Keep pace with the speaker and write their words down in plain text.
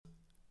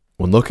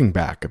When looking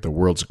back at the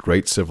world's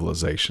great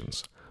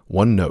civilizations,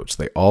 one notes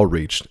they all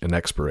reached an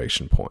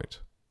expiration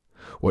point.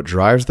 What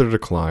drives their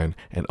decline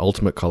and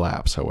ultimate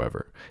collapse,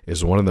 however,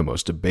 is one of the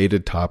most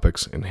debated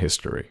topics in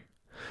history.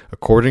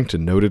 According to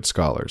noted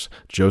scholars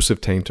Joseph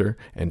Tainter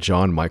and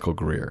John Michael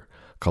Greer,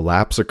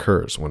 collapse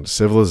occurs when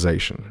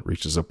civilization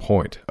reaches a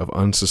point of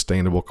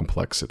unsustainable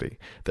complexity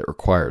that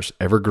requires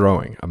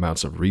ever-growing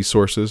amounts of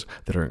resources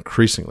that are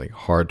increasingly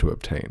hard to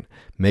obtain,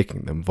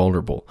 making them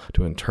vulnerable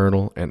to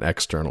internal and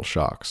external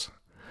shocks.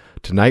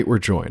 Tonight we're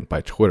joined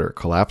by Twitter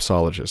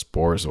collapsologist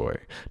Borzoi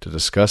to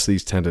discuss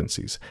these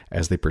tendencies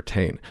as they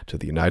pertain to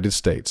the United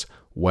States,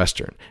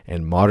 Western,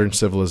 and modern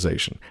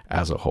civilization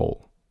as a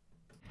whole.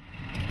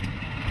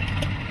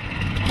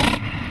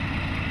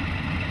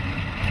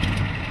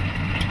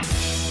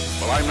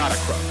 Well, I'm not a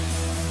crook.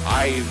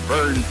 I've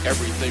burned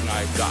everything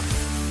I've got.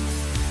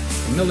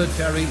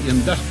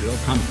 Military-industrial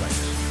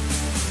complex.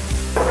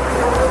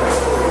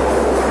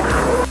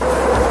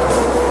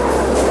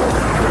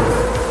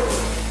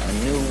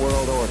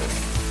 World order.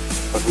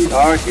 But we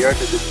are here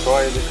to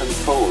destroy the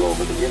control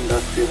over the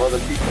industry of other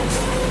people.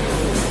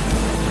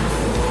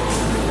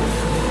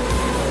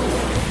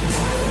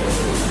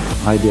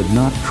 I did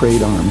not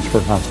trade arms for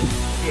hostages.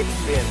 Ich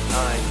bin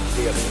ein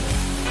Tier.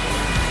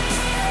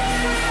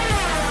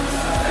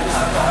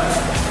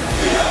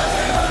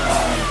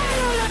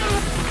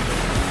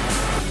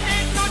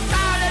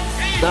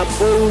 На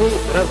полный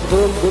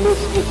разгром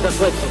гнусных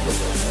захватчиков.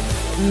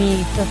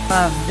 Myth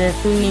of the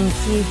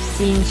 20th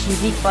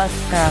Century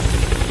Podcast.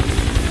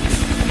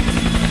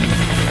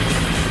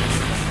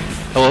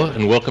 Hello,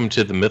 and welcome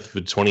to the Myth of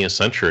the 20th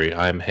Century.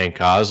 I'm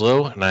Hank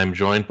Oslo, and I'm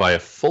joined by a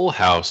full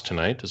house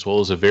tonight, as well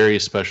as a very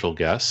special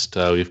guest.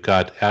 We've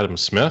got Adam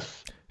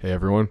Smith. Hey,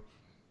 everyone.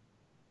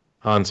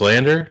 Hans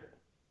Lander.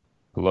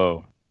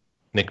 Hello.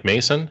 Nick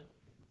Mason.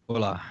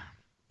 Hola.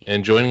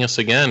 And joining us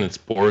again, it's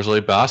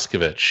Borzoi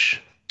Boskovich.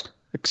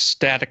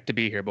 Ecstatic to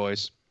be here,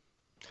 boys.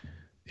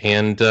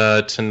 And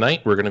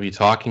tonight we're going to be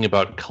talking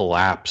about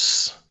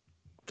collapse,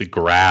 the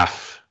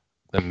graph,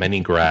 the many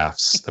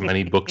graphs, the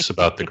many books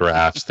about the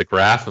graphs, the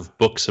graph of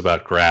books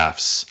about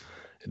graphs.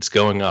 It's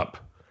going up.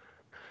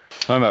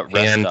 Talking about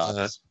rest stops.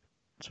 That's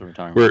what we're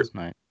talking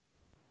about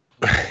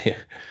tonight.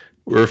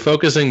 We're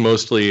focusing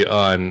mostly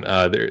on,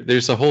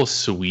 there's a whole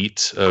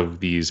suite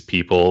of these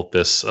people,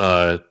 this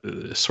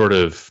sort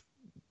of,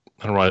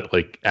 I don't know,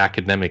 like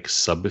academic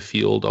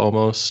subfield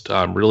almost,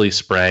 really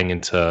sprang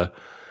into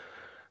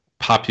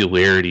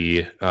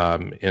popularity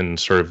in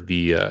sort of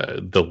the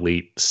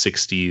late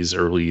 60s,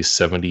 early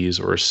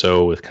 70s or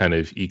so with kind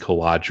of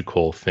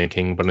ecological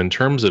thinking. But in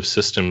terms of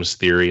systems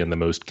theory and the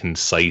most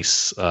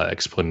concise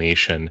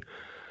explanation,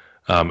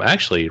 I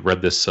actually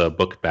read this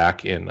book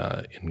back in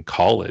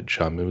college.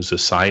 It was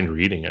assigned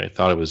reading, and I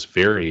thought it was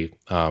very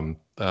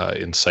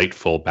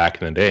insightful back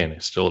in the day, and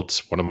it's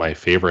one of my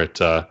favorite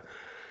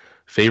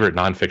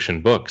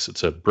nonfiction books.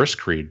 It's a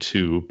brisk read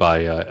too,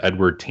 by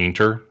Edward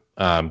Tainter.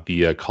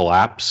 The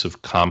Collapse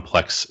of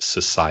Complex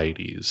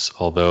Societies,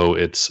 although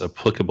it's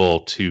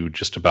applicable to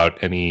just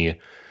about any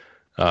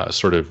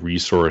sort of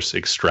resource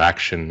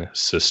extraction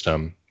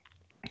system.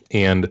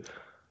 And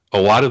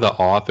a lot of the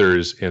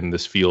authors in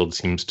this field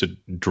seems to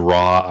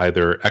draw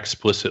either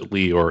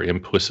explicitly or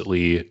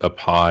implicitly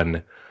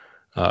upon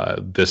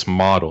this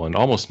model, and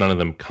almost none of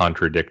them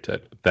contradict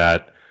it,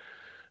 that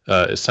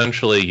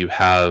essentially you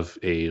have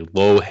a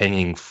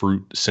low-hanging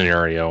fruit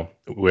scenario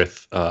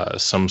with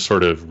some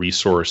sort of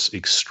resource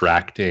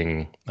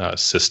extracting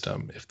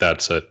system, if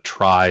that's a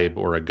tribe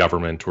or a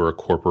government or a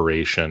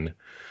corporation.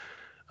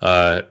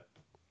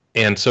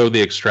 And so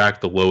they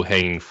extract the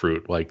low-hanging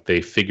fruit, like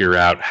they figure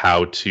out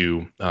how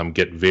to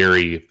get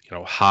very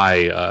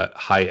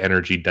high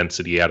energy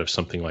density out of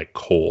something like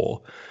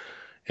coal.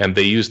 And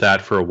they use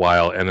that for a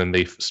while, and then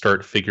they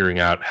start figuring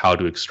out how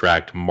to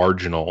extract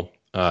marginal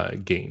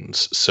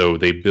gains. So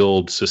they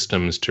build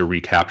systems to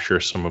recapture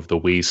some of the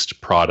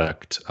waste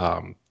product,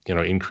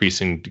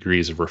 increasing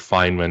degrees of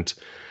refinement.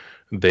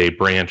 They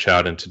branch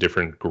out into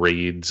different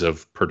grades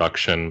of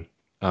production.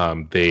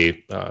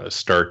 They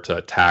start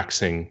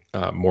taxing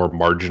more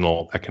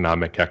marginal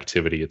economic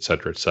activity, et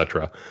cetera, et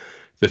cetera.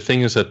 The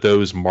thing is that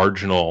those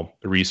marginal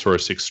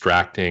resource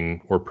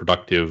extracting or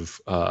productive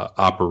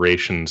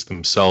operations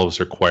themselves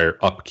require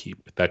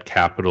upkeep. That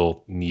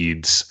capital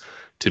needs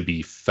to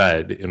be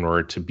fed in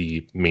order to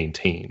be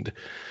maintained.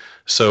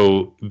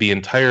 So the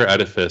entire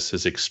edifice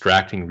is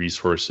extracting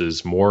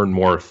resources more and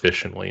more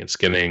efficiently. It's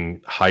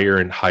getting higher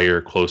and higher,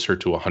 closer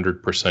to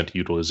 100%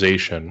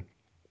 utilization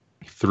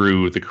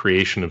through the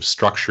creation of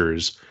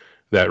structures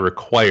that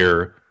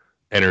require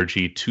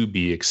energy to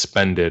be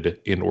expended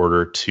in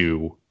order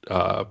to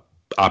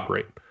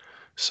operate.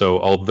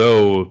 So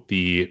although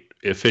the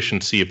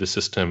efficiency of the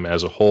system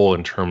as a whole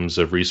in terms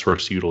of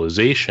resource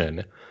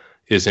utilization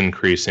is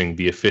increasing,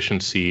 the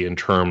efficiency in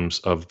terms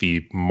of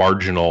the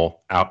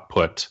marginal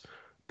output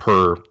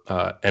per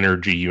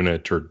energy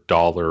unit or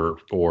dollar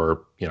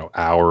or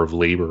hour of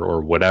labor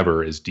or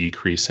whatever is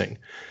decreasing.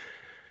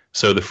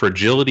 So the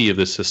fragility of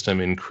the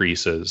system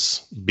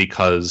increases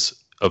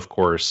because of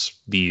course,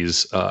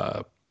 these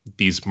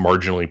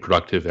marginally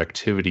productive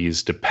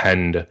activities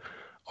depend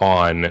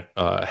on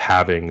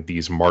having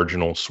these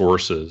marginal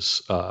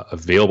sources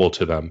available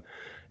to them.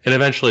 And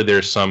eventually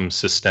there's some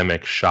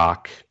systemic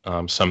shock,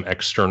 some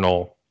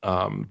external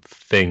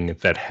thing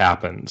that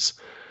happens.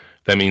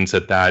 That means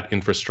that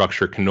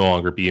infrastructure can no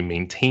longer be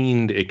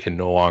maintained. It can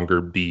no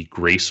longer be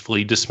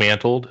gracefully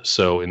dismantled.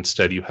 So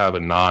instead you have a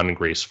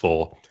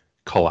non-graceful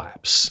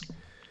collapse.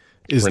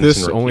 Is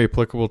this only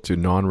applicable to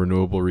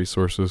non-renewable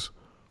resources?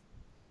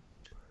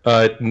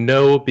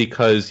 No,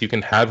 because you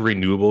can have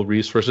renewable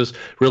resources.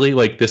 Really,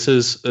 like this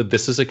is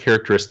a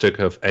characteristic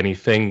of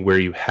anything where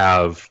you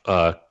have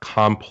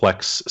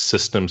complex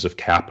systems of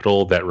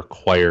capital that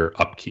require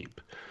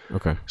upkeep.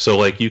 Okay. So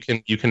like you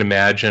can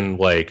imagine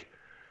like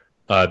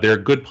there are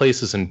good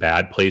places and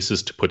bad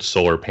places to put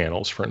solar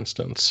panels, for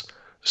instance.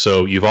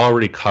 So you've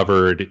already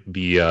covered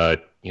the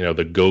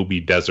the Gobi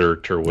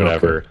Desert or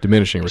whatever. Okay.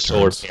 Diminishing returns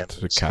solar panels.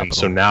 to capital. And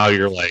so now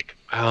you're like,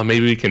 oh,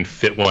 maybe we can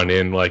fit one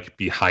in like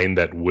behind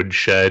that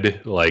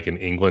woodshed, like in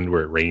England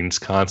where it rains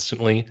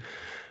constantly.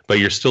 But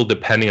you're still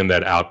depending on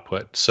that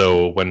output.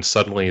 So when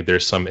suddenly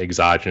there's some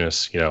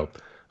exogenous,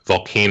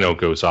 volcano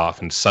goes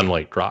off and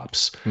sunlight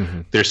drops,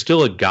 there's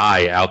still a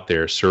guy out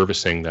there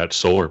servicing that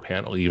solar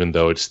panel, even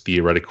though it's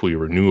theoretically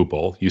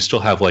renewable. You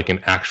still have like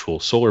an actual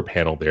solar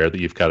panel there that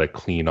you've got to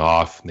clean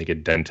off, and they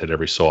get dented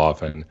every so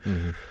often.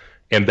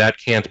 And that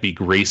can't be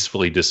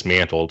gracefully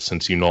dismantled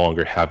since you no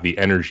longer have the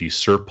energy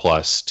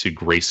surplus to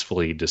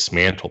gracefully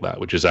dismantle that,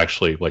 which is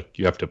actually like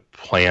you have to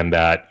plan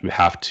that. You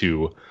have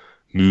to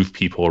move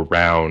people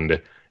around.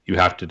 You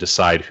have to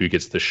decide who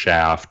gets the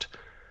shaft.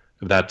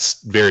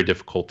 That's very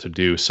difficult to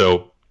do.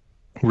 So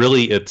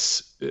really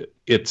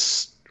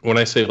it's when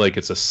I say like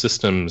it's a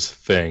systems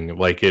thing,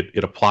 like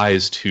it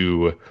applies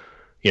to,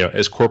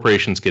 as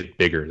corporations get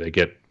bigger, they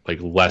get like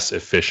less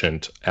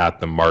efficient at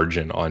the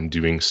margin on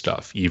doing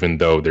stuff, even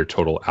though their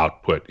total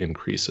output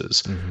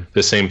increases.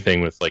 The same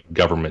thing with like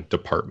government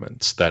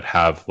departments that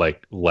have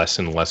like less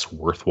and less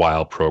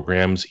worthwhile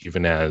programs,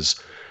 even as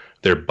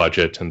their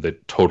budget and the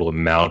total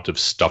amount of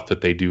stuff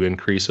that they do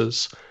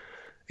increases.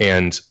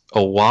 And a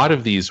lot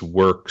of these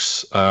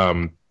works,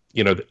 like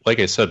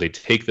I said, they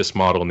take this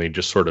model and they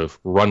just sort of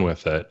run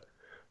with it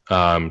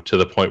to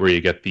the point where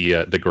you get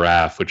the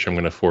graph, which I'm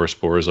going to force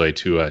Borzoi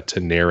to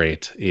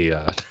narrate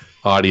a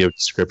audio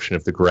description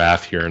of the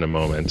graph here in a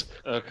moment.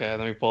 Okay,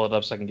 let me pull it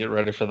up so I can get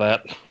ready for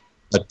that.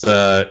 But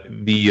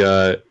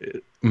the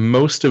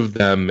most of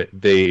them,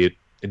 they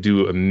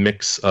do a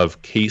mix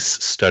of case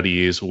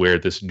studies where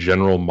this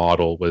general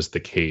model was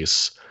the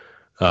case,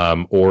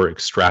 or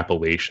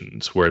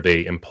extrapolations where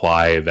they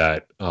imply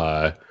that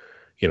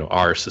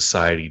our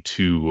society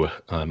too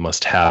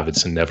must have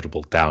its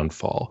inevitable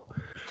downfall.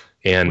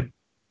 And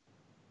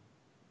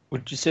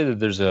would you say that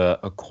there's a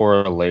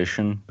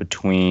correlation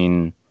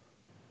between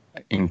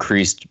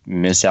increased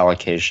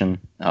misallocation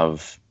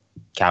of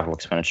capital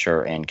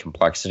expenditure and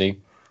complexity?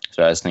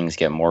 So as things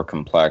get more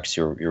complex,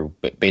 you're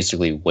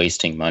basically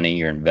wasting money,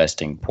 you're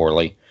investing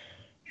poorly,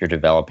 you're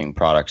developing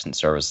products and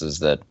services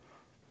that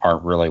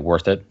aren't really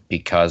worth it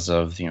because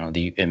of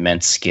the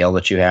immense scale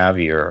that you have.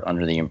 You're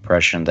under the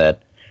impression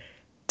that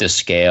the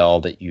scale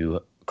that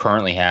you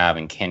currently have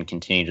and can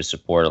continue to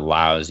support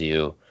allows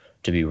you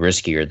to be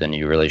riskier than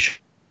you really should.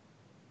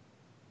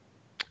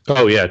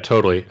 Oh yeah,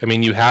 totally. I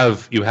mean, you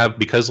have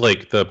because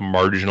like the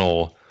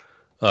marginal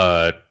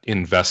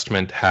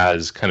investment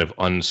has kind of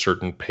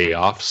uncertain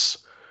payoffs,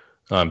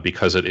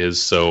 because it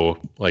is so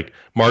like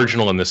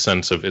marginal in the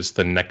sense of it's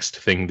the next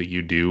thing that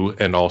you do,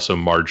 and also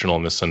marginal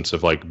in the sense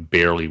of like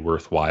barely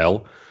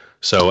worthwhile.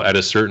 So at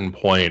a certain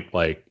point,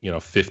 like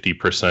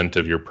 50%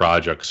 of your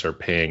projects are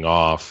paying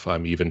off,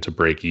 even to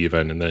break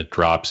even, and then it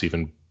drops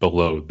even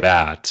below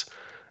that,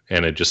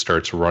 and it just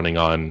starts running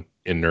on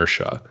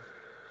inertia.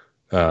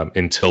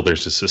 Until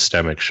there's a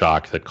systemic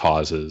shock that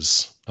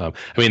causes.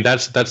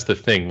 That's the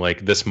thing.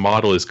 Like this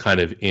model is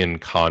kind of in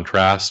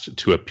contrast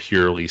to a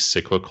purely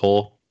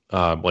cyclical,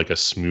 like a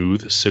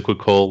smooth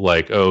cyclical.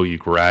 Like you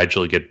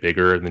gradually get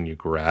bigger and then you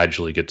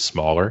gradually get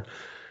smaller.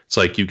 It's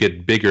like you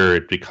get bigger,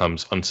 it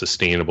becomes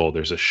unsustainable.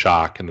 There's a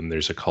shock and then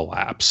there's a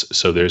collapse.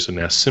 So there's an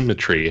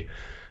asymmetry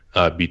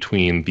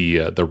between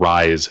the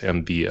rise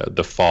and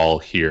the fall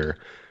here.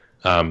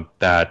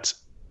 That.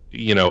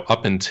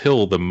 Up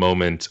until the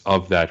moment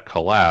of that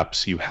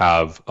collapse, you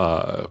have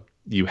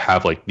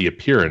like the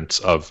appearance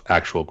of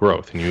actual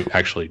growth, and you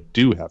actually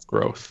do have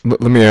growth.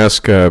 Let me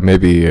ask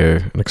maybe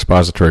an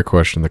expository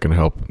question that can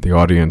help the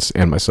audience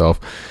and myself.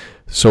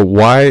 So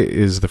why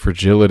is the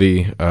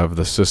fragility of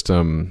the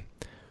system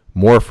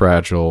more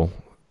fragile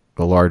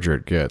the larger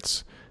it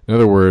gets? In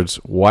other words,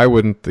 why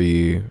wouldn't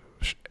the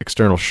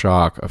external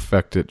shock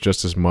affect it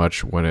just as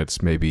much when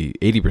it's maybe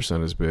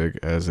 80% as big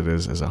as it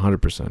is as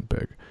 100%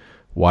 big?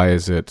 Why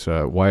is it?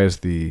 Why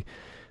is the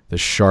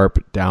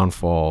sharp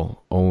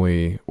downfall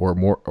only or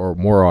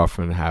more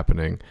often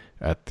happening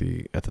at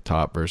the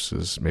top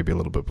versus maybe a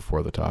little bit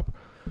before the top?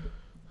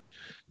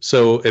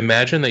 So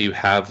imagine that you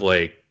have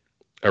like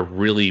a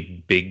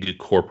really big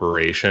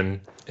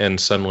corporation, and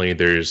suddenly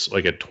there's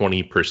like a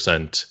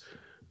 20%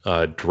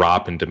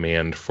 drop in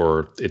demand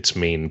for its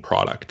main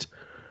product.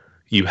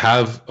 You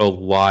have a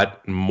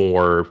lot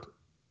more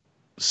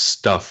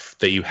stuff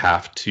that you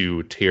have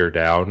to tear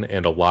down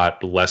and a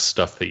lot less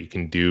stuff that you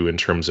can do in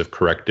terms of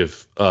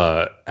corrective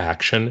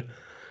action,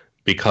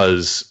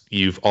 because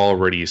you've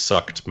already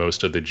sucked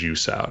most of the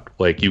juice out.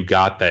 Like, you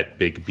got that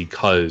big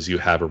because you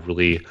have a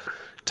really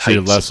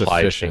tight less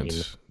supply efficient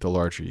chain. the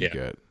larger you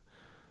get.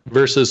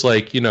 Versus,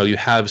 like, you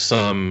have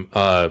some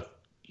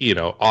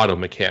auto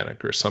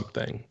mechanic or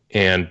something,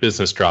 and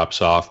business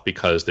drops off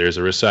because there's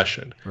a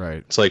recession. Right.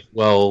 It's like,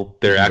 well,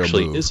 there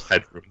actually move. is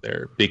headroom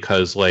there,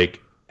 because,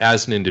 like,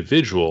 as an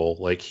individual,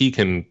 like, he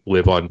can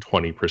live on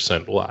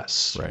 20%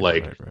 less.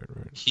 Right.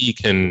 He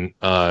can,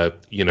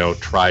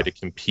 try to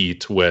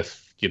compete with,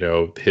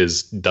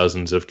 his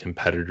dozens of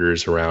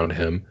competitors around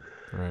him.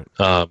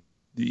 Right.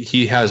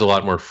 He has a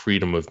lot more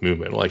freedom of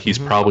movement. Like, he's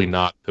probably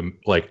not the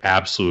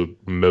absolute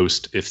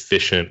most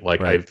efficient.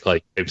 Like, right.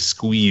 I've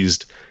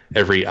squeezed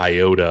every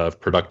iota of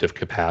productive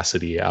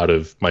capacity out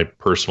of my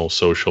personal,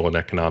 social, and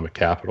economic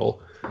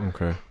capital.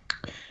 Okay.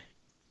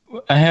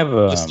 I have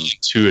a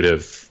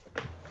intuitive,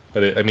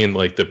 but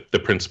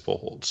the principle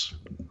holds.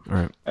 All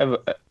right. I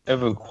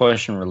have a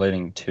question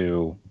relating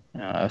to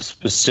a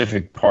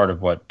specific part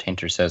of what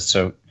Tainter says.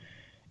 So,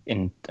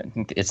 I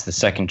think it's the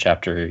second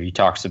chapter, he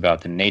talks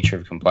about the nature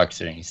of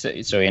complexity.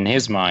 So in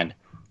his mind,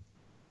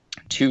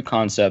 two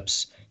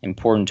concepts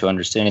important to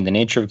understanding the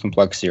nature of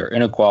complexity are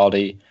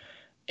inequality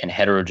and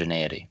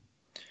heterogeneity.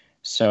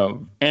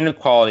 So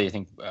inequality, I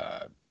think,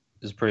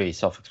 is pretty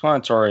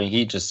self-explanatory.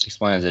 He just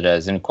explains it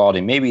as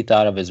inequality may be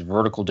thought of as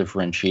vertical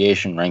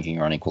differentiation, ranking,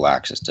 or unequal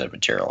access to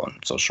material and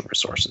social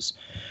resources.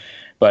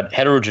 But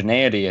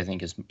heterogeneity, I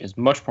think, is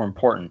much more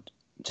important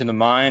to the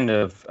mind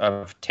of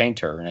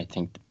Tainter, and I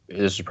think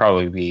this would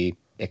probably be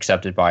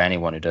accepted by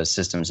anyone who does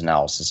systems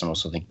analysis. I'm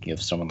also thinking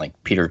of someone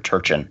like Peter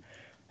Turchin,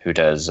 who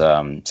does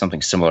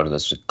something similar to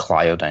this with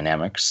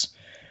cryodynamics.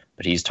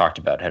 But he's talked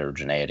about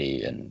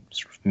heterogeneity and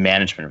sort of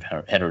management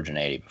of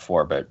heterogeneity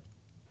before, but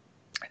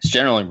it's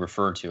generally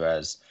referred to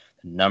as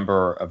the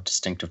number of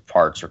distinctive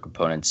parts or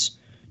components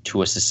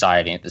to a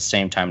society, and at the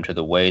same time to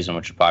the ways in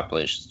which the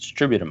population is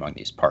distributed among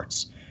these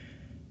parts.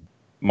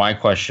 My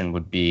question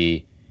would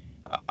be,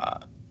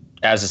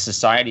 as a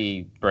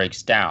society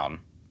breaks down,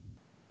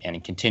 and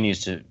it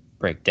continues to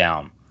break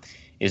down,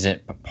 is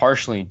it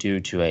partially due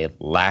to a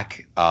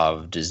lack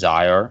of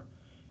desire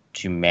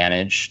to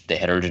manage the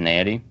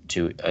heterogeneity,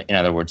 to, in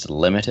other words,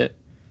 limit it,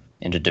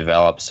 and to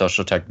develop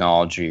social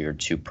technology or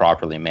to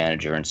properly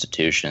manage your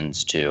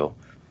institutions to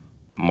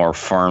more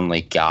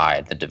firmly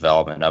guide the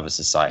development of a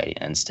society,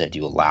 and instead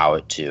you allow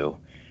it to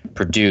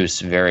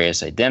produce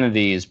various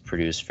identities,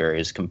 produce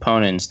various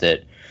components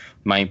that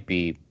might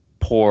be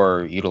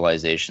poor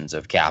utilizations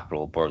of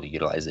capital, poor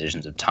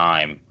utilizations of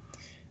time,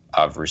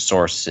 of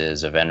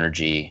resources, of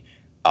energy,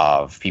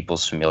 of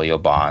people's familial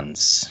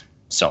bonds,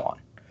 so on?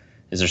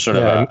 Is there sort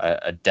of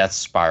a death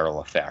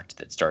spiral effect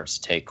that starts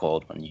to take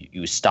hold when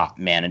you stop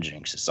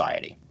managing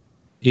society?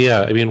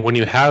 Yeah, I mean, when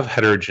you have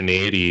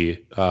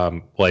heterogeneity,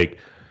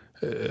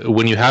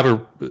 when you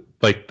have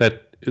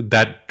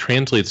that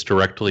translates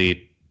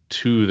directly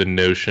to the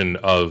notion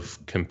of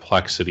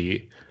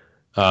complexity,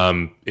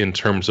 in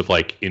terms of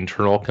like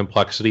internal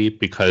complexity,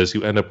 because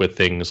you end up with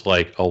things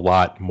like a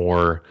lot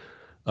more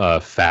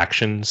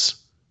factions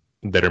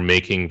that are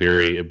making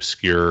very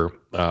obscure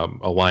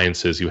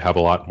alliances. You have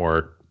a lot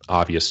more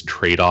obvious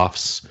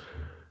trade-offs.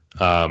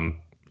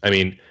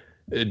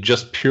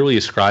 Just purely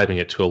ascribing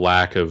it to a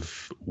lack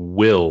of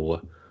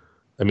will,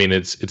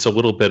 it's a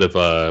little bit of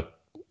a,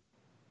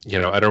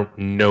 I don't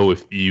know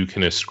if you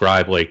can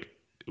ascribe like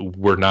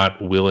we're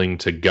not willing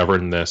to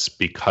govern this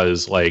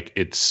because like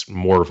it's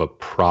more of a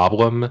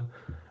problem,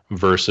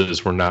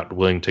 versus we're not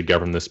willing to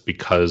govern this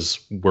because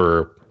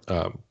we're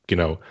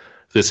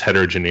this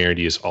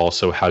heterogeneity is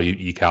also how you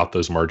eke out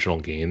those marginal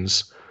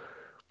gains.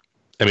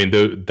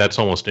 That's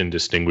almost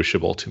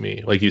indistinguishable to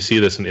me. Like, you see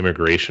this in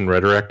immigration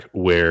rhetoric,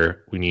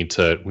 where we need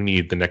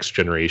the next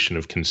generation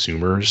of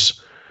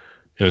consumers,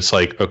 and it's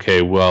like,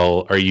 okay,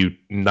 well, are you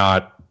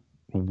not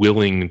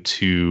willing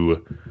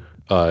to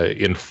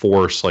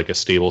enforce like a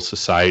stable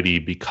society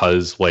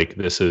because like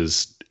this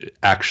is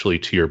actually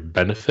to your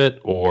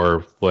benefit,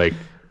 or like?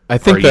 I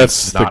think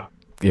that's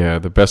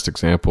the best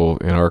example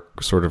in our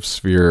sort of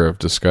sphere of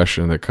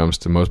discussion that comes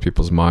to most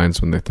people's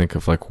minds when they think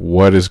of like,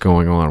 what is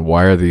going on?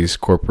 Why are these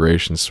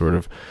corporations sort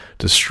of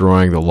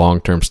destroying the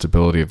long-term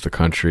stability of the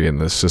country and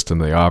the system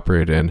they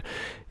operate in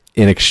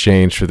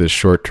exchange for this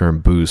short-term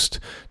boost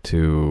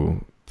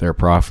to their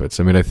profits?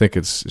 I think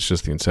it's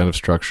just the incentive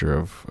structure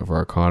of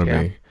our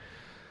economy.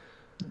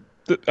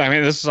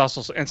 Yeah. This is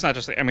also, it's not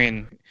just,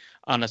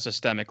 on a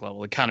systemic level,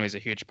 the economy is a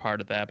huge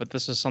part of that, but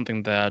this is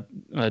something that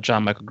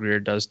John Michael Greer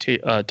does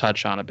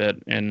touch on a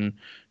bit in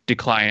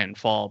decline and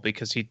fall,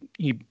 because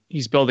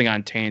he's building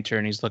on Tainter,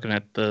 and he's looking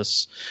at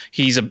this.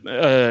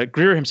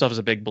 Greer himself is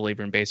a big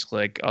believer in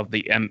basically like of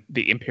the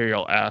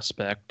imperial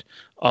aspect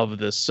of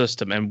this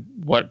system, and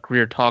what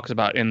Greer talks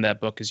about in that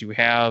book is you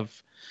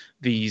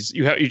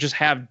just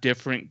have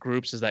different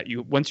groups. Is that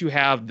once you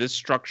have this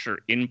structure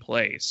in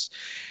place,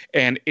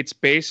 and it's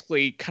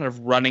basically kind of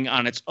running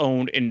on its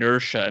own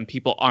inertia, and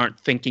people aren't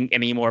thinking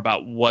anymore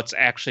about what's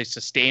actually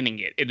sustaining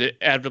it. It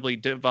inevitably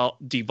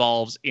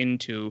devolves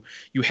into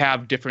you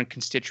have different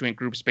constituent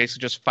groups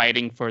basically just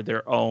fighting for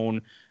their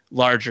own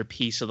larger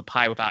piece of the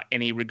pie without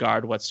any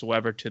regard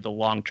whatsoever to the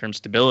long-term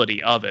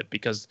stability of it,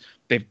 because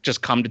they've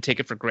just come to take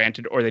it for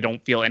granted, or they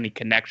don't feel any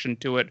connection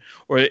to it,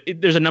 or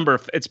there's a number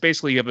of, it's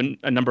basically you have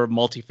a number of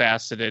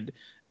multifaceted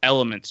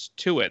elements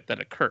to it that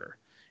occur.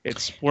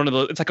 It's one of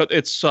the,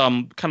 it's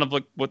kind of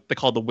like what they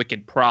call the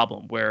wicked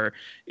problem, where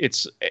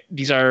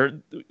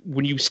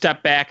when you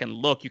step back and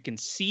look, you can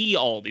see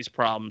all these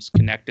problems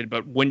connected,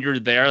 but when you're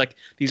there, like,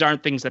 these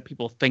aren't things that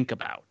people think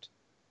about.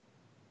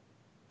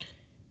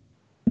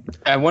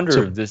 I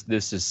wonder if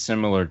this is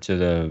similar to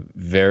the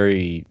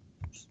very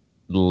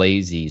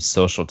lazy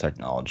social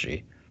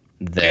technology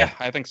that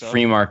I think so.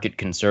 Free market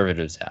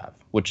conservatives have,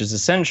 which is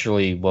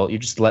essentially, well, you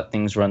just let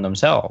things run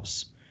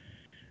themselves.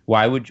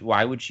 Why would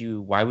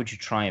you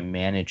try and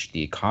manage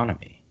the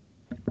economy?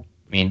 I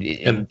mean,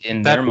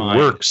 in that their mind,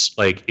 works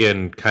like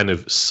in kind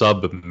of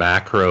sub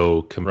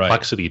macro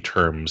complexity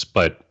terms,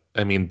 but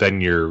I mean,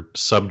 then you're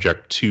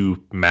subject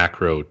to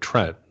macro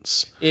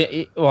trends.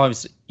 Well,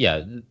 obviously,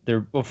 yeah.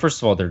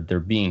 First of all, they're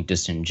being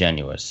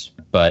disingenuous,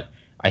 but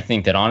I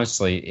think that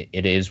honestly,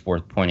 it is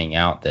worth pointing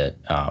out that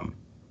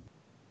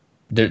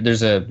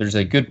there's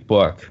a good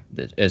book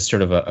that is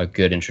sort of a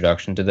good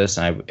introduction to this,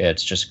 and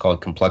it's just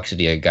called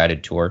Complexity: A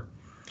Guided Tour.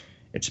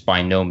 It's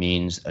by no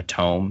means a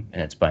tome,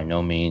 and it's by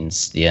no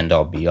means the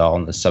end-all be-all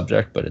on the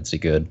subject, but it's a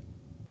good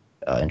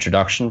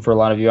introduction for a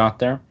lot of you out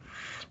there.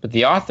 But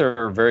the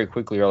author very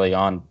quickly early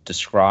on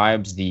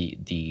describes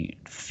the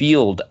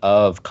field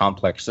of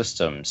complex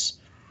systems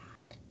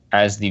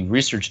as the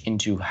research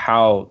into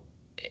how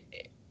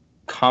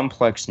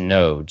complex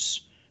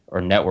nodes or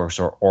networks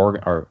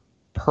are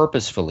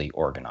purposefully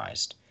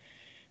organized.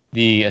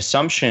 The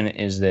assumption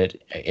is that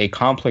a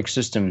complex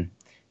system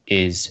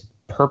is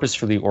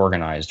purposefully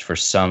organized for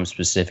some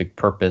specific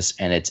purpose,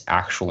 and it's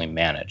actually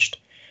managed.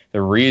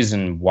 The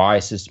reason why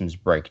systems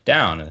break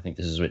down, and I think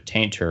this is what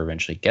Tainter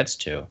eventually gets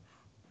to,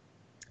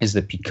 is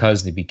that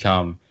because they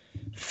become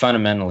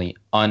fundamentally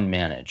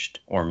unmanaged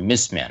or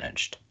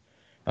mismanaged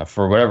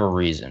for whatever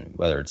reason,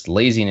 whether it's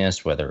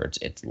laziness, whether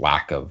it's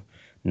lack of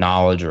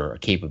knowledge or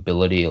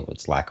capability, or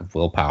it's lack of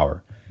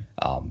willpower,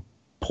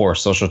 poor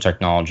social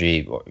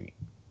technology, or,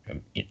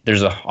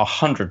 there's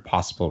 100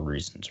 possible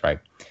reasons, right?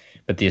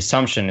 But the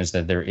assumption is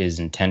that there is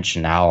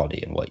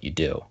intentionality in what you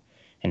do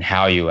and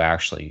how you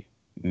actually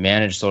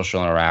manage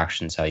social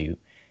interactions, how you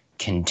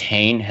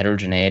contain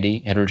heterogeneity.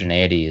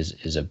 Heterogeneity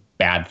is a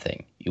bad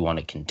thing. You want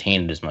to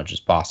contain it as much as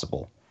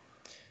possible.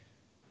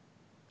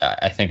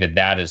 I think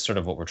that is sort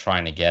of what we're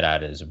trying to get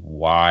at, is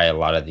why a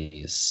lot of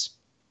these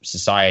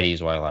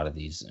societies, why a lot of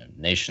these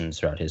nations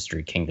throughout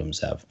history, kingdoms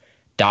have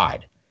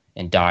died,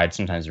 and died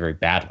sometimes very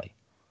badly.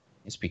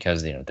 It's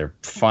because they're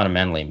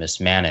fundamentally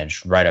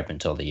mismanaged right up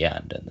until the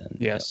end, and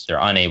then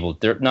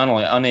they're not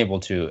only unable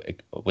to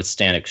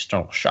withstand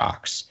external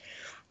shocks,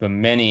 but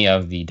many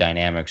of the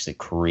dynamics that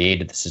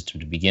created the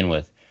system to begin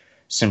with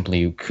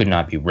simply could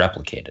not be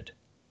replicated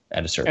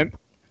at a certain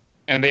point.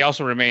 And they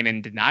also remain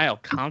in denial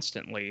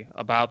constantly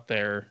about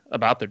their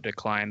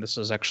decline. This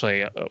is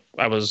actually,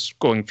 I was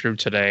going through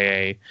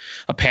today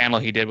a panel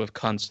he did with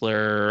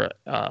Kunstler,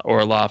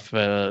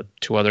 Orloff,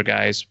 two other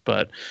guys,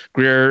 but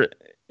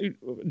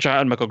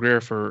John Michael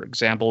Greer, for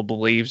example,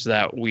 believes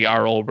that we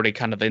are already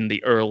kind of in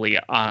the early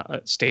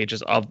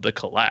stages of the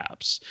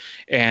collapse,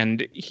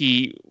 and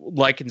he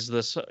likens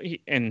this,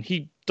 and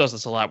he does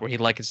this a lot, where he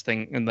likens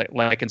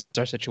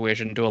our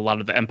situation to a lot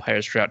of the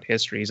empires throughout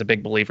history. He's a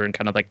big believer in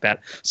kind of like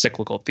that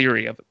cyclical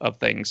theory of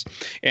things,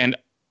 and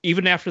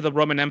even after the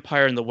Roman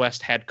Empire in the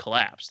West had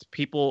collapsed,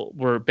 people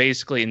were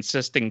basically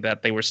insisting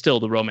that they were still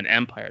the Roman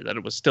Empire, that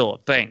it was still a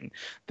thing,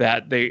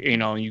 that they,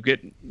 you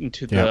get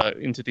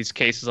into these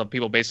cases of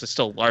people basically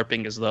still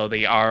LARPing as though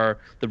they are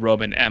the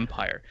Roman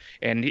Empire.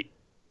 And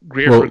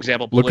Greer, for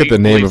example, look at the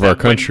name of our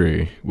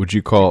country. Would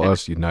you call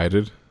us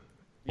united?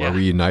 Yeah. Are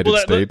we United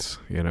States?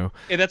 And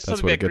that's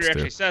something that Greer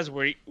actually says,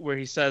 where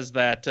he says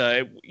that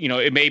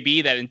it may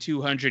be that in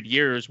 200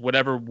 years,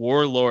 whatever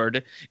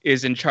warlord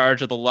is in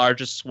charge of the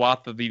largest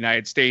swath of the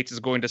United States is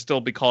going to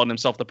still be calling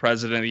himself the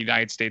president of the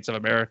United States of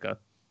America.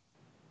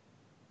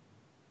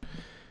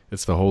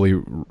 It's the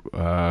Holy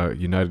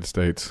United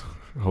States,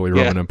 Holy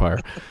Roman Empire.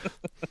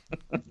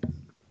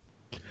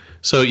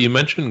 So you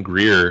mentioned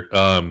Greer.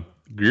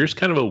 Greer's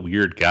kind of a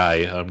weird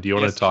guy. Do you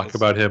want to talk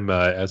about him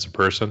as a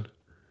person?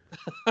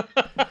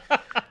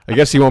 I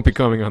guess he won't be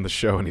coming on the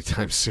show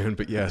anytime soon,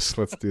 but yes,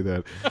 let's do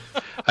that.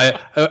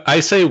 I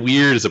say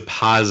weird is a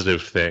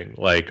positive thing.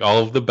 Like,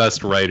 all of the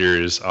best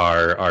writers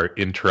are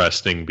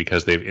interesting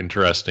because they have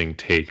interesting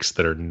takes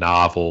that are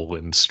novel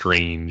and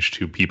strange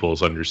to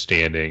people's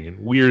understanding. And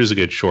weird is a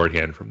good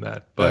shorthand from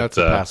that. But that's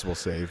a passable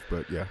save,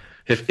 but yeah.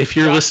 If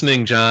you're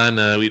listening, John,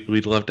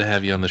 we'd love to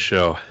have you on the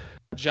show.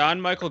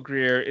 John Michael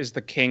Greer is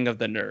the king of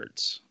the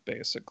nerds,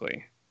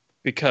 basically.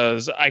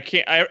 Because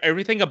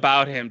everything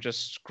about him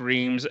just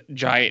screams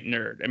giant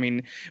nerd. I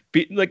mean,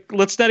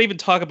 let's not even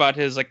talk about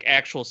his like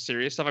actual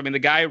serious stuff. I mean, the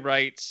guy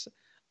writes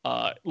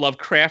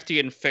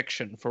Lovecraftian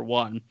fiction for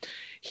one.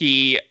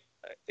 He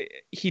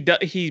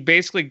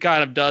basically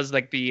kind of does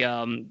like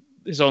the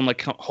his own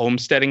like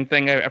homesteading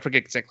thing. I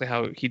forget exactly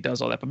how he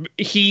does all that, but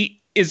he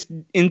is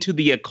into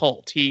the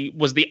occult. He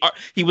was the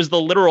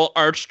literal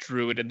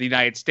archdruid in the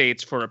United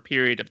States for a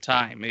period of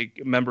time, a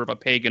member of a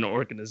pagan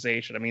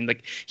organization. I mean,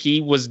 like, he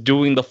was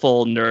doing the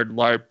full nerd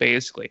LARP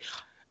basically.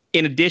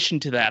 In addition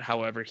to that,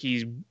 however,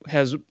 he's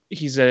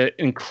an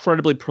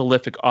incredibly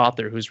prolific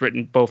author who's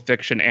written both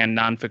fiction and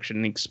nonfiction,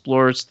 and he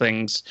explores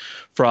things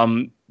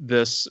from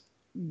this.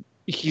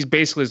 He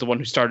basically is the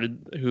one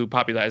who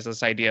popularized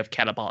this idea of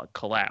catabolic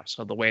collapse,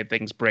 so the way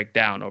things break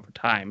down over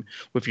time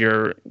with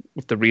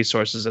the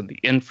resources and the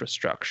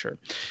infrastructure.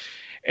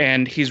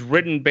 And he's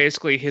written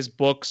basically his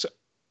books.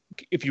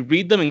 If you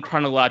read them in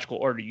chronological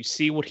order, you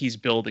see what he's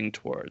building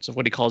towards, of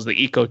what he calls the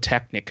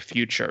ecotechnic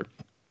future,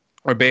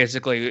 where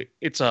basically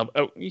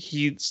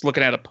he's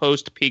looking at a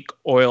post-peak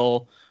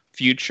oil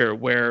future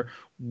where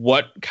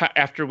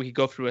after we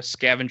go through a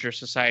scavenger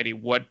society,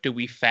 what do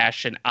we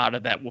fashion out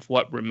of that with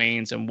what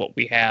remains and what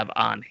we have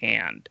on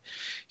hand?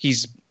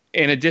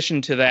 In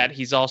addition to that,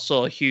 he's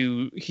also a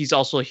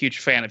huge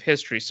fan of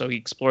history, so he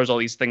explores all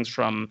these things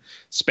from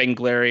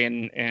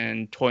Spenglerian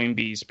and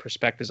Toynbee's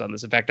perspectives on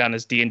this. In fact, on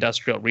his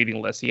deindustrial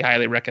reading list, he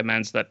highly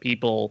recommends that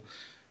people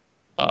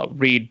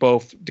read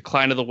both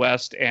Decline of the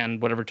West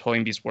and whatever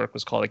Toynbee's work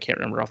was called. I can't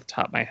remember off the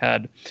top of my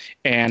head.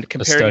 And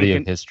comparing a study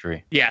of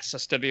history. Yes, a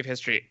study of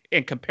history.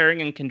 And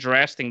comparing and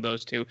contrasting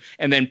those two,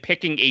 and then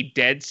picking a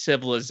dead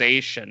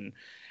civilization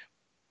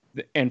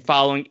and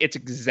following its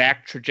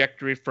exact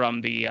trajectory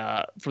from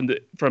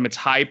its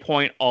high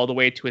point all the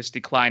way to its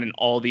decline and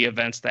all the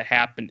events that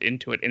happened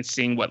into it, and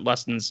seeing what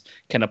lessons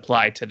can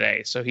apply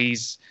today. So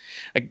he's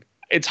like,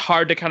 it's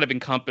hard to kind of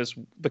encompass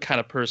the kind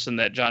of person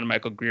that John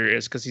Michael Greer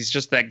is, because he's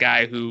just that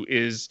guy who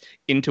is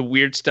into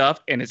weird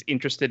stuff and is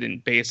interested in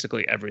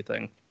basically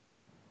everything.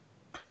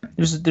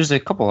 There's a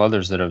couple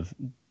others that have.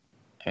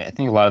 I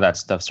think a lot of that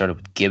stuff started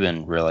with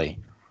Gibbon, really.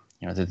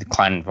 You know, the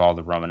decline of all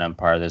the Roman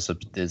Empire. There's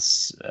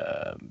this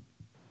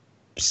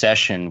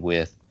obsession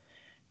with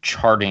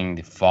charting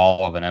the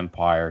fall of an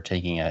empire,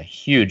 taking a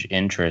huge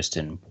interest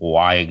in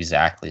why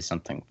exactly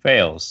something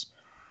fails,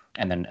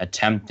 and then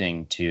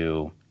attempting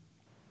to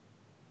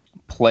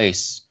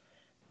place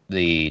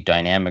the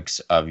dynamics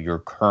of your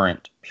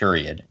current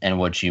period and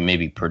what you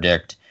maybe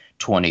predict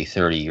 20,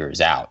 30 years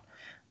out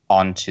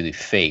onto the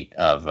fate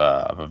of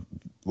a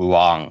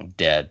long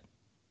dead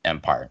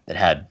empire that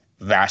had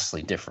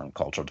vastly different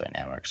cultural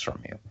dynamics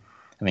from you.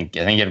 I think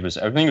it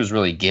was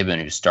really Gibbon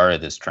who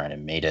started this trend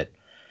and made it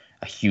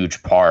a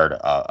huge part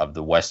of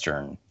the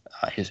Western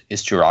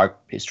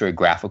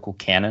historiographical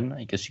canon,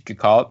 I guess you could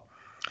call it.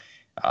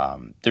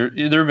 There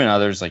have been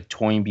others like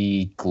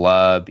Toynbee,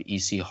 Glubb,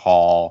 E.C.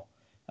 Hall,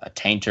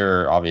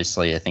 Tainter.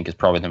 Obviously, I think is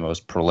probably the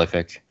most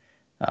prolific.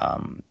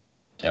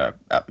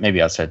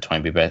 Maybe outside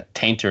Toynbee, but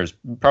Tainter is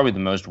probably the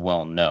most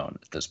well known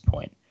at this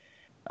point.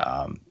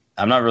 I'm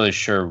not really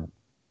sure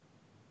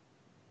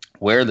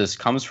where this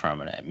comes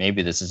from, and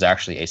maybe this is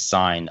actually a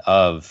sign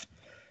of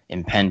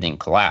impending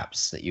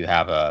collapse, that you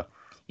have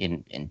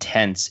an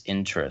intense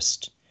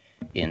interest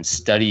in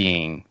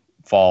studying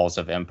falls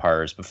of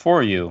empires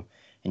before you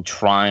and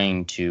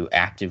trying to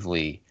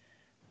actively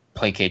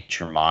placate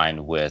your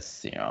mind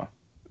with,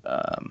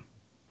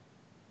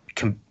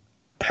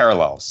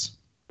 parallels.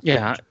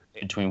 Yeah.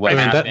 Between what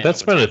happened.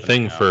 That's been a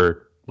thing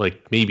for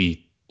like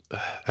maybe, I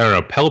don't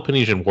know,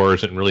 Peloponnesian War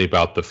isn't really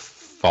about the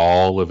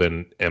fall of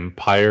an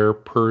empire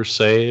per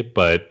se,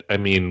 but I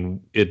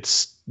mean,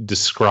 it's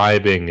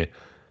describing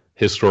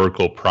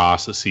historical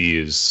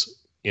processes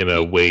in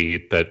a way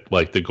that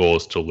like the goal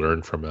is to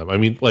learn from them. I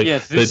mean, like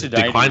the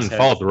decline and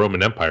fall of the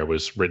Roman Empire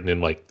was written in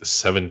like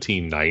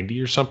 1790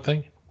 or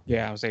something.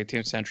 Yeah, it was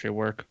 18th century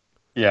work.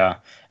 Yeah.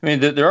 I mean,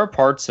 there are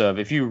parts of,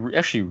 if you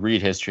actually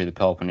read history of the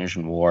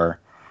Peloponnesian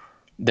War,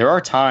 there are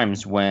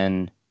times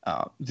when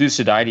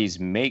Thucydides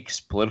makes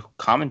political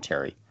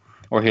commentary,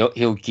 or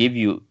he'll give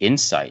you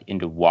insight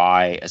into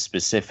why a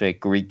specific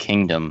Greek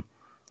kingdom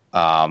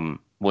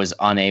was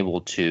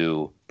unable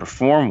to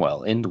perform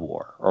well in the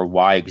war, or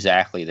why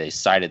exactly they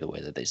sided the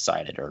way that they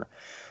sided, or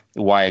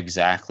why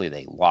exactly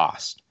they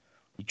lost.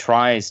 He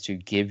tries to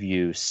give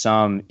you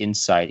some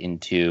insight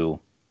into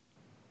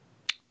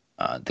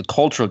the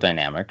cultural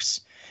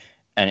dynamics,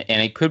 and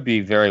it could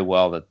be very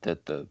well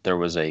that there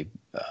was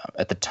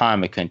at the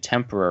time a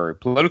contemporary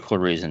political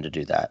reason to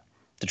do that,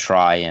 to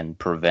try and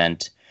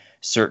prevent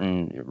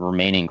certain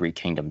remaining Greek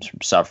kingdoms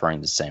from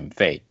suffering the same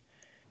fate.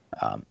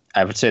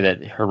 I would say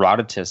that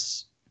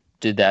Herodotus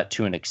did that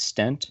to an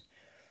extent.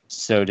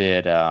 So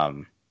did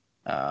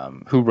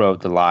who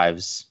wrote the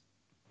lives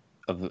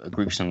of the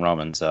Greeks and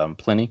Romans?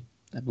 Pliny,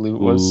 I believe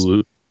it was.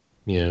 Ooh,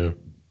 yeah.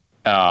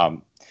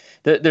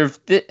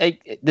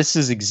 This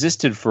has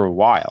existed for a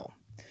while,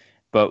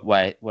 but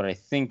what I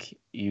think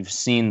you've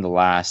seen the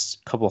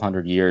last couple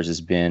hundred years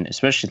has been,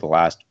 especially the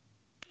last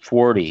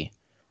 40,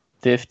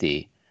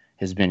 50,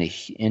 has been an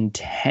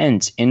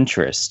intense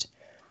interest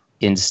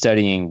in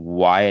studying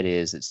why it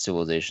is that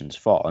civilizations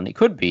fall. And it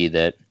could be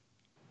that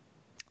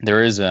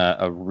there is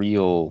a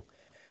real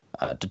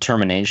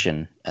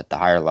determination at the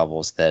higher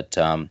levels that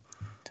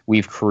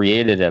we've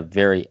created a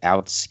very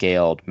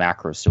outscaled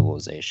macro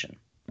civilization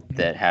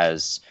that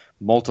has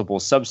multiple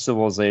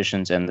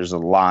sub-civilizations, and there's a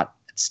lot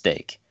at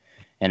stake.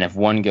 And if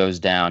one goes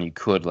down, you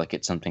could look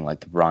at something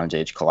like the Bronze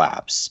Age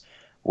collapse,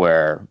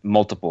 where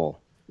multiple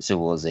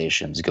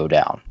civilizations go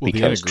down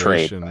because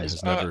trade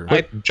has never...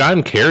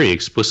 John Kerry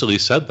explicitly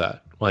said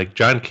that. Like,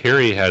 John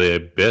Kerry had a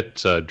bit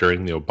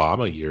during the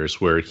Obama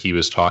years where he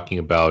was talking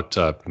about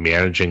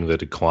managing the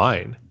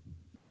decline.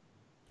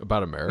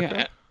 About America?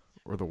 Yeah.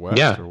 Or the West?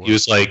 Yeah, he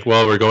was like,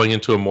 well, we're going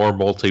into a more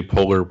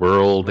multipolar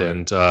world, right,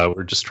 and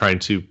we're just trying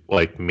to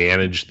like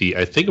manage the...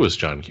 I think it was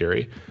John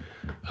Kerry.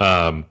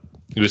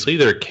 It was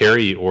either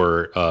Kerry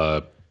or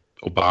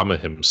Obama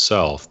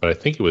himself, but I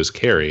think it was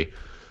Kerry.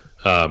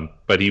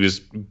 But he was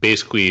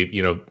basically,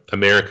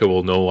 America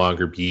will no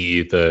longer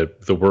be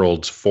the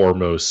world's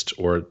foremost,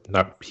 or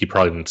not, he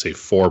probably didn't say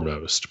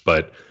foremost,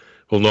 but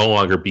will no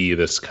longer be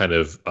this kind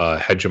of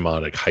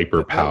hegemonic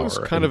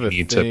hyperpower. Kind of we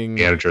need to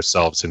manage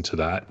ourselves into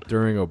that.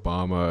 During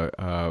Obama,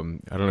 I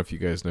don't know if you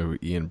guys know who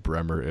Ian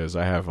Bremmer is.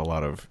 I have a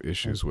lot of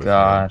issues with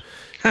God.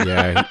 him.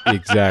 Yeah,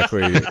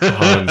 exactly.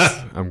 Hans,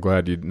 I'm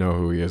glad you know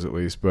who he is at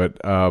least. But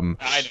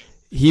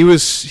he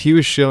was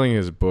shilling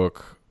his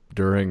book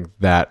during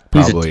that,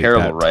 probably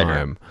that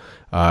time.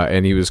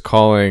 And he was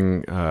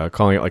calling it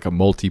like a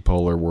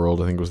multipolar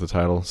world, I think was the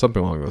title,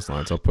 something along those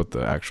lines. I'll put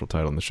the actual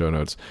title in the show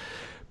notes.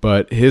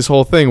 But his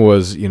whole thing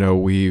was,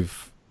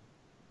 we've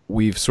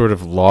sort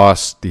of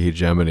lost the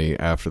hegemony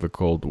after the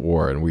Cold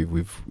War, and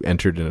we've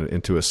entered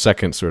into a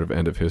second sort of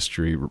end of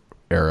history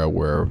era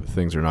where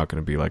things are not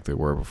going to be like they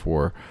were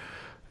before.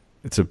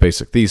 It's a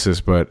basic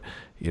thesis, but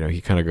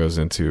he kind of goes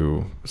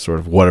into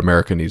sort of what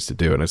America needs to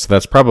do, and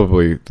that's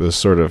probably the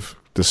sort of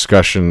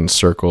discussion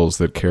circles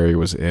that Kerry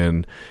was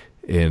in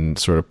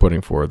sort of putting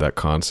forward that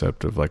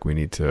concept of like we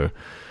need to,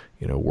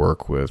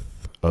 work with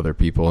other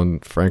people,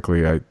 and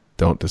frankly, I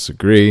don't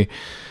disagree,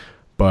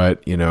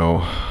 but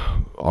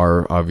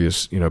our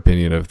obvious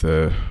opinion of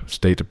the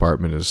State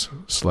Department is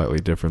slightly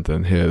different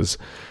than his.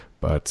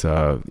 But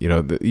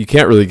you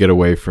can't really get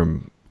away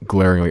from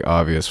glaringly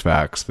obvious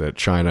facts that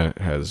China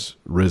has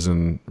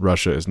risen,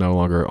 Russia is no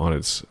longer on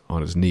its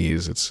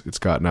knees. It's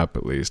gotten up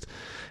at least,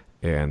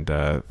 and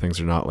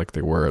things are not like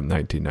they were in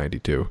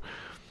 1992.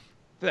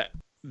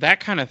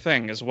 That kind of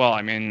thing as well.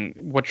 I mean,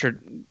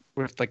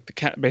 with like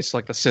basically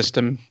like the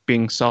system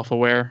being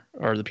self-aware,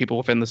 or the people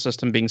within the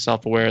system being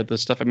self-aware of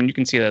this stuff. I mean, you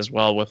can see that as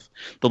well with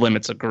the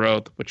limits of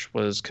growth, which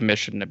was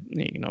commissioned,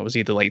 it was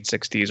either late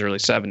 60s, early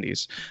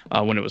 70s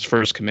when it was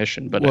first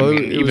commissioned. But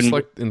it was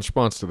like in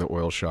response to the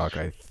oil shock,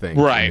 I think.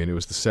 Right. I mean, it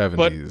was the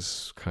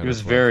 70s kind of. It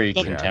was very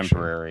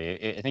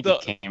contemporary. I think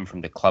it came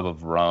from the Club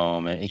of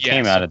Rome. It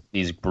came out of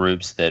these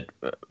groups that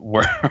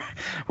were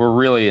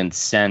really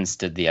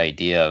incensed at the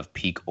idea of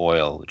peak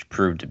oil, which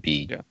proved to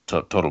be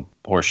total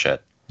horseshit.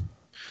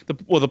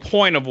 The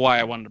point of why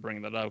I wanted to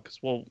bring that up, because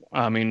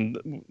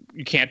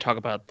you can't talk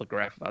about the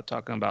graph without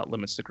talking about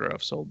limits to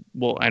growth. So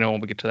I know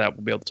when we get to that,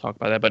 we'll be able to talk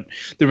about that. But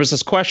there was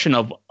this question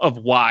of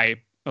why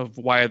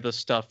this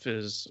stuff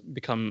is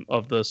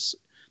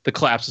the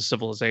collapse of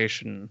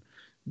civilization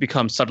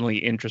becomes suddenly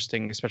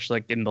interesting, especially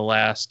like in the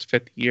last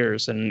 50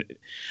 years. And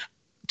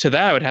to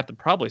that, I would have to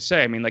probably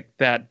say,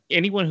 that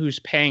anyone who's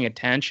paying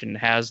attention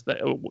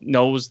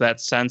knows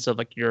that sense of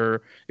like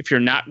if you're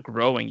not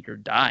growing, you're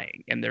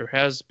dying. And there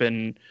has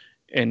been,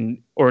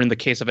 or in the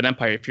case of an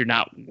empire, if you're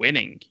not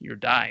winning, you're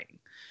dying.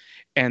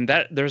 And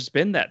that there's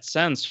been that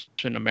sense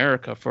in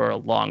America for a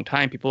long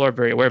time. People are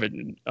very aware of it.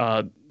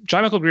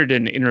 John Michael Greer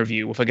did an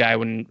interview with a guy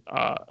on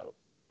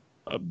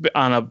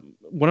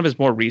one of his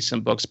more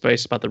recent books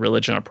based about the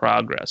religion of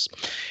progress.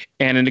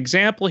 And an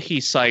example he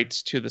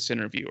cites to this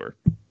interviewer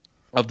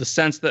of the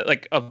sense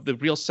that of the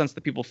real sense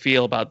that people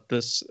feel about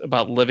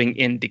living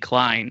in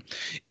decline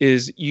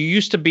is you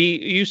used to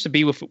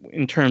be with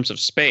in terms of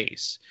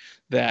space,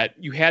 that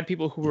you had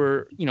people who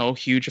were,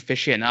 huge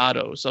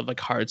aficionados of like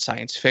hard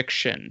science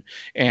fiction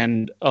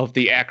and of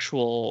the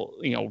actual,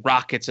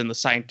 rockets and the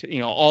science,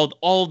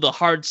 all the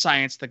hard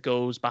science that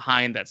goes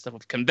behind that stuff,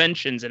 with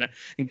conventions and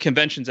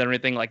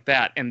everything like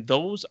that. And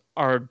those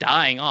are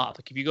dying off.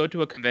 Like if you go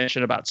to a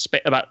convention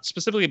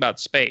specifically about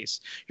space,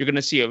 you're going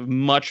to see a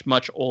much,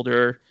 much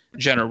older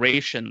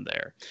generation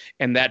there.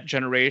 And that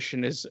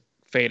generation is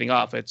fading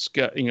off. It's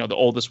the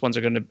oldest ones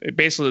are going to,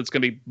 basically it's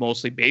going to be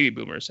mostly baby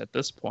boomers at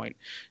this point.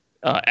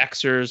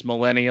 Xers,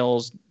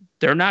 millennials,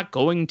 they're not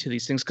going to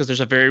these things because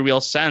there's a very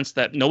real sense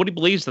that nobody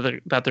believes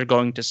that they're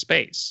going to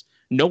space.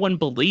 No one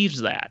believes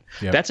that.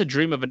 Yep. That's a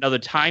dream of another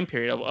time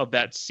period of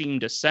that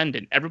seemed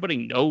ascendant. Everybody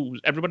knows,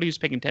 everybody who's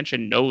paying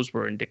attention knows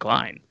we're in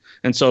decline.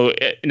 And so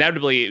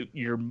inevitably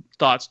your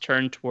thoughts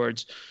turn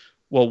towards,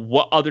 well,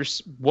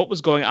 what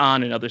was going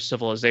on in other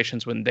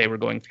civilizations when they were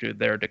going through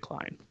their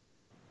decline?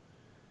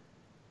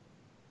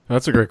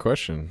 That's a great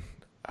question.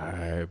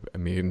 I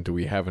mean, do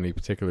we have any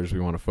particulars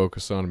we want to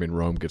focus on? I mean,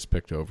 Rome gets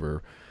picked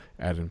over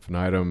ad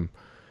infinitum,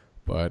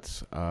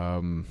 but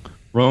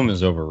Rome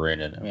is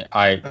overrated. I mean,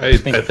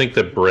 I think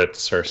the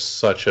Brits are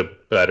such a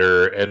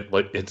better, and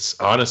it's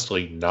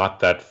honestly not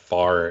that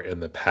far in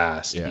the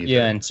past. Yeah,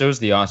 yeah, and so is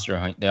the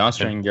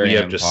Austrian-Hungarian we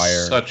have Empire.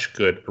 just such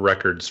good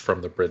records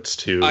from the Brits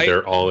too.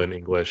 They're all in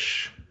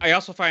English. I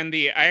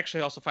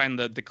actually also find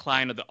the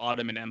decline of the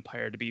Ottoman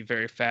Empire to be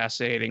very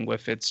fascinating,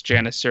 with its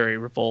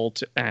Janissary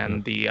revolt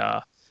and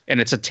and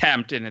its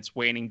attempt in its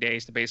waning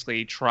days to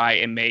basically try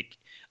and make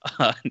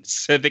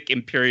civic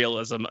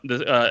imperialism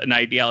an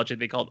ideology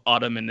they called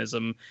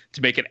Ottomanism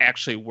to make it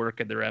actually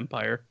work in their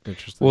empire.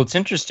 Interesting. Well, it's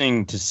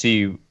interesting to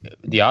see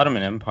the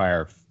Ottoman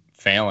Empire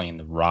failing, and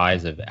the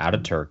rise of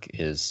Ataturk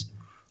is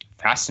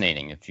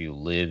fascinating if you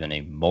live in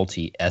a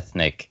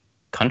multi-ethnic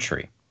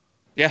country.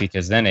 Yeah,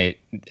 because then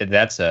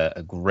that's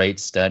a great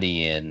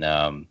study in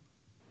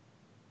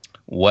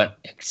what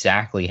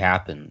exactly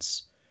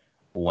happens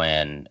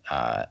when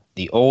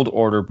the old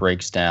order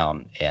breaks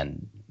down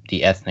and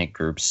the ethnic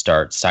groups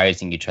start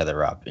sizing each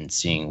other up and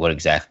seeing what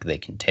exactly they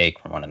can take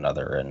from one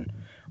another and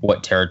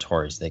what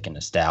territories they can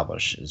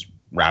establish as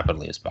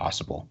rapidly as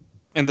possible.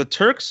 And the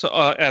Turks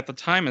at the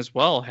time as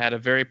well had a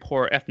very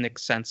poor ethnic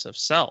sense of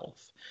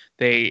self.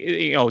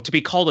 They, to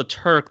be called a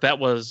Turk, that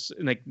was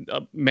like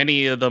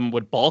many of them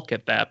would balk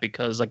at that,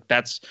 because like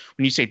that's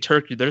when you say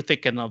Turkey, they're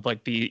thinking of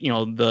like the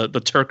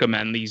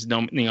Turkomen, these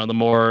the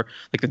more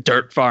like the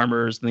dirt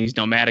farmers and these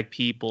nomadic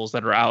peoples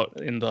that are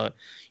out in the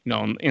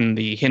in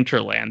the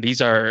hinterland.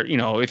 These are,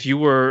 if you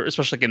were,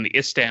 especially like in the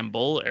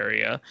Istanbul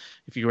area,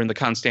 if you were in the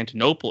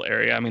Constantinople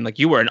area, I mean, like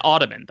you were an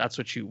Ottoman. That's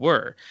what you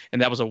were.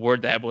 And that was a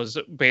word that was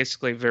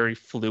basically very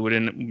fluid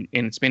in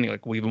its meaning,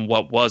 like even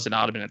what was an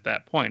Ottoman at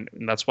that point.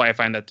 And that's why I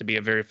find that to be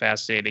a very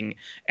fascinating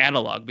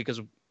analog, because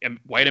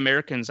white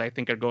Americans, I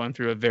think, are going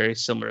through a very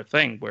similar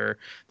thing where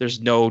there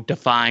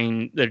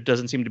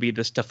doesn't seem to be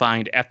this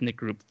defined ethnic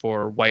group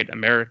for white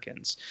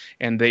Americans.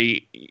 And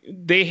the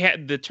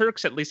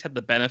Turks at least had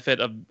the benefit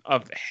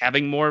of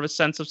having more of a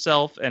sense of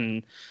self,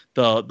 and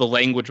the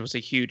language was a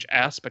huge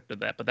aspect of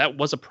that. But that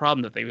was a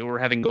problem that they were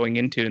having going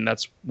into, and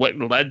that's what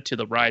led to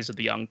the rise of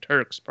the Young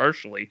Turks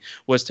partially,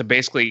 was to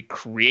basically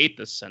create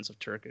this sense of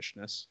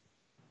Turkishness.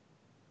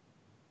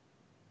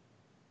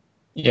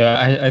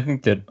 Yeah, I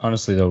think that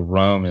honestly, though,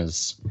 Rome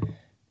is.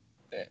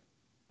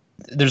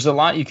 There's a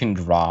lot you can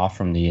draw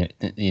from the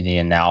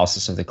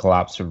analysis of the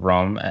collapse of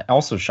Rome.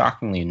 Also,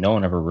 shockingly, no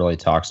one ever really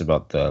talks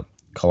about the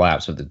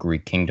collapse of the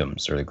Greek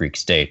kingdoms or the Greek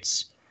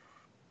states.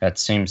 That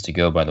seems to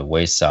go by the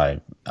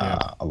wayside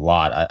a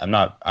lot.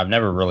 I've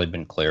never really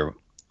been clear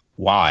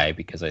why,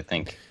 because I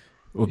think.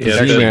 Well, the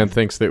Z-Man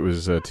thinks that it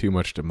was too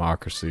much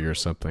democracy or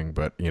something,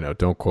 but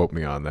don't quote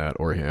me on that,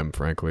 or him.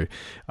 Frankly,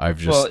 I've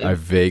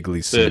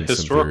vaguely seen some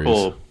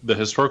theories. The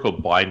historical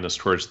blindness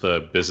towards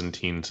the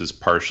Byzantines is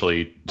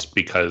partially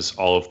because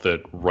all of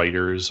the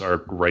writers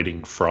are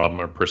writing from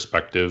a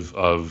perspective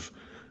of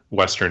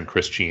Western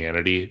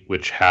Christianity,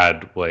 which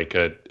had like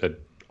a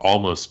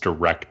almost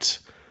direct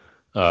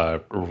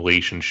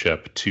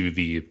relationship to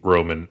the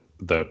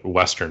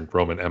Western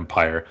Roman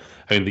Empire.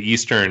 I mean, the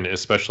Eastern,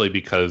 especially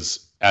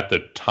because at the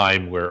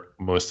time where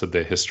most of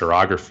the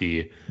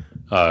historiography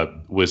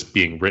was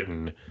being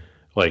written,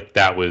 like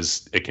that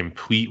was a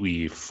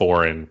completely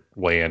foreign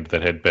land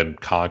that had been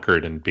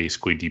conquered and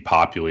basically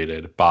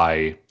depopulated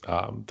by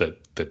the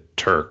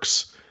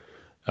Turks.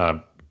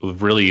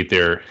 Really,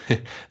 there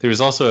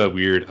was also a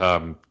weird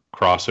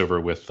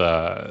crossover with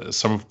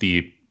some of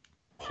the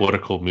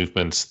political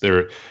movements.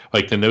 There,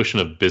 like the notion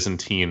of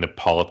Byzantine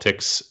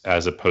politics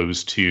as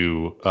opposed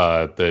to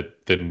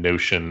the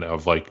notion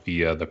of like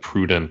the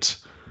prudent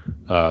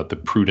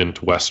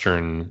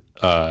Western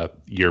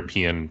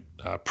European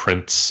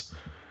prince.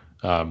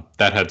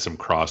 That had some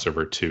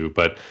crossover too.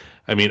 But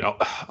I mean,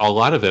 a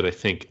lot of it, I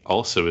think,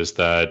 also is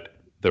that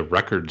the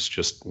records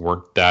just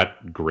weren't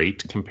that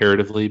great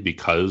comparatively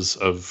because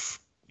of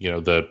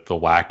the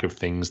lack of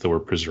things that were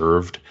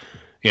preserved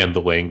and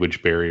the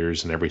language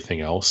barriers and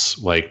everything else,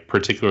 like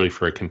particularly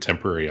for a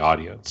contemporary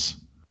audience.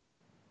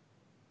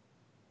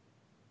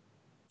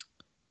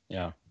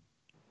 Yeah,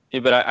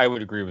 but I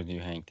would agree with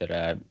you, Hank,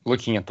 that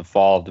looking at the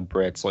fall of the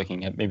Brits,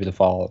 looking at maybe the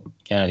fall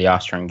again of the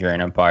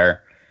Austro-Hungarian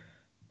Empire,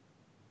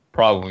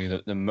 probably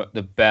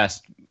the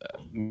best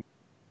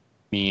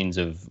means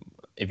of,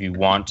 if you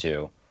want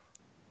to,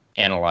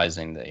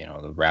 analyzing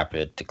the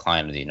rapid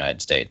decline of the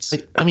United States.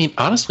 I mean,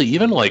 honestly,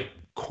 even like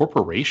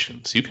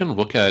corporations, you can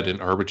look at an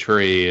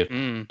arbitrary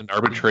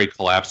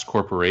collapsed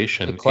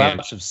corporation. The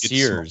collapse of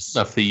Sears,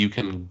 stuff that you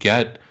can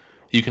get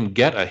you can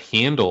get a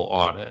handle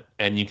on it,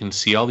 and you can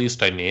see all these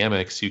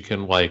dynamics. You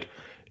can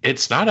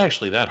it's not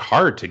actually that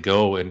hard to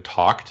go and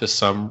talk to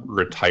some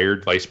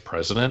retired vice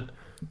president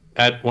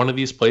at one of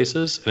these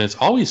places, and it's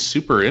always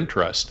super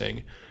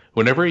interesting.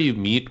 Whenever you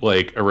meet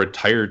like a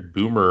retired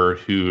boomer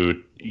who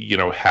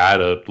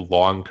had a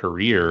long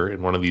career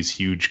in one of these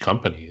huge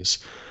companies,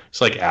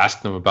 it's like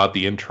ask them about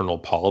the internal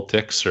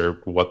politics or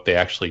what they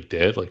actually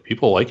did. Like,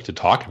 people like to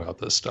talk about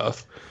this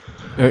stuff.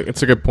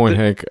 It's a good point,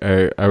 Hank.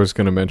 I was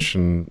going to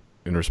mention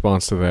in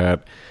response to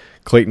that,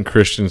 Clayton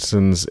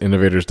Christensen's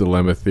Innovator's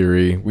Dilemma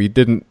theory. We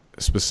didn't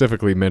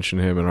specifically mention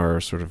him in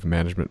our sort of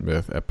management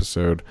myth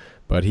episode,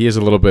 but he is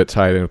a little bit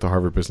tied in with the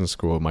Harvard Business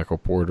School, Michael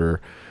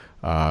Porter.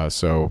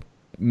 So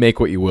make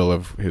what you will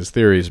of his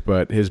theories,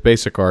 but his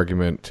basic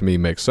argument to me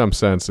makes some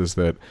sense, is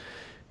that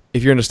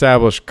if you're an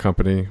established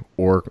company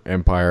or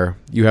empire,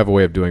 you have a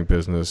way of doing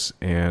business,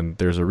 and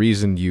there's a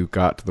reason you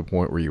got to the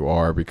point where you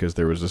are, because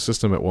there was a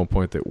system at one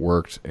point that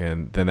worked,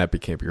 and then that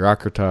became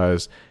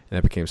bureaucratized, and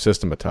that became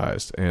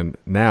systematized. And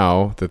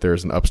now that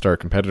there's an upstart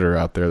competitor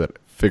out there that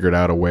figured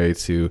out a way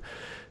to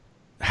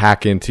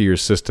hack into your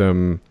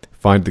system,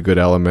 find the good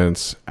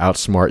elements,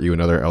 outsmart you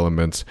in other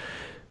elements,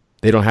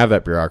 they don't have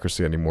that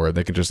bureaucracy anymore.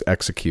 They can just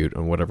execute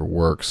on whatever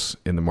works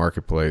in the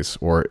marketplace,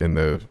 or in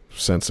the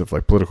sense of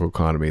like political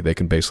economy. They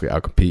can basically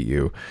outcompete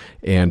you.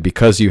 And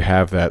because you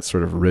have that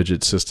sort of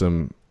rigid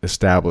system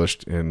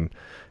established in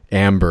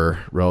amber,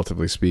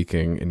 relatively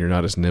speaking, and you're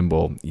not as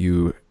nimble,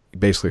 you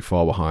basically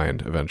fall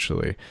behind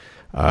eventually.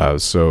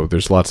 So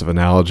there's lots of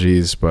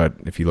analogies, but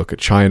if you look at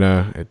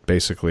China, it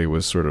basically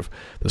was sort of,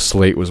 the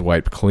slate was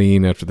wiped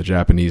clean after the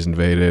Japanese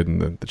invaded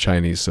and the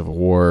Chinese Civil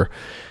War.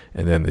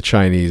 And then the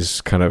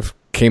Chinese kind of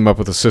came up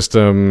with a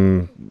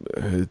system.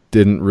 It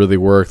didn't really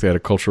work. They had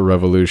a cultural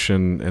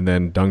revolution, and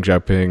then Deng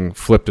Xiaoping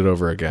flipped it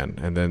over again.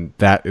 And then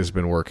that has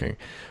been working.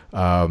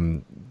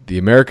 The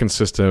American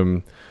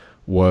system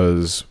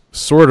was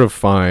sort of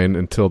fine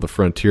until the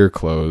frontier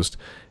closed,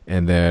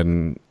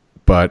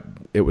 but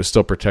it was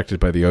still protected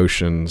by the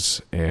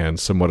oceans and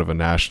somewhat of a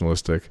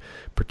nationalistic,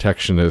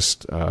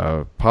 protectionist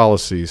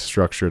policy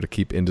structure to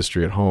keep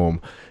industry at home.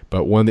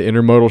 But when the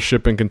intermodal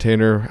shipping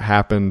container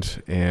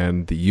happened,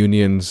 and the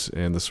unions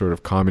and the sort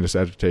of communist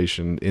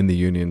agitation in the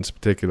unions in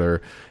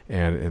particular,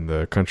 and in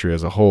the country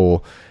as a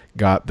whole,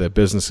 got the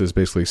businesses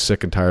basically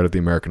sick and tired of the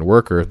American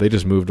worker, they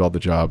just moved all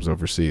the jobs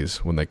overseas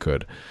when they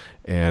could.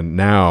 And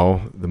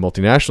now the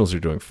multinationals are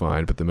doing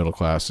fine, but the middle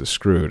class is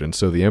screwed. And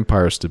so the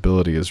empire's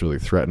stability is really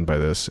threatened by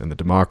this, and the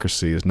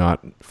democracy is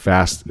not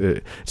fast.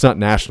 It's not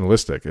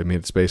nationalistic. I mean,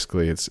 it's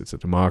basically, it's a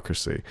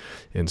democracy.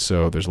 And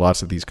so there's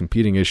lots of these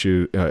competing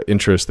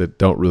interests that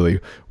don't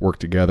really work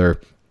together.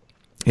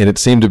 And it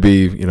seemed to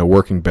be,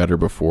 working better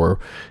before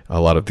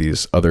a lot of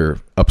these other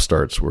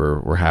upstarts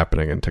were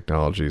happening and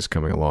technologies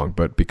coming along.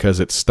 But because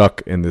it's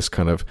stuck in this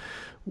kind of,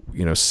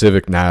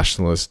 civic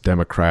nationalist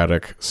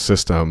democratic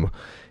system,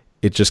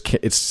 it just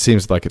can't, it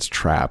seems like it's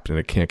trapped and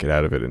it can't get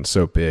out of it. And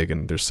so big,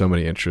 and there's so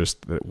many interests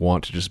that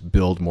want to just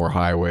build more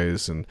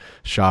highways and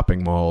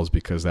shopping malls,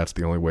 because that's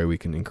the only way we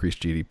can increase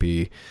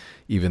GDP,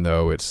 even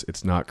though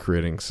it's not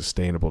creating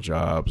sustainable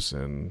jobs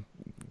and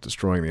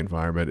destroying the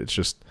environment. It's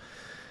just,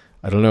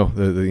 I don't know,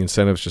 the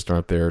incentives just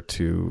aren't there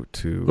to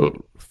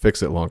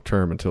fix it long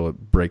term until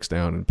it breaks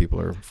down and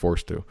people are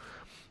forced to.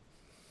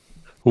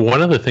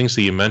 One of the things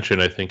that you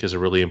mentioned, I think, is a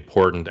really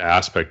important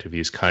aspect of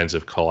these kinds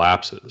of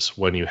collapses.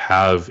 When you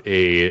have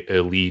a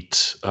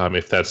elite,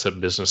 if that's a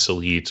business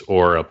elite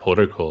or a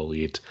political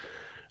elite,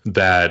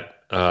 that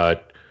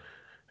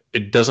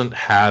it doesn't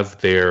have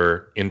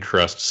their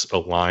interests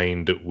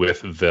aligned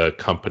with the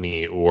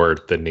company or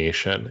the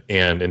nation,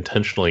 and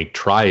intentionally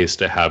tries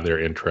to have their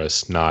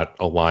interests not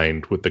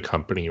aligned with the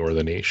company or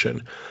the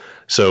nation.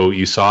 So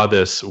you saw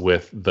this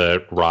with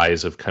the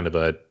rise of kind of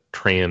a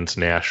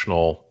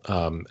transnational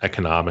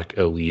economic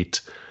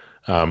elite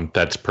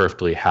that's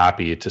perfectly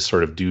happy to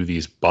sort of do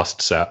these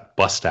bust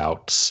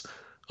outs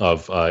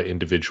of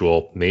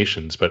individual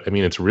nations. But I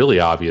mean, it's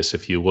really obvious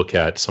if you look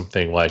at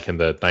something like in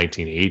the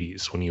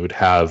 1980s, when you would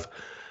have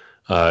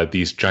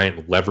these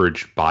giant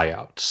leverage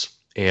buyouts.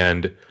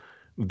 And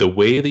the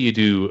way that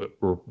you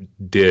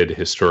did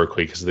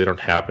historically, because they don't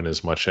happen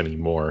as much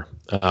anymore,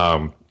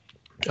 a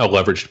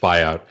leveraged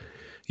buyout,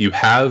 you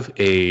have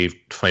a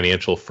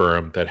financial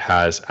firm that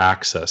has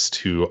access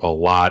to a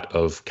lot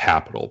of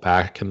capital.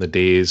 Back in the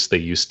days, they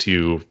used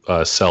to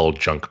sell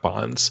junk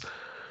bonds.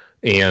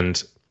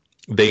 And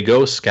they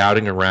go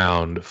scouting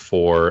around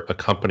for a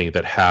company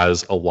that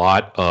has a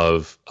lot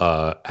of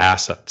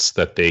assets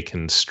that they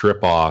can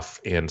strip off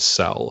and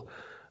sell,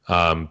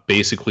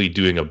 basically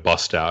doing a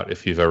bust out,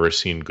 if you've ever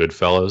seen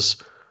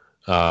Goodfellas.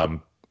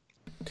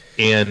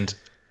 And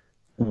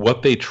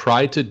what they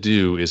try to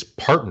do is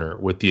partner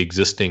with the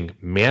existing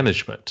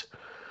management.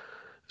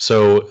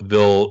 So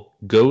they'll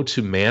go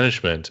to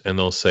management and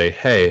they'll say,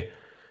 hey,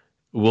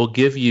 we'll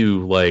give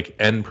you like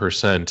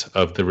N%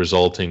 of the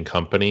resulting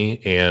company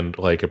and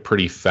like a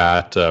pretty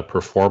fat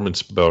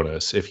performance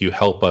bonus if you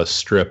help us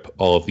strip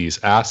all of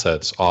these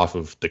assets off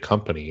of the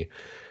company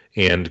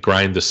and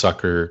grind the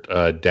sucker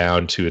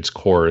down to its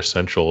core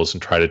essentials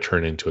and try to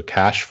turn it into a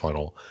cash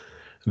funnel.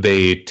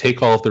 They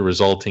take all of the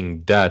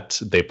resulting debt,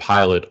 they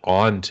pile it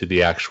onto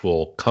the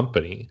actual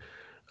company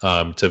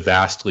to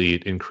vastly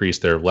increase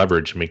their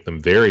leverage and make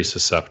them very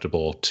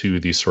susceptible to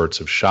these sorts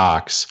of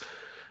shocks,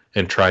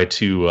 and try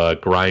to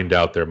grind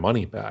out their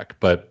money back.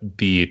 But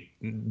the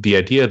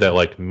idea that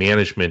like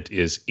management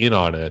is in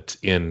on it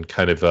in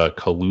kind of a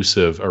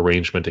collusive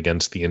arrangement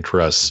against the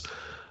interests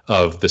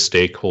of the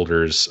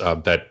stakeholders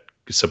that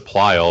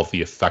supply all of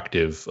the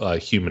effective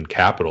human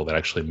capital that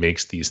actually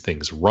makes these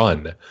things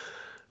run,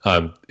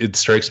 it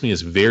strikes me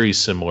as very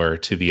similar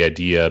to the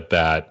idea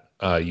that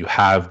you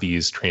have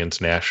these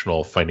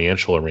transnational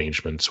financial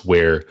arrangements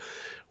where,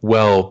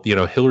 well,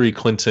 Hillary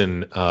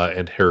Clinton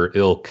and her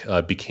ilk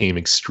became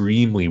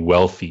extremely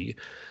wealthy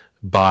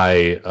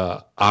by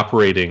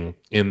operating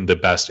in the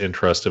best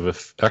interest of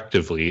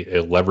effectively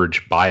a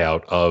leveraged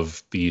buyout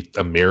of the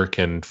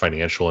American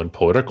financial and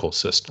political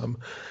system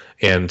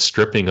and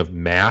stripping of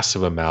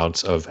massive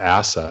amounts of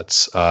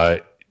assets,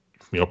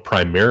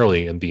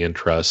 primarily in the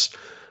interest,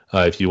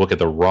 if you look at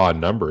the raw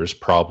numbers,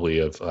 probably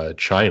of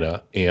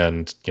China,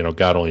 and,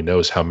 God only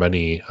knows how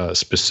many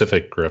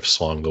specific grifts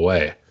along the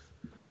way.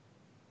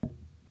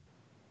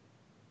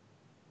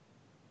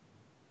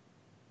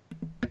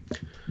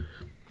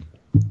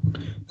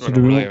 So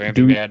do we have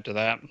anything to add to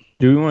that?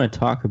 Do we want to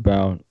talk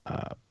about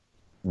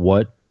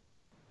what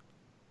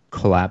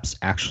collapse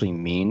actually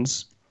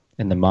means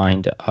in the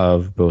mind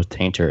of both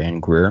Tainter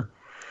and Greer?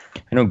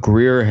 I know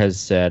Greer has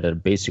said at a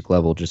basic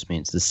level just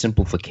means the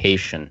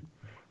simplification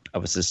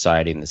of a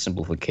society and the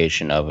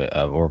simplification of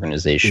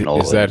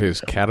organizational. Is that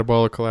his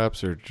catabolic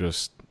collapse or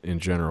just in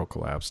general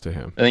collapse to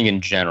him? I think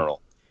in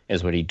general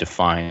is what he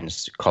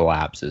defines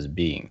collapse as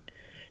being.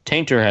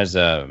 Tainter has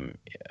a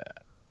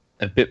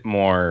bit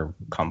more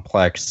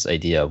complex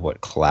idea of what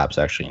collapse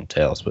actually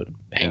entails, but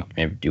Hank,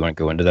 maybe do you want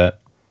to go into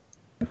that?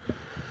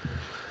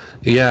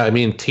 Yeah, I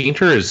mean,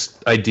 Tainter's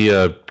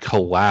idea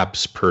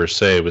collapse per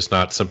se was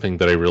not something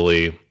that I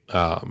really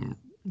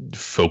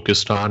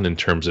focused on in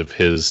terms of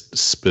his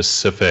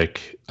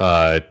specific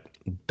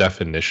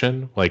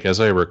definition. Like,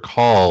 as I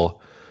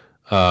recall,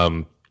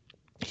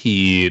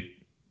 he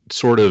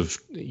sort of,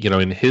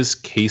 in his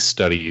case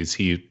studies,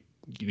 he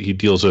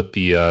deals with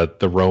the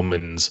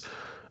Romans,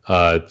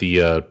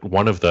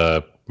 one of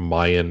the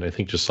Mayan, I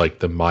think just like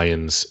the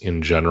Mayans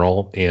in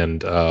general,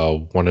 and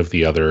one of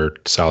the other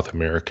South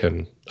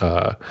American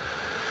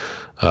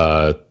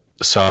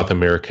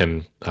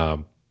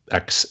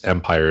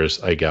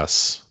ex-empires, I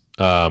guess.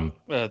 Chacoan,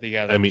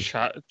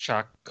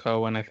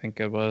 I think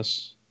it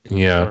was.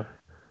 Yeah.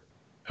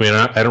 I mean,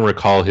 I don't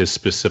recall his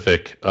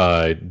specific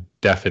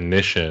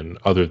definition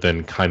other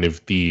than kind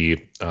of the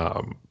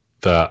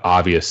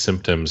obvious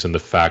symptoms and the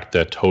fact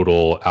that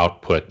total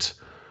output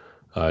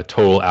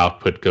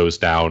goes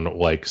down,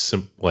 like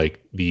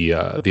the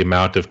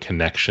amount of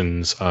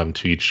connections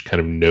to each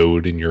kind of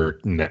node in your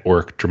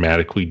network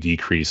dramatically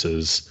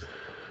decreases.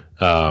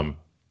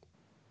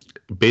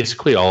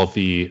 Basically, all of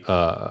the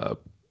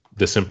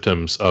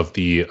symptoms of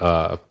the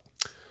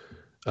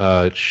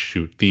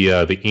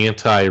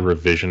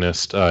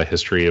anti-revisionist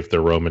history of the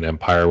Roman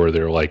Empire, where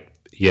they're like,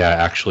 yeah,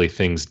 actually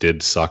things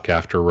did suck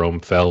after Rome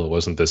fell. It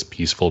wasn't this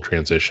peaceful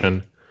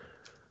transition.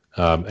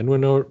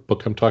 Anyone know what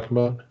book I'm talking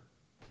about?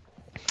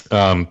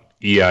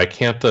 Yeah, I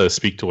can't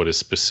speak to what is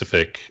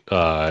specific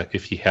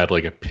if he had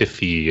like a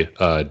pithy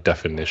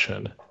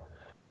definition.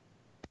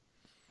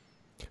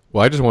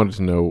 Well, I just wanted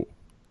to know,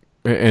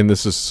 and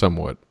this is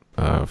somewhat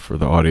for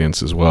the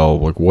audience as well,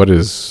 like what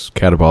is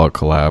catabolic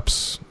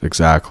collapse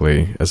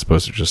exactly, as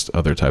opposed to just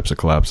other types of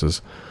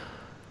collapses?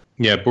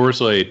 Yeah,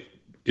 Borzoi,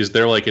 is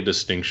there like a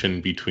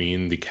distinction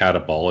between the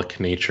catabolic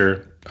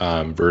nature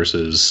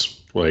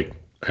versus, like,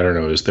 I don't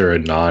know, is there a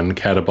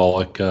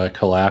non-catabolic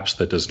collapse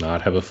that does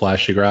not have a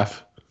flashy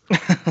graph?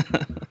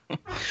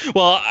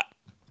 Well,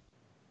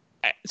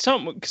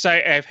 because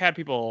I've had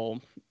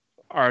people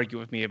argue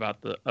with me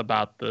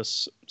about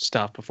this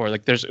stuff before.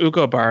 Like, there's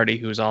Ugo Bardi,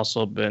 who's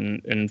also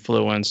been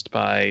influenced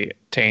by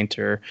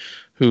Tainter,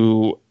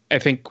 who I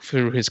think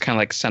through his kind of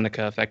like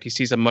Seneca effect, he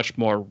sees a much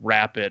more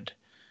rapid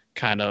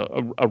kind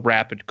of a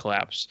rapid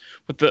collapse.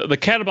 But the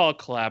catabolic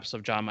collapse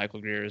of John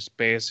Michael Greer is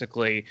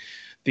basically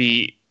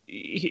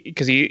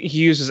because he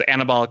uses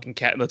anabolic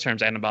and the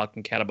terms anabolic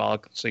and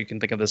catabolic, so you can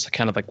think of this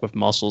kind of like with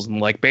muscles, and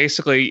like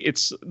basically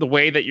it's the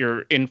way that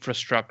your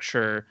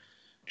infrastructure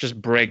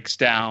just breaks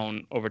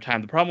down over time.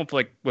 The problem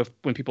with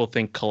when people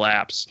think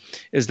collapse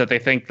is that they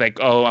think like,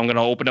 oh, I'm going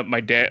to open up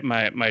my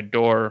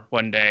door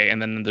one day,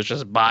 and then there's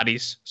just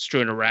bodies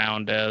strewn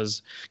around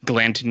as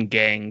Glanton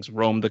gangs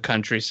roam the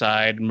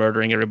countryside,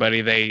 murdering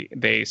everybody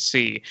they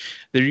see.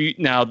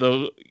 Now,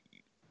 though,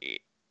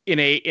 in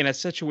a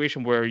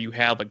situation where you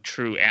have like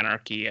true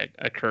anarchy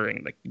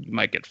occurring, like you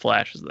might get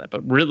flashes of that.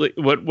 But really,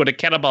 what a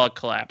catabolic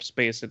collapse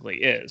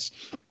basically is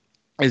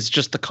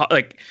just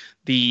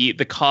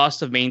the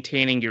cost of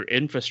maintaining your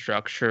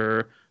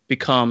infrastructure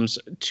becomes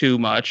too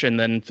much, and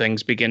then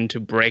things begin to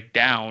break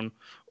down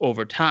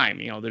over time.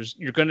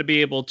 You're going to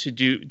be able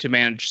to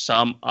manage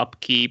some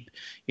upkeep,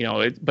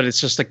 but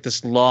it's just like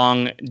this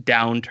long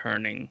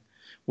downturning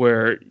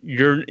where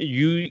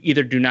you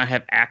either do not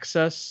have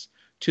access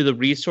to the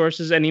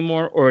resources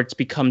anymore, or it's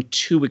become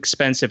too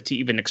expensive to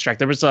even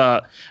extract. I was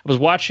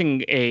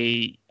watching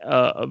a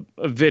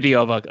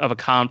video of a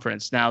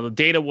conference. Now the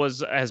data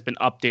has been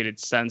updated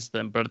since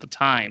then, but at the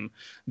time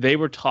they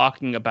were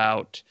talking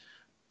about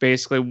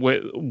basically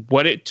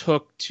what it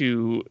took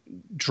to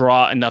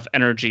draw enough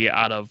energy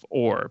out of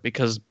ore,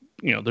 because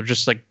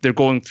they're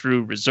going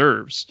through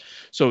reserves.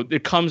 So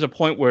it comes a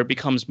point where it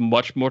becomes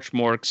much, much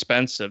more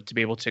expensive to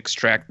be able to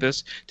extract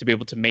this, to be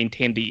able to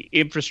maintain the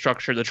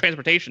infrastructure, the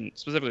transportation,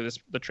 specifically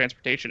the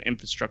transportation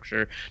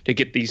infrastructure to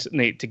get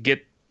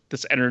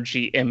this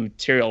energy and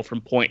material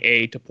from point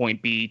A to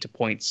point B to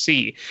point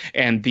C.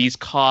 And these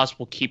costs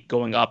will keep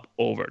going up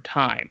over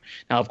time.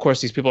 Now, of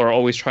course, these people are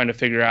always trying to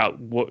figure out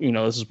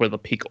this is where the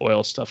peak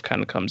oil stuff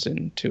kind of comes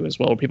into as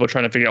well. People are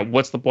trying to figure out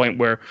what's the point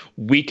where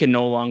we can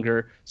no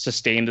longer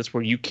sustain this,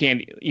 where you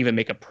can't even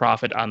make a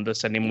profit on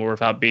this anymore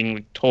without being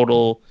like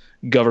total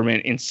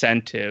government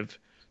incentive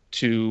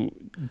to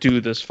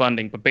do this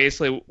funding. But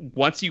basically,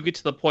 once you get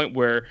to the point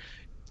where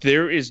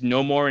there is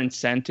no more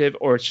incentive,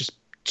 or it's just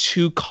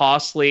too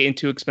costly and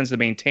too expensive to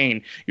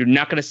maintain, you're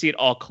not going to see it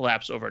all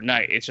collapse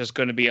overnight. It's just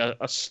going to be a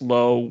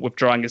slow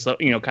withdrawing, kind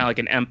of like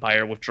an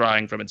empire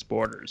withdrawing from its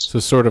borders. So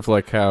sort of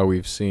like how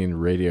we've seen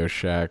Radio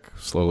Shack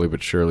slowly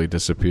but surely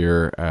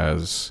disappear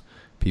as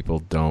people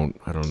don't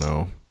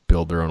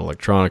build their own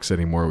electronics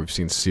anymore. We've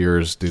seen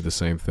Sears do the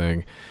same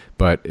thing,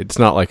 but it's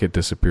not like it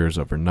disappears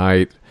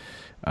overnight.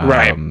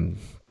 Right.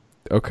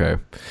 Okay.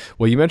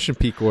 Well, you mentioned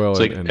peak oil. It's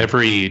like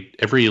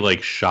every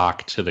like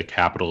shock to the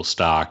capital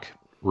stock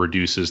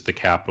reduces the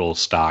capital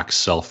stock's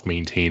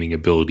self-maintaining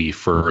ability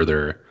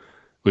further,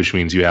 which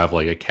means you have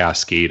like a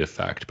cascade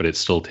effect, but it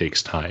still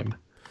takes time.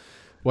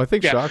 Well, I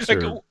think shocks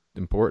are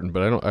important,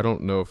 but I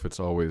don't know if it's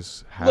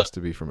always has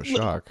to be from a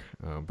shock.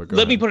 But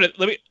let me put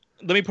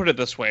it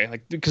this way,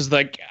 because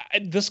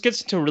this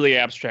gets into really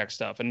abstract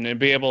stuff, and to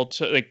be able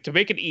to to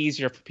make it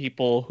easier for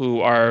people who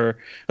are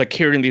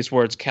hearing these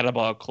words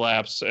catabolic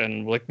collapse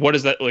and what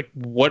is that,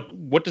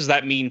 what does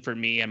that mean for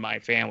me and my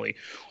family?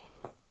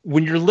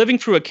 When you're living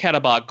through a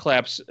catabolic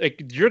collapse,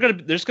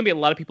 there's gonna be a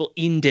lot of people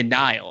in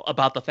denial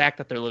about the fact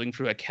that they're living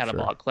through a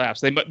catabolic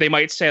collapse. They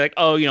might say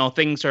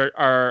things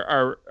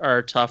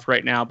are tough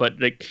right now, but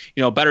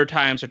better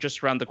times are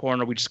just around the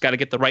corner. We just got to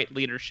get the right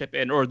leadership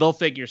in, or they'll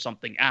figure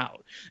something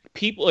out.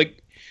 People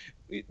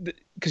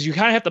because you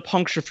kind of have to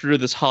puncture through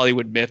this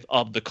Hollywood myth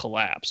of the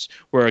collapse,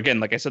 where again,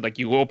 like I said,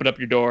 you open up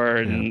your door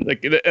and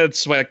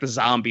it's why the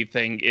zombie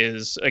thing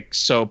is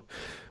so.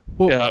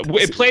 Well,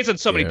 it plays on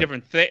so many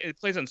different it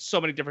plays on so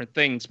many different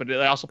things, but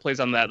it also plays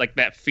on that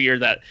that fear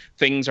that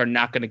things are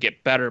not going to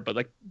get better.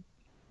 But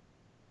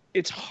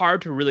it's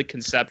hard to really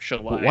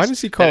conceptualize. Well, why does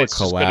he call it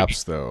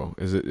collapse though?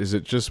 Is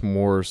it just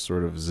more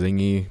sort of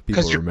zingy?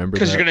 People remember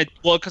that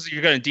because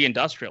you're gonna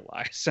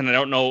deindustrialize, and I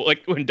don't know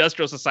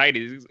industrial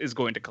society is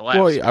going to collapse.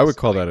 Well, I would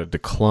call that a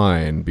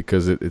decline,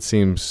 because it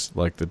seems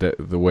like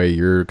the way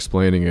you're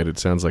explaining it, it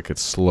sounds like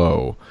it's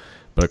slow,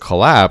 but a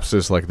collapse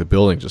is like the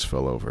building just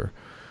fell over.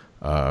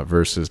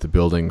 Versus the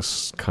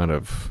buildings kind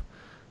of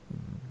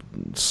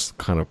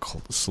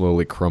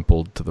slowly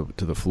crumpled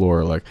to the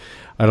floor.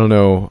 I don't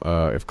know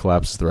if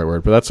collapse is the right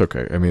word, but that's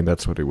okay. I mean,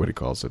 that's what he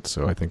calls it.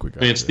 So I think we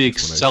got. It's the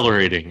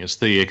accelerating. It's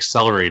the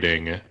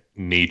accelerating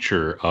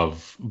nature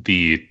of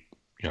the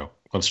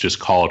let's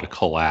just call it a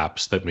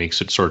collapse that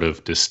makes it sort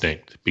of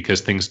distinct, because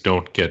things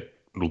don't get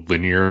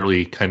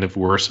linearly kind of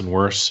worse and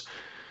worse.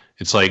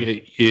 It's like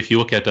if you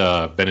look at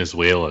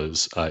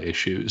Venezuela's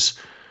issues.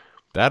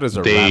 That is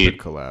a rapid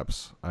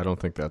collapse. I don't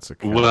think that's a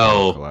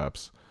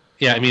collapse.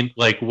 Yeah, I mean,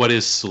 what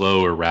is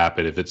slow or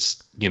rapid? If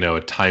it's a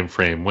time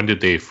frame, when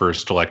did they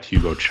first elect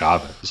Hugo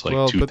Chavez?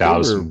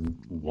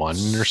 2001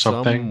 or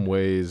something. Some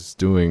ways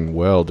doing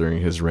well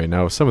during his reign.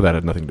 Now, some of that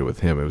had nothing to do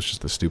with him. It was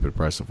just the stupid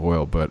price of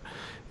oil. But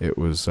it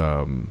was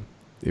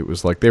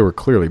like they were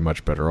clearly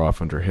much better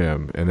off under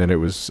him. And then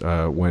it was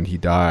when he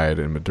died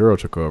and Maduro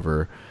took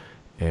over,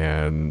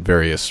 and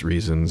various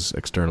reasons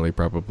externally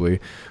probably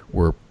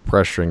were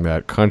pressuring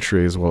that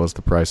country, as well as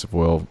the price of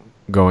oil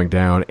going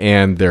down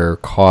and their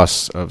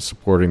costs of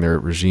supporting their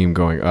regime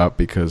going up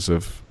because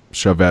of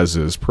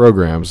Chavez's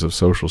programs of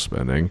social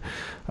spending.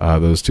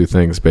 Those two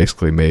things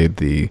basically made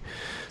the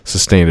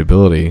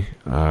sustainability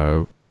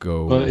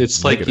go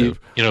it's negative.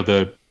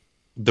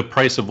 The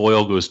price of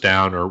oil goes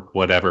down or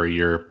whatever,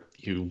 you're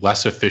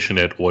less efficient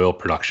at oil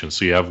production,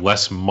 so you have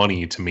less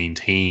money to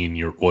maintain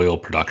your oil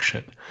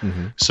production.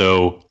 Mm-hmm.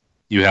 So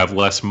you have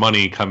less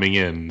money coming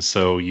in,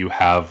 so you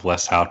have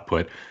less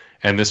output,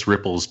 and this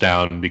ripples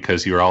down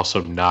because you're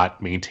also not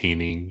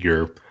maintaining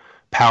your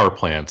power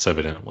plants,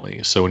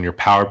 evidently. So when your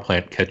power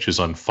plant catches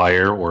on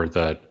fire, or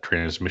the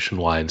transmission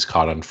lines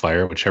caught on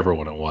fire, whichever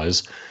one it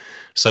was,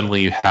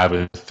 suddenly you have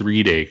a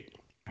 3-day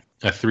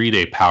a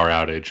 3-day power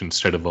outage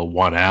instead of a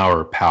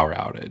 1-hour power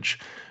outage,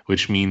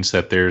 which means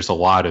that there's a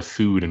lot of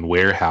food in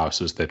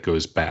warehouses that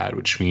goes bad,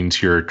 which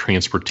means your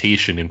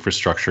transportation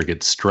infrastructure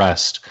gets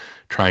stressed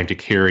trying to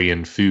carry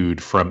in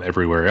food from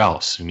everywhere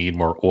else. You need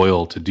more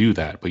oil to do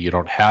that, but you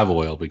don't have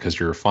oil because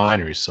your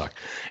refineries suck.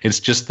 It's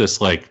just this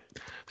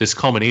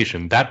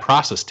culmination. That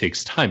process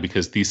takes time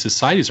because these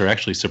societies are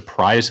actually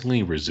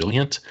surprisingly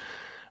resilient.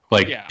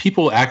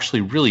 People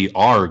actually really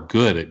are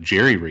good at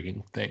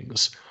jerry-rigging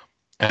things.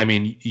 I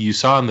mean, you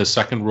saw in the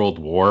Second World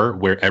War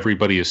where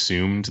everybody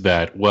assumed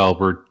that, well,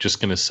 we're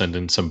just going to send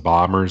in some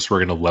bombers, we're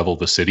going to level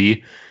the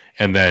city,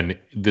 and then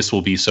this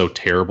will be so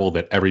terrible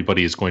that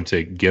everybody is going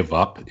to give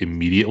up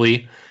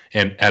immediately.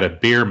 And at a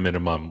bare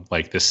minimum,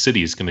 the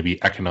city is going to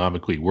be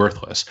economically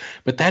worthless.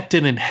 But that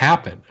didn't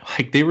happen.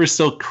 They were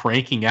still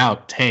cranking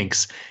out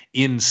tanks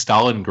in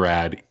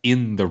Stalingrad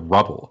in the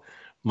rubble.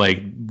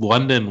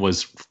 London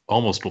was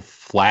almost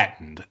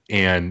flattened,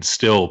 and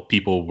still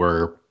people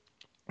were,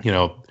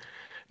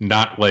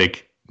 not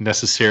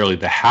necessarily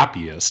the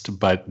happiest,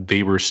 but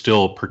they were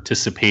still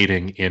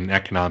participating in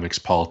economics,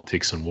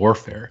 politics, and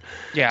warfare.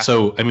 Yeah.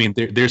 So, I mean,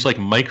 there's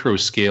micro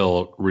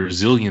scale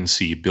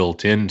resiliency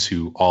built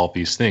into all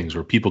these things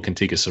where people can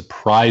take a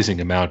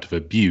surprising amount of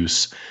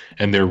abuse,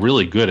 and they're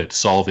really good at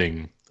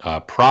solving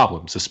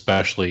problems,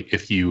 especially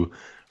if you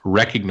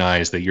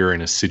recognize that you're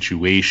in a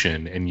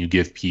situation and you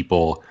give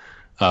people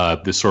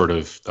the sort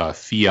of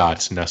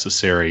fiats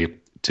necessary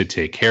to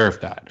take care of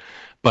that.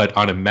 But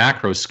on a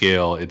macro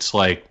scale, it's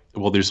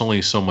there's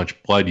only so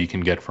much blood you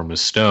can get from a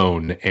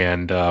stone.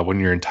 And when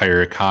your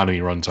entire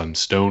economy runs on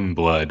stone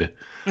blood,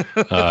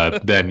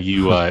 then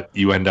you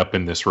end up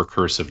in this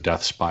recursive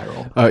death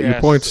spiral.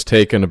 Your point's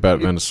taken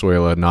about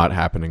Venezuela not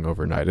happening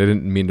overnight. I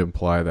didn't mean to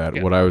imply that.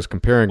 Yeah. What I was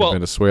comparing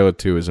Venezuela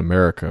to is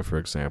America, for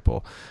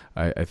example.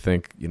 I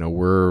think,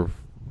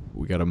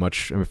 we got a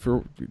much,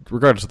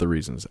 regardless of the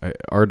reasons,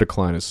 our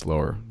decline is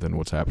slower than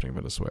what's happening in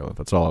Venezuela.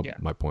 That's all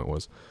my point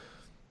was.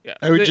 Yeah,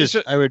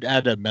 I would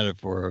add a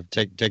metaphor of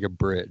take a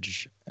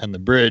bridge, and the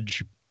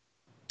bridge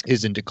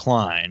is in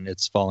decline.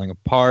 It's falling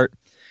apart,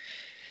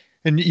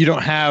 and you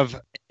don't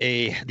have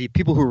the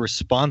people who are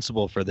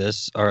responsible for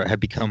this have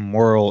become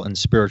moral and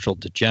spiritual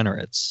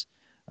degenerates.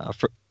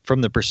 From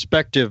the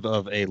perspective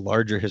of a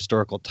larger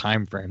historical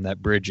time frame,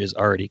 that bridge is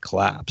already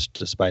collapsed,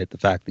 despite the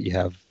fact that you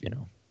have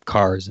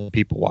cars and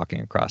people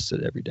walking across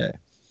it every day.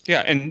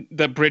 Yeah, and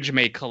the bridge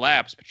may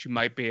collapse, but you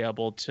might be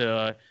able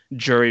to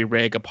jury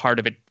rig a part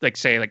of it,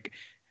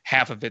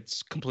 half of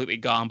it's completely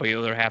gone, but the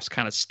other half's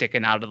kind of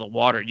sticking out of the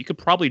water. You could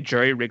probably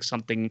jury rig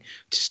something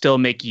to still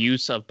make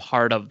use of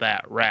part of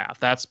that raft.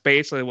 That's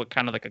basically what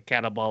kind of a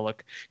catabolic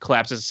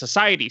collapse is.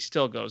 Society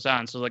still goes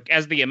on. So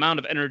as the amount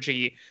of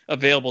energy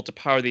available to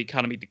power the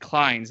economy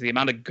declines, the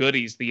amount of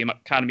goodies the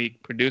economy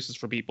produces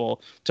for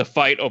people to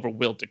fight over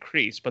will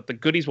decrease. But the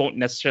goodies won't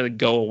necessarily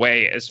go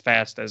away as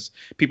fast as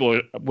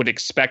people would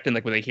expect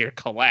when they hear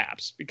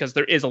collapse, because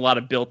there is a lot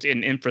of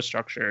built-in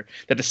infrastructure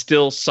that is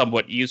still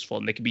somewhat useful,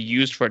 and they can be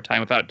used for a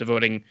time without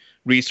devoting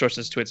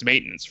resources to its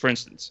maintenance. For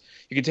instance,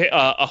 you can take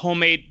a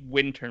homemade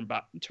wind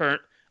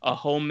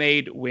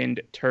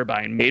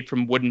turbine made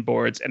from wooden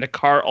boards and a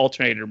car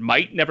alternator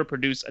might never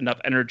produce enough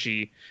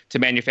energy to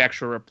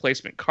manufacture a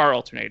replacement car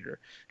alternator.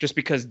 Just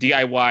because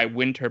DIY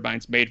wind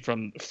turbines made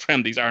from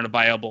these aren't a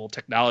viable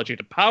technology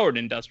to power an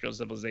industrial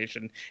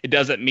civilization, it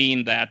doesn't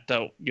mean that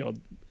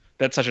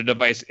that such a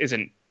device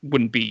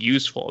wouldn't be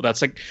useful.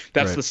 That's right.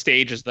 The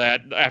stages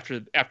that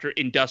after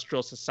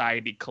industrial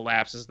society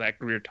collapses that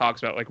Greer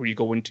talks about, where you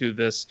go into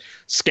this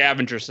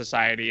scavenger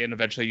society and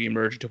eventually you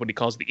emerge into what he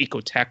calls the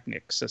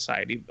ecotechnic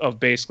society of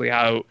basically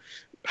how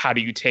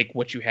do you take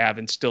what you have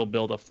and still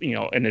build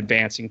an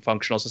advancing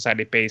functional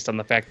society based on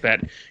the fact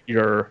that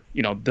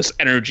this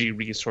energy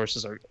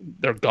resources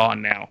they're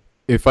gone now.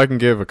 If I can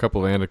give a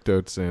couple of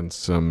anecdotes and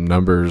some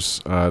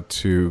numbers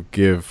to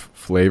give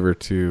flavor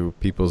to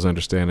people's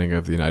understanding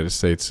of the United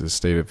States'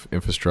 state of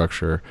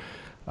infrastructure,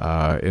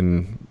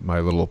 in my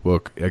little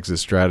book, Exit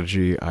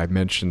Strategy, I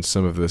mentioned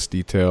some of this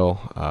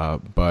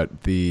detail, but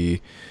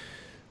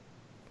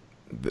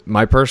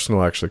my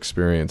personal actual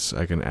experience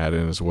I can add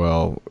in as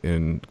well.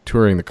 In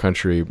touring the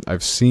country,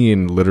 I've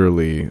seen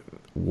literally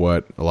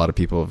what a lot of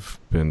people have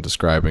been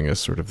describing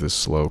as sort of this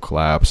slow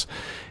collapse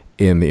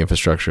in the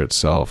infrastructure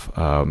itself,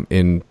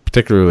 in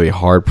particularly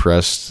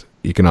hard-pressed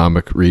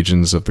economic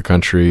regions of the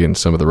country and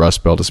some of the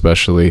Rust Belt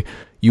especially.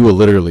 You will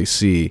literally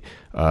see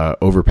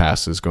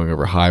overpasses going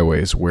over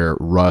highways where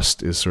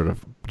rust is sort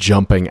of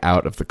jumping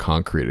out of the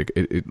concrete.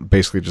 It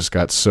basically just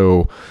got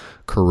so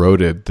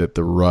corroded that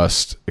the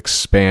rust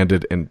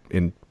expanded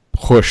and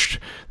pushed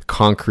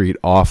concrete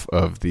off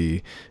of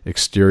the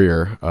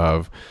exterior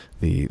of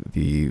the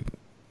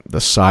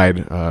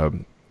side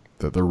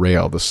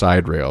the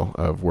side rail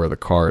of where the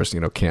cars,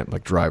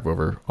 can't drive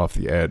over off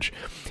the edge.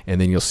 And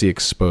then you'll see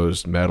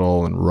exposed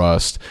metal and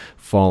rust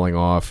falling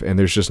off, and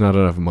there's just not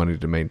enough money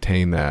to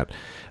maintain that.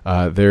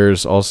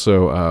 There's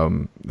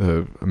also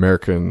the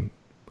American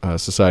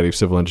Society of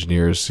Civil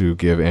Engineers who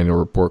give annual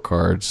report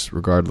cards,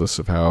 regardless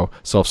of how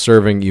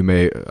self-serving you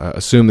may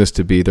assume this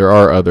to be. There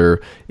are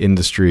other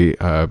industry,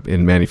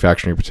 in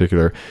manufacturing in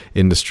particular,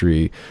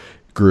 industry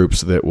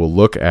groups that will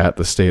look at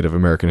the state of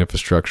American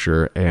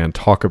infrastructure and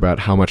talk about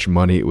how much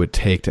money it would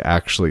take to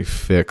actually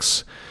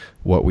fix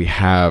what we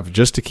have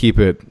just to keep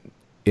it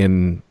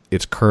in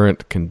its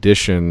current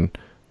condition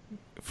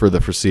for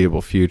the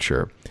foreseeable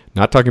future.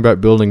 Not talking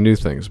about building new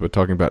things, but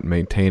talking about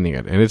maintaining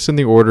it. And it's in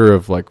the order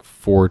of like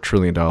 $4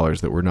 trillion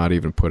that we're not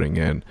even putting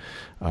in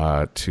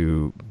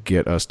to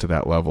get us to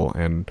that level.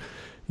 And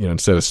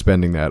instead of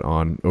spending that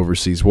on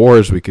overseas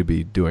wars, we could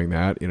be doing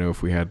that,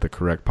 if we had the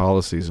correct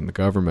policies in the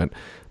government.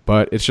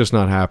 But it's just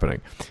not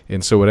happening.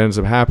 And so what ends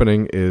up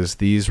happening is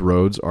these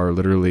roads are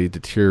literally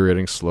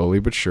deteriorating slowly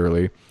but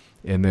surely.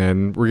 And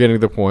then we're getting to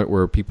the point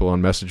where people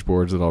on message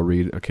boards that I'll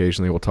read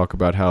occasionally will talk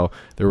about how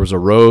there was a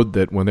road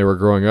that when they were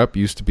growing up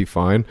used to be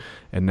fine.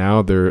 And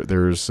now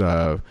there's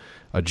a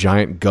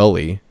giant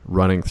gully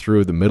running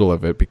through the middle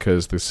of it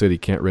because the city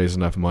can't raise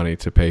enough money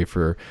to pay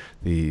for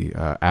the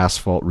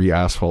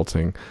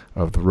re-asphalting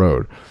of the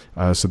road.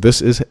 So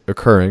this is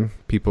occurring.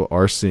 People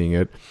are seeing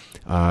it.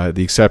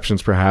 The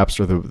exceptions perhaps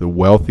are the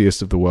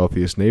wealthiest of the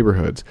wealthiest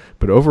neighborhoods.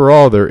 But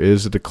overall, there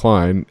is a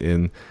decline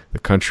in the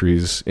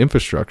country's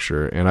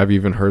infrastructure. And I've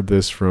even heard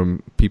this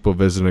from people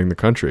visiting the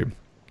country.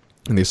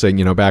 And they say,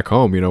 back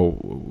home,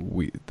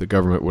 the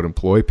government would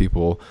employ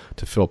people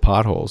to fill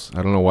potholes.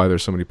 I don't know why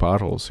there's so many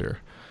potholes here.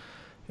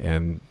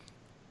 And,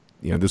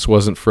 this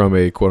wasn't from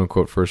a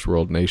quote-unquote first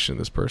world nation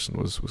this person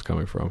was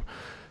coming from.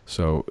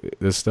 So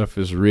this stuff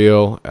is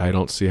real. I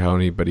don't see how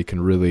anybody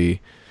can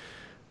really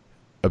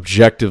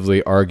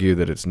objectively argue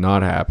that it's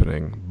not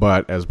happening,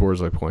 but as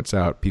Borzoi points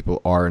out,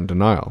 people are in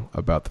denial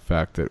about the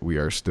fact that we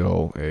are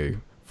still a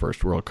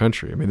first world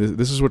country. I mean,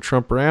 this is what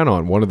Trump ran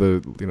on. One of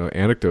the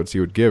anecdotes he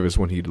would give is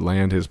when he'd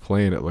land his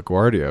plane at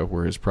LaGuardia,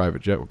 where his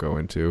private jet would go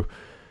into.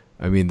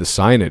 I mean, the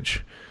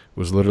signage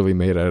was literally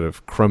made out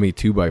of crummy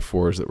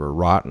 2x4s that were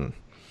rotten.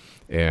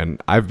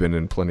 And I've been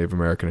in plenty of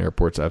American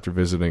airports after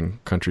visiting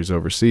countries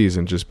overseas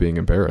and just being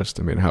embarrassed.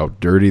 I mean, how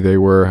dirty they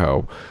were,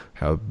 how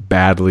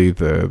badly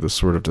the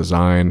sort of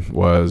design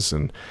was,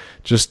 and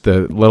just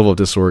the level of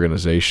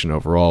disorganization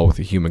overall with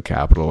the human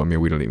capital. I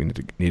mean, we don't even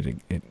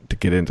need to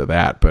get into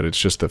that, but it's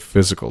just the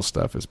physical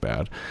stuff is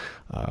bad.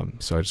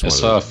 So I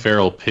saw a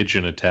feral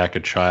pigeon attack a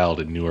child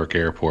at Newark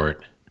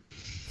Airport.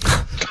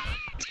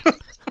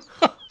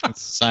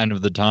 It's a sign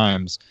of the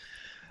times.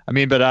 I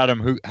mean, but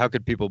Adam, how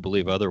could people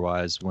believe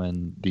otherwise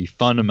when the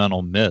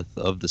fundamental myth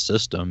of the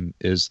system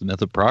is the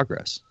myth of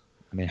progress?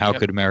 I mean, how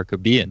could America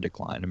be in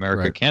decline?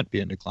 America can't be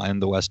in decline.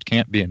 The West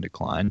can't be in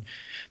decline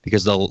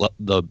because the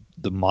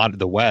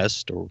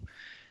West, or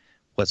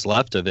what's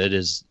left of it,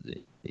 is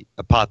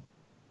apotheosis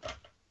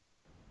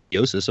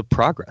of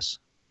progress.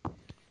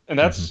 And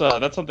that's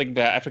something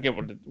that I forget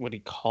what he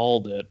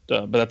called it,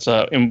 but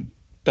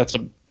that's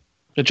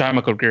John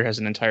Michael Greer has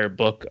an entire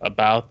book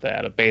about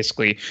that, of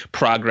basically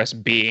progress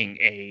being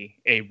a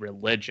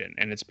religion,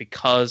 and it's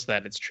because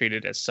that it's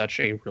treated as such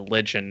a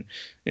religion.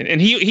 And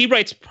he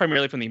writes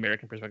primarily from the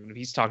American perspective.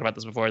 He's talked about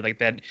this before, like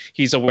that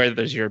he's aware that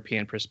there's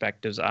European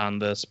perspectives on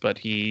this, but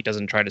he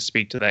doesn't try to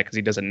speak to that because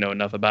he doesn't know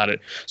enough about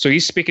it. So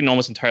he's speaking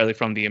almost entirely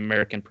from the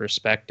American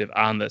perspective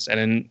on this.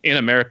 And in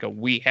America,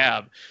 we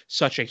have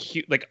such a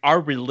huge, like,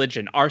 our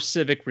religion, our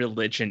civic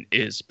religion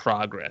is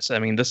progress. I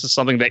mean, this is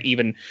something that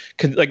even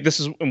this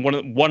is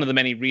one of the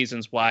many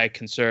reasons why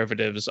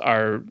conservatives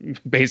are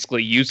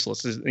basically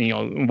useless, is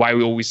why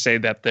we always say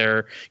that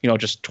they're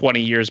just 20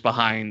 years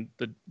behind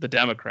the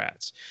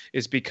Democrats,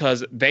 is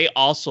because they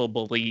also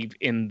believe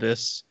in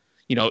this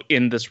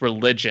in this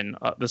religion,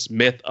 this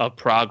myth of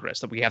progress,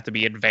 that we have to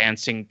be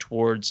advancing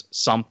towards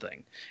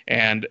something.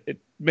 And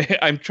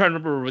I'm trying to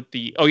remember with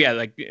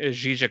like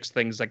Zizek's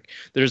things, like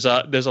there's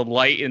a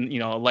light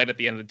in a light at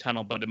the end of the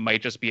tunnel, but it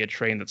might just be a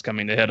train that's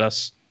coming to hit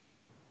us.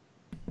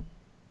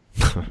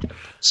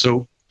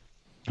 So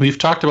we've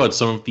talked about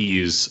some of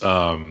these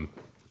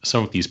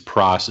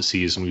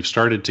processes, and we've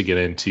started to get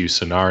into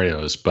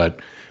scenarios. But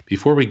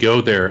before we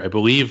go there, I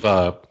believe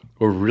what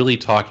we're really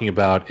talking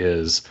about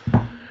is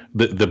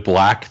the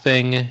black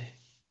thing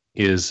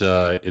is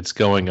it's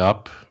going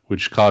up,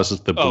 which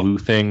causes the blue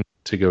thing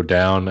to go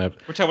down. We're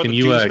talking about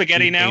the doom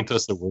spaghetti now. Paint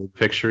us the word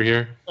picture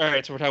here. All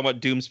right, so we're talking about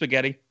doom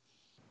spaghetti.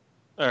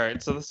 All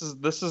right, so this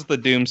is the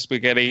doom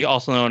spaghetti,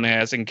 also known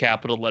as, in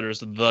capital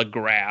letters, the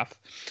graph.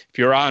 If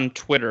you're on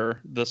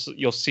Twitter,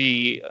 you'll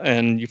see,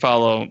 and you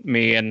follow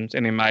me and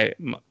any of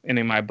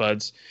my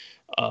buds,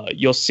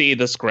 you'll see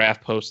this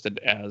graph posted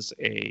as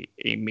a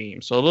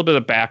meme. So a little bit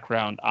of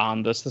background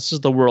on this. This is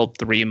the World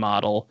 3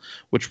 model,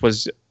 which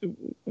was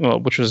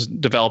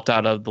developed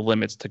out of the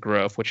Limits to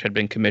Growth, which had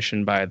been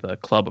commissioned by the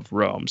Club of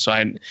Rome. So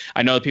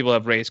I know that people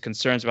have raised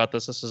concerns about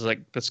this.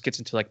 This gets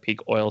into like peak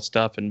oil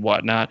stuff and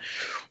whatnot.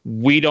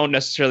 We don't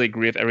necessarily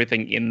agree with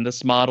everything in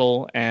this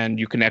model, and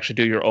you can actually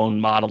do your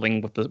own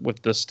modeling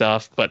with this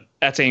stuff, but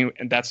that's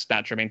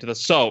not germane to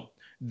this. So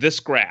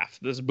this graph,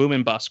 this boom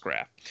and bust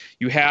graph,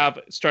 you have,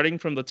 starting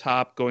from the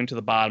top going to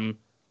the bottom,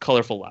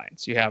 colorful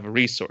lines. You have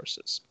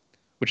resources,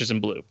 which is in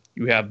blue.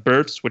 You have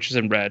births, which is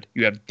in red.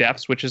 You have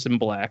deaths, which is in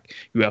black.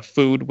 You have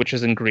food, which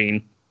is in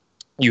green.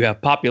 You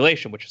have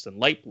population, which is in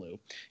light blue.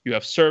 You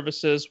have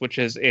services, which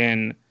is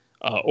in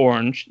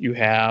orange. You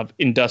have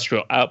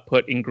industrial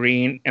output in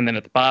green. And then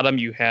at the bottom,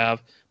 you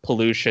have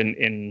pollution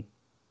in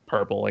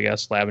purple, I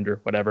guess,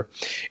 lavender, whatever.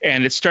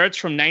 And it starts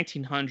from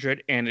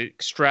 1900 and it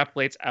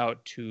extrapolates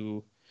out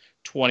to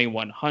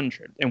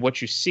 2100. And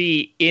what you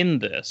see in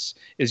this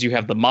is you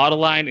have the model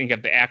line and you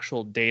have the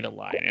actual data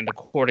line. And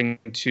according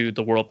to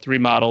the World 3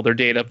 model, their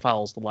data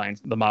follows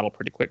the model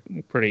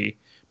pretty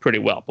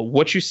well. But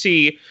what you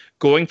see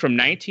going from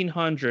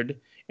 1900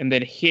 and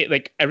then hit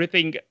like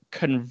everything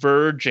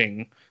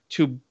converging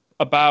to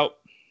about,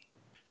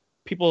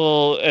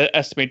 people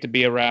estimate to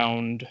be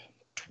around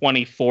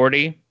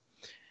 2040.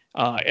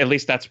 At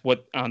least that's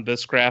what on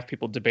this graph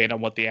people debate on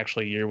what the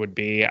actual year would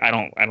be. I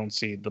don't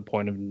see the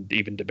point of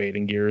even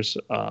debating years.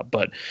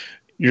 But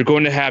you're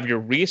going to have your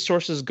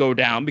resources go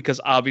down because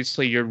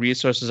obviously your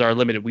resources are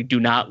limited. We do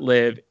not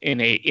live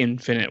in a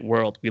infinite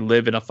world. We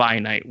live in a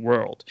finite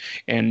world,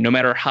 and no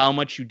matter how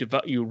much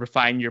you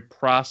refine your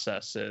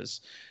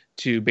processes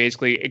to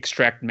basically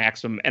extract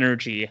maximum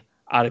energy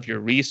out of your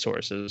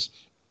resources,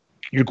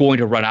 you're going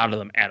to run out of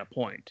them at a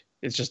point.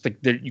 It's just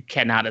you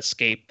cannot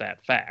escape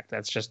that fact.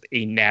 That's just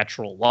a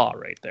natural law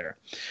right there.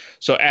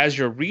 So as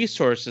your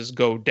resources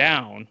go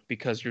down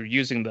because you're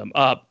using them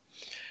up,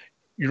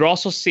 you're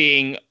also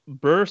seeing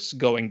births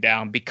going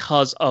down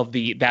because of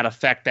that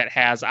effect that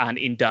has on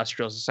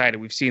industrial society.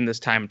 We've seen this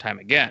time and time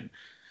again.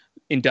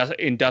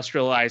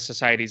 Industrialized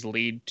societies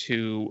lead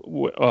to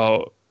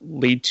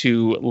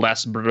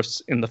less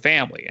births in the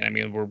family. And I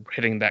mean, we're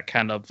hitting that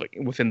kind of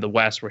within the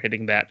West, we're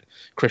hitting that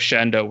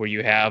crescendo where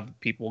you have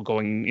people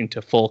going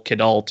into full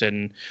kidult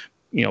and,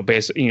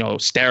 basically,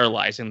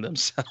 sterilizing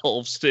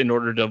themselves in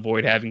order to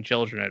avoid having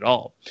children at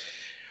all.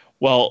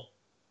 Well,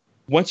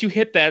 once you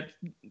hit that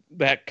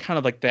kind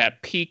of like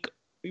that peak,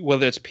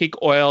 whether it's peak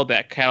oil,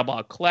 that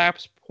catabolic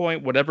collapse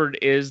point, whatever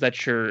it is that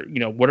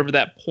whatever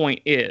that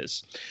point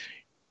is,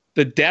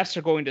 the deaths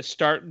are going to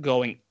start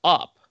going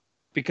up.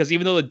 Because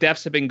even though the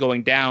deaths have been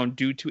going down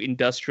due to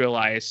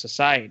industrialized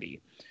society,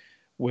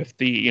 with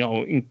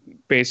the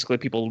basically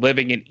people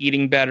living and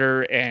eating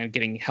better and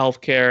getting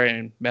healthcare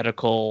and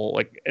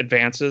medical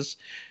advances,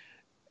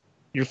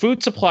 your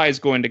food supply is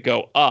going to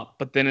go up,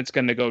 but then it's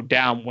going to go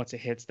down once it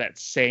hits that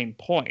same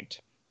point.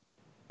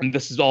 And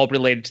this is all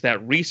related to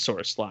that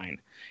resource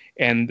line.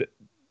 And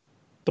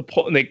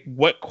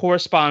what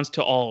corresponds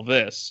to all of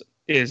this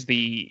is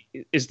the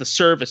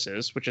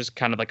services, which is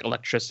kind of like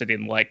electricity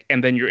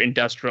and then your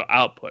industrial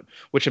output,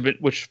 which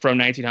from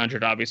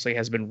 1900 obviously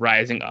has been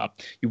rising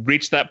up. You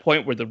reach that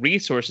point where the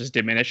resources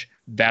diminish,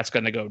 that's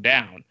going to go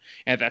down.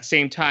 And at that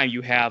same time,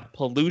 you have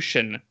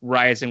pollution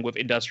rising with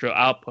industrial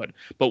output.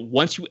 But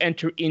once you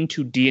enter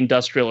into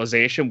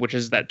deindustrialization, which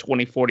is that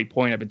 2040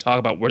 point I've been talking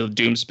about, where the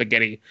doom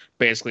spaghetti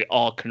basically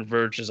all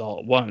converges all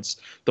at once,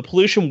 the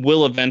pollution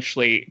will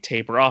eventually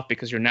taper off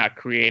because you're not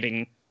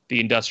creating the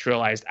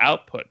industrialized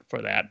output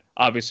for that.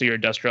 Obviously, your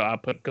industrial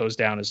output goes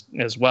down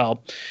as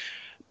well.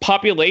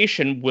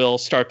 Population will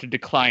start to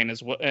decline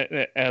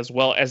as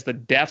well as the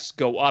deaths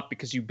go up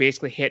because you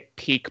basically hit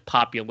peak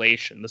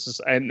population. This is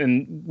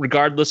and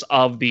regardless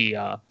of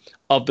the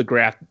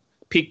graph,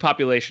 peak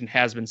population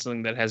has been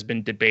something that has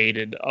been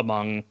debated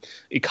among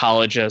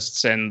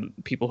ecologists and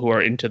people who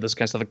are into this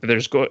kind of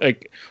stuff.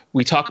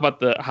 We talk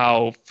about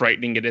how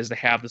frightening it is to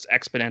have this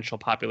exponential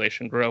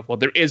population growth. Well,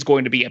 there is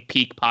going to be a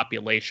peak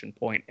population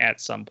point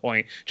at some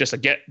point,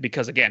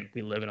 because again,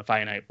 we live in a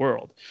finite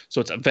world. So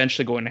it's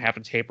eventually going to have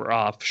to taper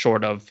off,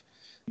 short of,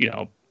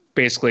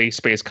 basically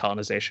space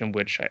colonization,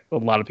 which a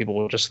lot of people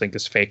will just think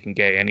is fake and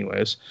gay,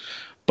 anyways.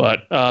 But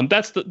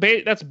that's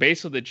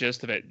basically the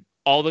gist of it.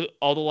 All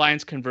the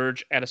lines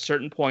converge at a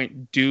certain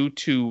point due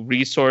to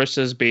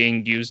resources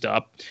being used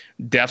up.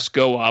 Deaths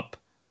go up,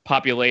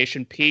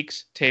 population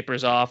peaks,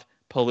 tapers off,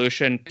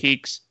 pollution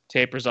peaks,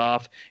 tapers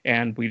off,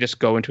 and we just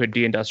go into a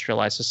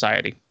deindustrialized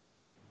society.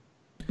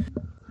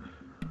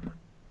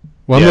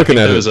 Well, I'm looking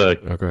at it as a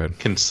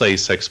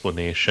concise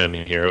explanation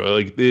here.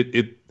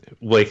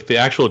 Like the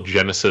actual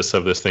genesis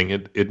of this thing,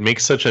 it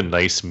makes such a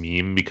nice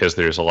meme because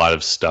there's a lot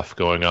of stuff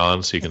going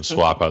on, so you can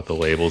swap out the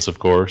labels, of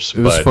course.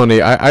 It was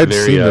funny. I'd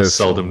seen this.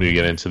 Seldom do you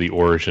get into the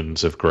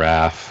origins of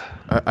graph.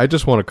 I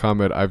just want to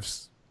comment.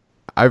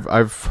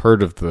 I've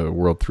heard of the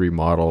World 3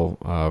 model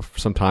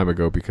some time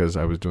ago because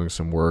I was doing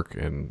some work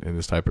in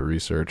this type of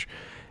research,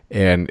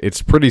 and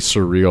it's pretty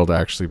surreal to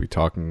actually be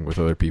talking with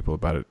other people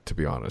about it. To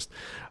be honest,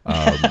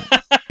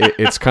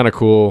 it's kind of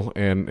cool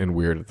and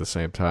weird at the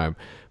same time.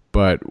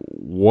 But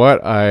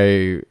what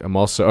I am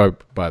also,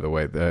 by the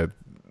way, the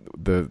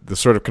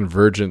sort of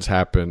convergence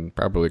happened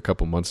probably a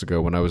couple months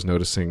ago when I was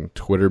noticing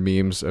Twitter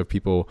memes of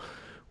people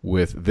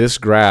with this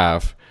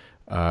graph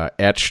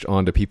etched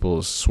onto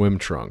people's swim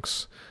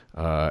trunks.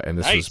 And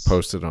this was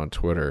posted on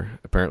Twitter.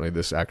 Apparently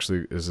this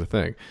actually is a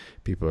thing.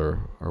 People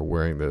are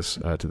wearing this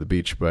to the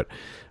beach. But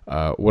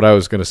what I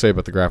was going to say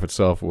about the graph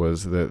itself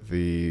was that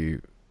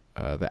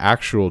the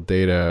actual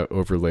data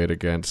overlaid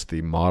against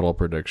the model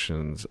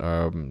predictions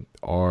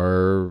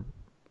are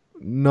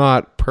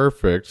not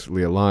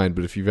perfectly aligned.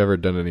 But if you've ever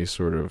done any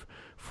sort of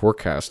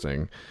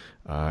forecasting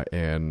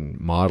and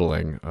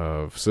modeling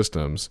of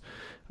systems,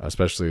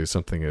 especially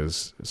something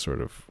as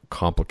sort of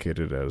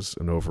complicated as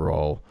an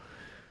overall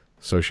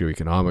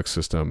socioeconomic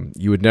system,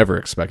 you would never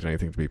expect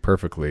anything to be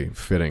perfectly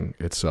fitting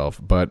itself.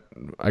 But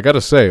I got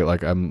to say,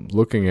 like, I'm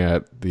looking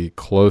at the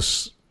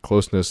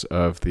closeness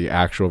of the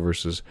actual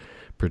versus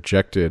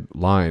projected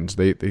lines.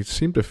 They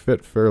seem to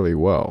fit fairly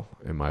well,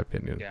 in my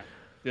opinion. Yeah,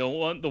 the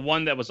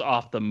one that was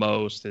off the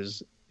most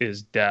is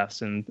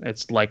deaths, and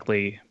it's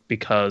likely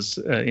because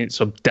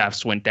so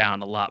deaths went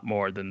down a lot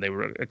more than they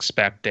were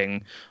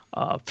expecting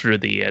through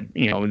the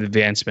the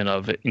advancement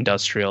of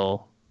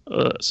industrial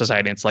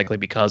society. And it's likely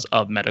because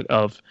of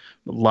a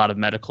lot of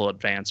medical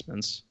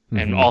advancements.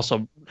 And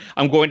also,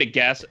 I'm going to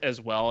guess as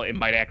well, it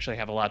might actually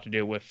have a lot to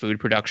do with food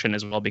production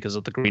as well because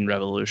of the Green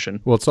Revolution.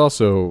 Well, it's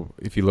also,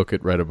 if you look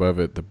at right above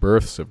it, the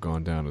births have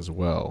gone down as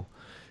well.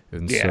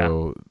 And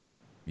so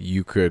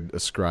you could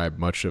ascribe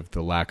much of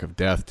the lack of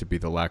death to be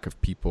the lack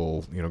of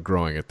people,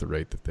 growing at the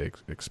rate that they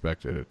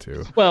expected it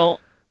to. Well,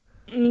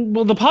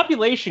 the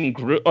population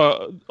grew.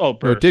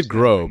 It did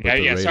grow.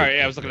 But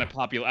Sorry, I was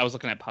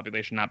looking at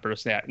population, not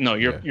births. Yeah, no,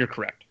 you're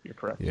correct. You're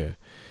correct. Yeah.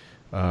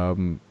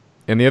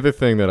 And the other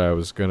thing that I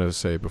was going to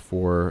say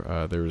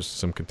before, there was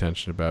some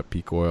contention about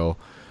peak oil,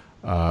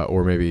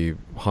 or maybe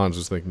Hans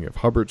was thinking of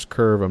Hubbert's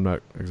curve. I'm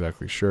not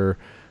exactly sure.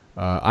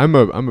 I'm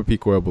a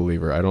peak oil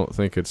believer. I don't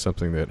think it's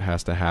something that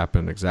has to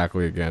happen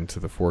exactly again to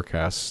the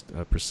forecast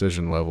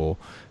precision level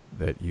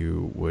that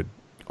you would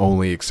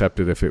only accept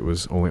it if it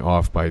was only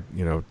off by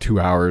 2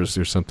 hours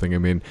or something. I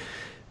mean,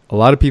 a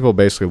lot of people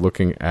basically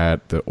looking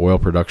at the oil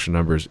production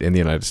numbers in the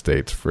United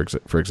States,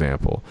 for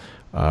example,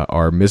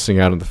 are missing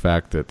out on the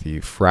fact that the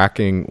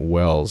fracking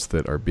wells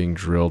that are being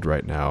drilled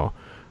right now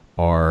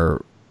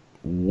are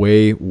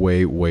way,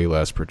 way, way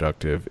less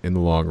productive in the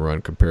long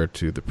run compared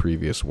to the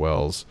previous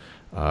wells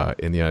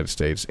in the United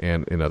States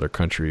and in other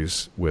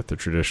countries with the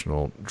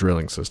traditional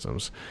drilling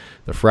systems.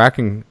 The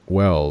fracking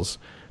wells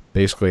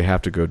basically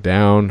have to go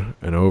down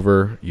and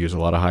over, use a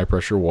lot of high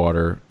pressure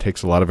water,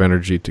 takes a lot of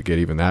energy to get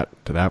even that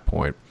to that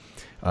point.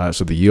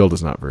 So the yield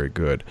is not very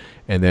good.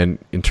 And then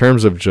in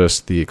terms of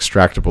just the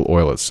extractable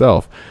oil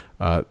itself,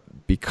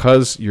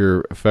 because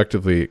you're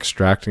effectively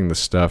extracting the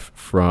stuff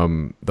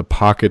from the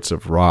pockets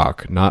of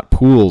rock, not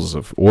pools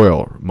of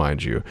oil,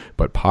 mind you,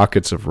 but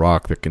pockets of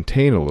rock that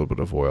contain a little bit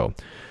of oil,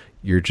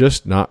 you're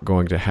just not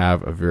going to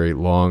have a very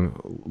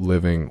long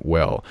living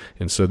well.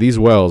 And so these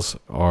wells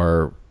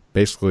are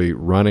basically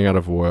running out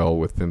of oil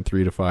within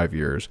 3 to 5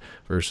 years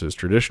versus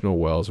traditional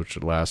wells, which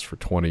would last for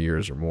 20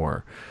 years or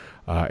more.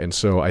 And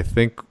so I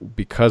think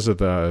because of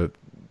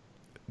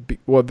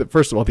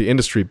first of all, the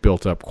industry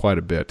built up quite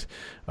a bit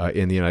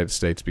in the United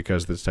States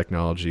because of this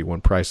technology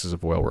when prices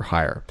of oil were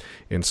higher.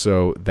 And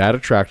so that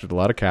attracted a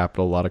lot of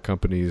capital. A lot of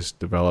companies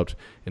developed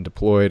and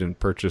deployed and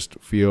purchased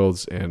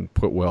fields and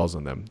put wells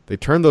on them. They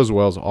turned those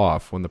wells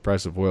off when the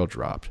price of oil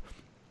dropped.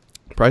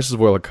 Prices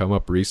of oil have come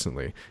up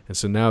recently, and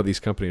so now these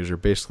companies are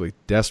basically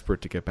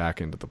desperate to get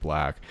back into the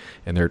black,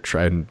 and they're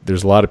trying.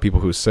 There's a lot of people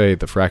who say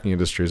the fracking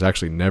industry has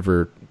actually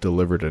never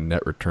delivered a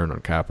net return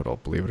on capital,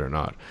 believe it or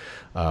not.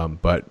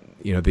 But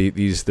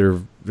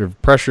they're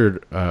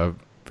pressured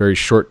very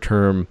short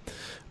term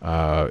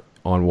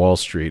on Wall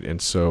Street,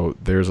 and so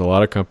there's a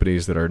lot of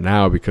companies that are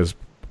now, because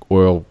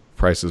oil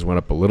prices went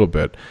up a little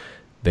bit,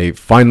 they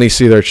finally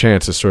see their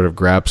chance to sort of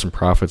grab some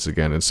profits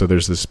again, and so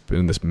there's this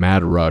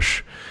mad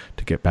rush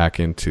to get back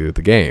into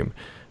the game.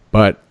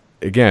 But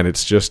again,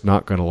 it's just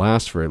not going to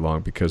last very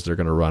long because they're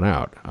going to run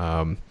out.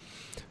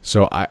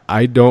 So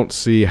I don't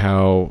see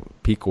how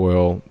peak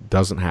oil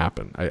doesn't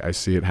happen. I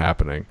see it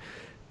happening.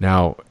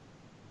 Now,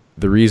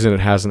 the reason it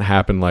hasn't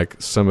happened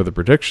like some of the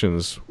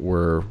predictions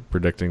were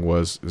predicting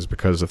is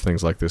because of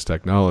things like this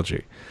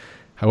technology.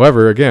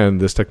 However, again,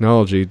 this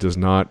technology does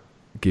not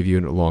give you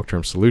a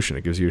long-term solution.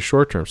 It gives you a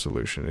short-term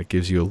solution. It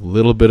gives you a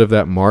little bit of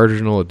that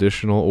marginal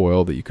additional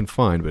oil that you can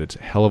find, but it's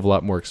a hell of a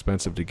lot more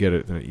expensive to get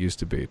it than it used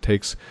to be. It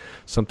takes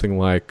something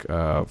like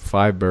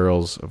 5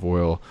 barrels of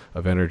oil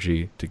of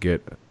energy to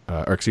get,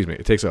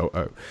 it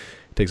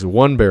takes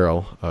 1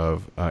 barrel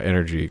of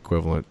energy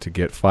equivalent to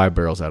get 5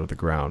 barrels out of the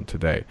ground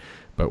today.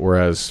 But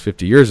whereas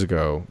 50 years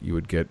ago, you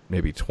would get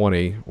maybe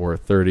 20 or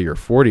 30 or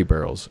 40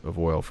 barrels of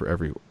oil for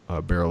every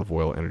barrel of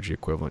oil energy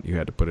equivalent you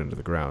had to put into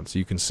the ground. So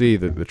you can see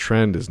that the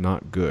trend is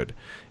not good,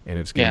 and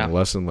it's getting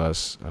less and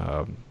less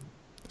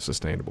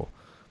sustainable.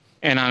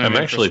 And I'm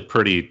actually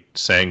pretty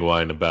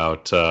sanguine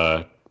about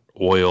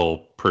oil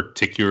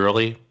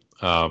particularly,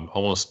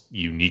 almost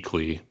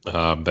uniquely.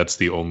 That's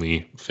the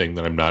only thing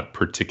that I'm not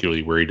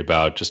particularly worried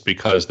about, just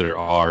because there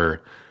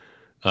are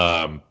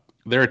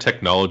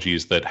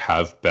technologies that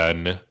have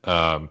been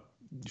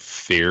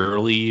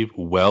fairly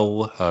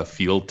well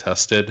field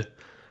tested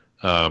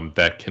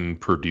that can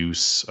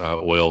produce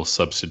oil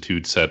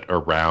substitutes at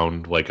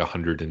around like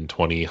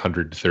 $120,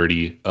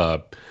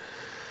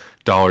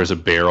 $130 a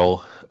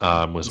barrel.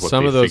 was what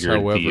some they of those, figured.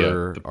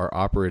 however, are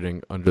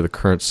operating under the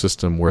current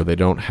system where they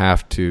don't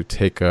have to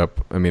take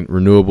up. I mean,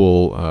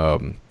 renewable,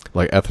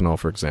 like ethanol,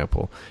 for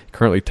example,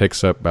 currently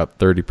takes up about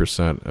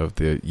 30% of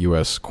the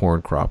U.S.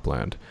 corn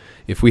cropland.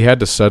 If we had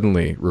to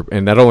suddenly,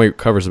 and that only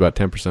covers about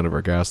 10% of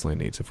our gasoline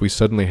needs, if we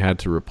suddenly had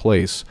to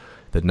replace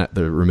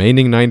the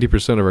remaining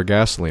 90% of our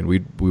gasoline,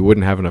 we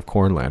wouldn't have enough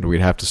corn land.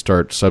 We'd have to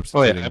start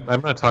substituting. Oh yeah,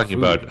 I'm not talking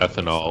about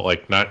ethanol,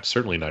 like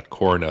certainly not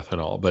corn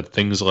ethanol, but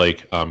things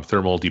like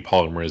thermal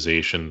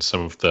depolymerization,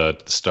 some of the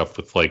stuff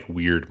with like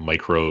weird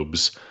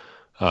microbes,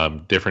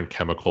 different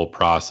chemical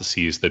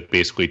processes that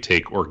basically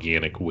take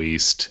organic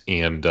waste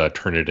and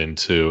turn it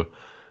into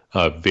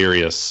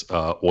various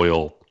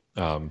oil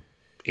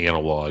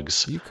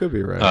analogs. You could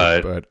be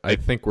right, but I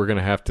think we're going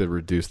to have to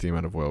reduce the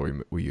amount of oil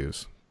we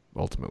use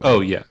ultimately.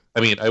 Oh yeah,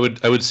 I mean, I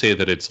would say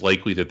that it's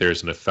likely that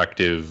there's an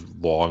effective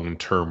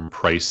long-term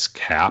price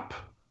cap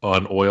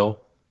on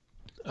oil,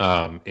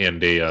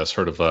 and a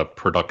sort of a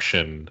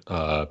production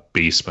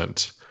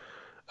basement.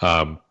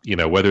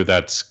 Whether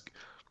that's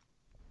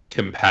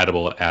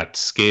compatible at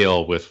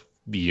scale with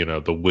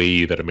the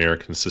way that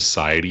American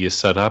society is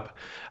set up.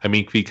 I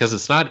mean, because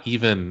it's not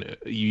even,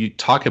 you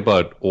talk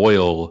about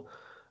oil.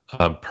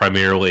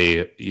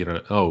 Primarily,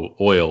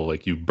 oil,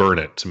 like you burn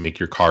it to make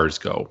your cars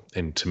go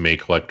and to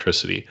make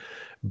electricity.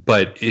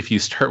 But if you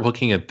start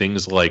looking at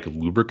things like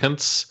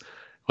lubricants,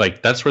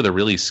 like that's where the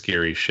really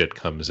scary shit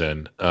comes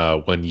in,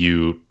 when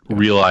you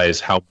realize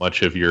how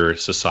much of your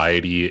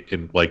society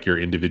and like your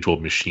individual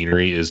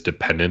machinery is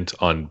dependent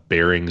on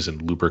bearings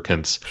and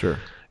lubricants. Sure.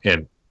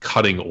 And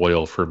cutting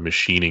oil for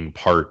machining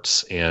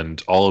parts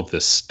and all of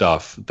this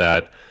stuff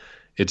that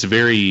it's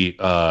very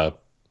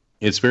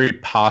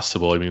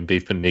possible. I mean,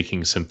 they've been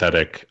making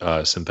synthetic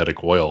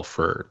oil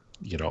for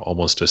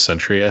almost a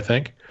century, I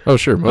think. Oh,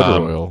 sure,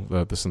 motor oil.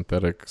 The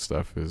synthetic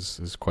stuff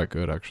is quite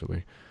good,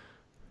 actually.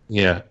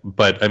 Yeah,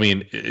 but I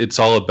mean, it's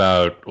all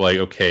about like,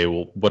 okay,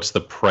 well, what's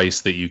the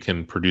price that you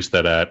can produce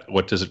that at?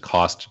 What does it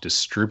cost to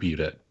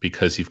distribute it?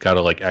 Because you've got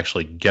to like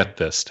actually get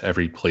this to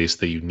every place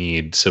that you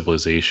need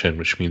civilization,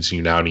 which means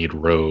you now need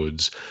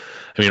roads.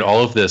 I mean,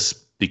 all of this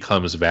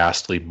becomes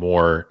vastly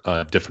more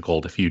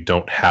difficult if you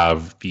don't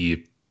have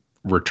the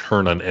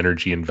return on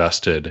energy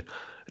invested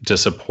to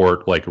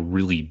support like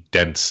really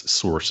dense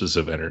sources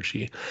of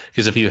energy.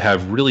 Because if you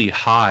have really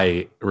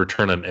high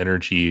return on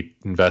energy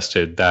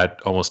invested, that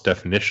almost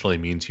definitionally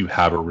means you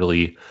have a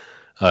really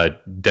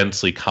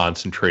densely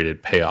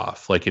concentrated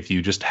payoff. Like if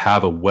you just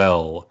have a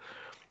well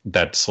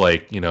that's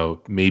like,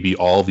 maybe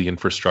all the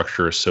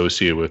infrastructure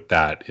associated with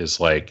that is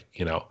like,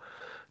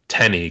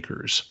 10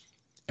 acres,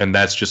 and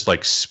that's just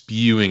like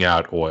spewing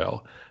out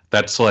oil.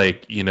 That's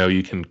like,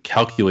 you can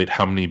calculate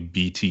how many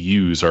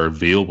BTUs are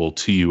available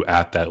to you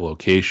at that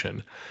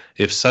location.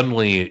 If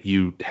suddenly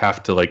you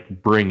have to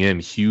like bring in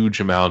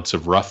huge amounts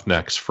of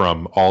roughnecks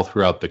from all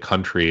throughout the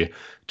country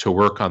to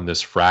work on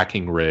this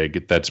fracking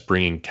rig that's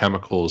bringing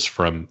chemicals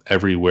from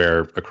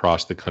everywhere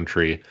across the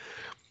country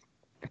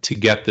to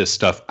get this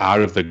stuff out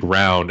of the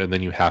ground, and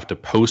then you have to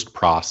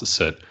post-process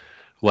it,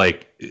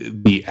 like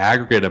the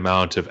aggregate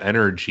amount of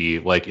energy,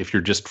 like if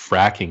you're just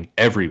fracking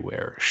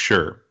everywhere,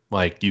 sure.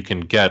 Like you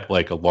can get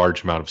like a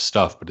large amount of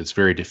stuff, but it's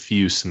very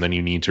diffuse, and then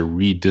you need to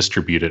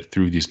redistribute it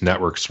through these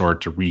networks in order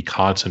to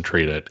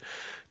reconcentrate it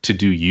to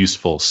do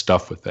useful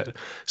stuff with it.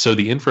 So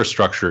the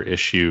infrastructure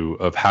issue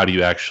of how do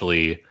you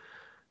actually,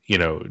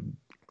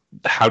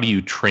 how do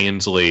you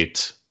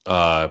translate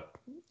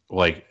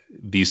like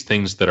these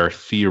things that are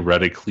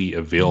theoretically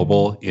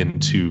available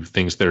into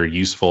things that are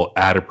useful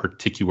at a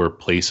particular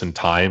place and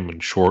time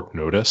and short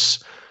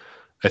notice?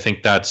 I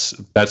think that's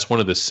one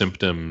of the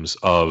symptoms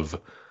of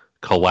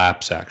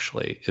collapse,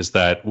 actually, is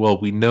that,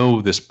 well, we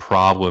know this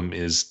problem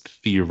is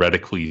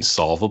theoretically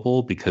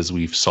solvable because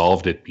we've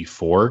solved it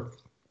before,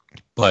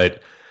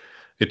 but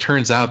it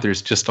turns out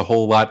there's just a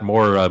whole lot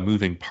more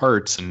moving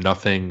parts, and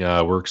nothing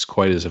works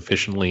quite as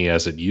efficiently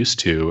as it used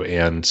to,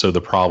 and so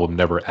the problem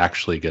never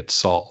actually gets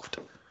solved.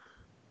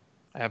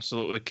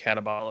 Absolutely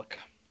catabolic.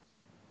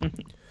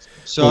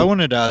 So I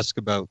wanted to ask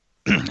about,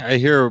 I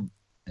hear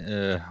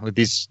with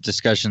these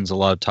discussions a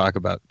lot of talk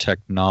about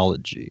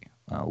technology.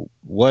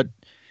 What,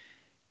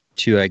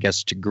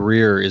 to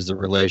Greer, is the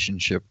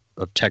relationship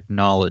of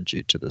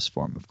technology to this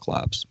form of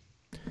collapse?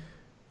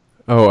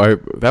 Oh,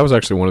 that was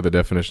actually one of the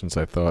definitions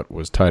I thought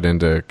was tied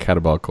into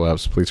catabolic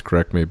collapse. Please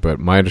correct me, but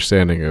my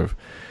understanding of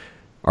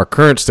our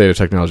current state of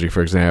technology,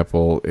 for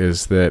example,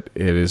 is that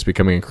it is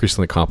becoming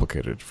increasingly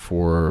complicated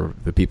for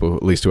the people,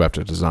 at least who have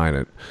to design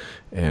it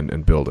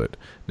and build it.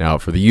 Now,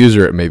 for the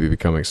user, it may be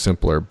becoming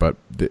simpler, but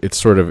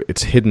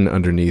it's hidden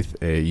underneath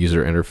a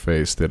user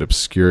interface that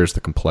obscures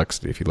the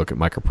complexity. If you look at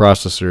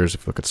microprocessors,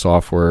 if you look at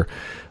software,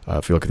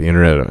 if you look at the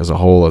internet as a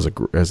whole,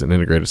 as an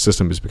integrated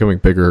system, it's becoming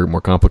bigger,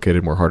 more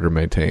complicated, more harder to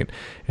maintain,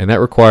 and that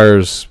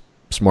requires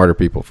smarter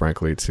people,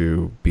 frankly,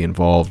 to be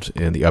involved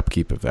in the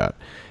upkeep of that.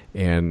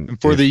 And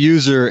for the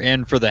user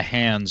and for the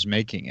hands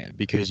making it,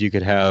 because you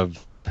could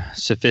have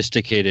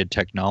sophisticated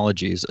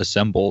technologies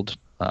assembled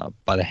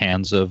by the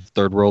hands of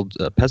third world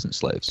peasant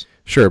slaves.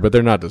 Sure, but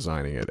they're not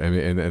designing it. I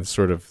mean, and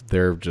sort of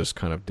they're just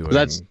kind of doing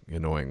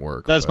annoying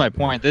work. That's my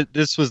point.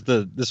 This was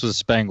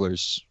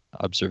Spengler's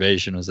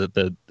observation, was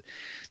that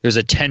there's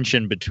a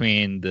tension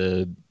between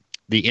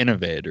the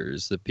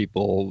innovators, the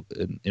people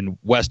in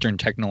Western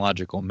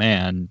technological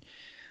man.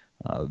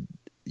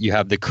 You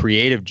have the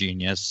creative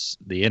genius,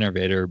 the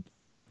innovator,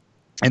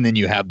 and then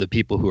you have the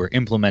people who are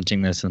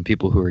implementing this and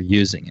people who are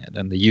using it.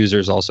 And the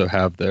users also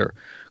have their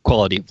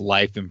quality of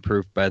life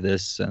improved by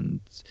this, and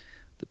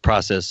the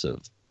process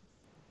of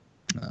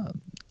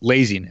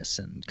laziness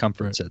and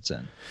comfort sets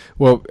in.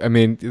 Well, I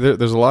mean,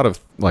 there's a lot of,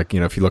 like,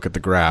 if you look at the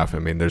graph, I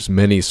mean, there's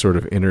many sort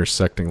of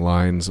intersecting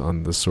lines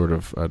on this sort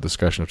of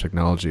discussion of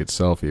technology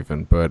itself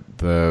even. But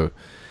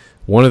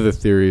one of the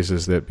theories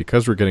is that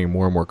because we're getting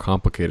more and more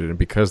complicated, and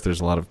because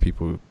there's a lot of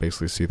people who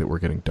basically see that we're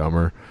getting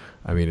dumber,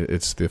 I mean,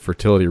 it's the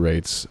fertility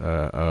rates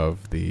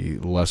of the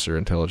lesser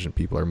intelligent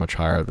people are much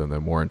higher than the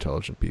more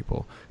intelligent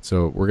people.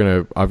 So we're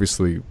going to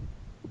obviously,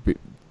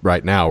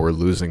 right now, we're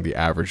losing the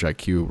average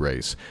IQ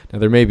race. Now,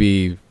 there may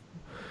be,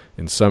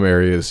 in some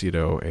areas,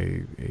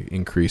 a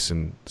increase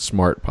in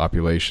smart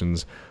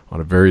populations on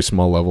a very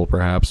small level,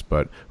 perhaps,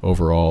 but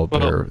overall,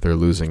 they're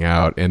losing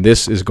out. And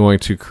this is going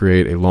to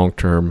create a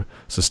long-term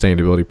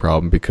sustainability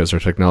problem because our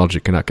technology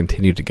cannot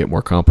continue to get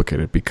more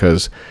complicated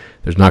because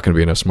there's not going to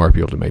be enough smart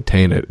people to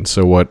maintain it. And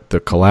so what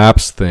the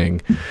collapse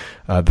thing,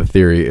 the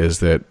theory is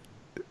that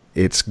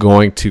it's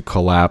going to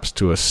collapse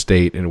to a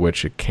state in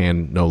which it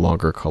can no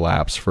longer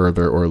collapse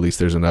further, or at least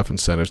there's enough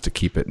incentives to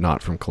keep it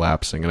not from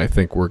collapsing. And I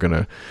think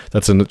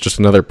that's just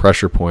another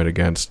pressure point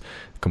against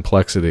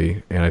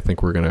complexity, and I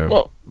think we're going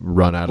to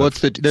run out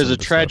of there's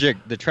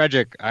the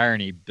tragic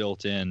irony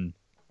built in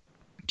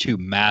to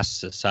mass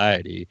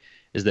society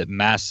is that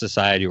mass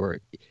society, or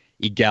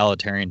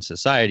egalitarian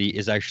society,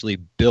 is actually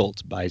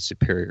built by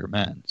superior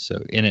men.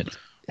 So in it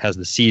has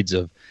the seeds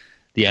of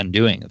the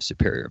undoing of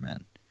superior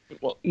men.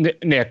 Well,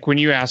 Nick, when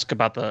you ask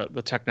about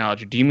the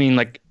technology, do you mean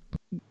like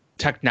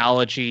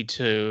technology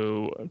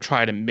to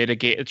try to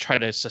mitigate, try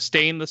to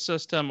sustain the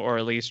system, or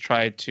at least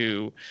try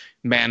to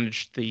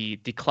manage the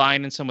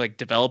decline in some, like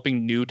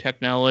developing new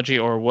technology,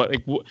 or what?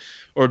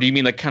 Or do you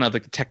mean like kind of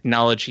like the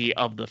technology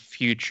of the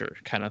future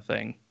kind of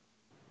thing?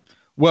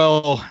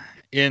 Well,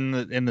 in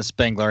the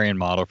Spenglerian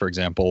model, for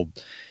example,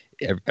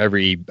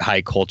 every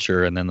high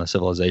culture and then the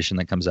civilization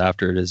that comes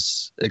after it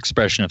is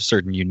expression of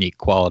certain unique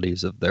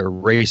qualities of their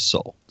race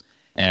soul.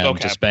 And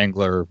to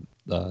Spengler,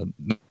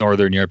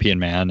 Northern European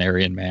man,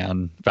 Aryan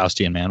man,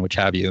 Faustian man, which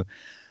have you,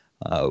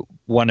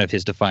 one of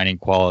his defining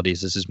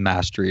qualities is his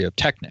mastery of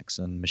techniques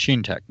and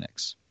machine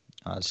techniques.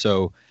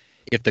 So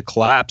if the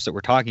collapse that we're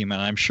talking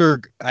about, I'm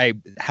sure,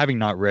 having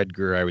not read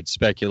Greer, I would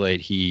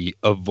speculate he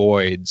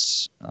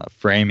avoids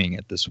framing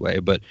it this way.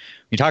 But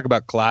when you talk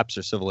about collapse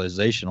or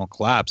civilizational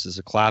collapse, is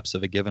a collapse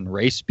of a given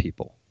race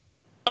people.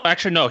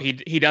 Actually, no,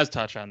 he does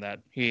touch on that.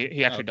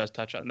 He actually does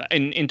touch on that.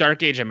 In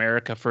Dark Age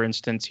America, for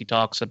instance, he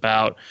talks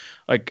about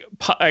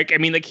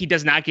he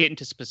does not get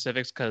into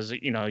specifics because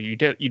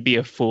you'd be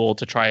a fool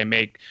to try and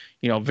make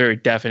very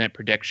definite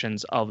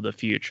predictions of the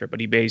future. But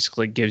he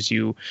basically gives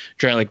you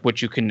generally like what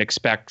you can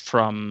expect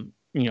from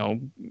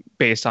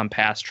based on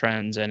past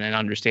trends and an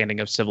understanding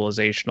of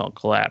civilizational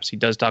collapse. He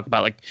does talk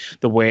about like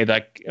the way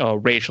that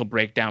racial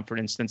breakdown, for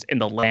instance, in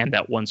the land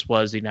that once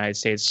was the United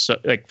States. So,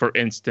 like for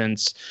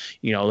instance,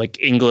 like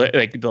English,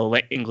 like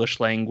the English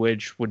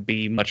language would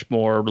be much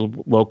more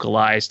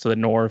localized to the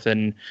north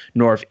and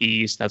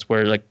northeast. That's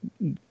where like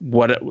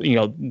what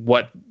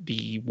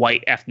the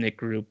white ethnic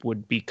group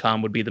would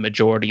become would be the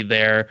majority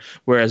there.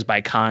 Whereas by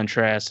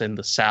contrast, in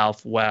the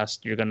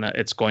Southwest,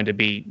 it's going to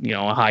be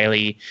a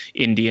highly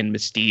Indian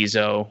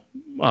mestizo,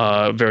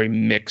 very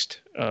mixed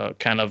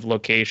kind of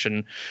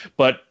location.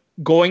 But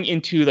going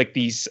into like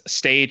these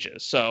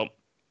stages, so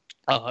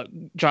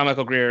John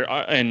Michael Greer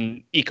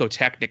in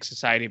Ecotechnic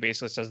Society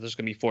basically says there's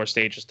going to be 4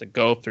 stages to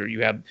go through.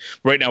 You have,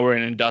 right now we're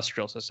in an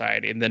industrial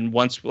society, and then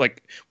once,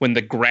 like when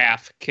the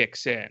graph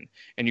kicks in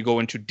and you go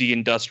into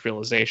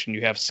deindustrialization,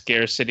 you have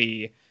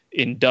scarcity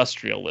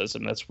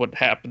industrialism. That's what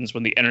happens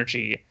when the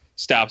energy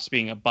stops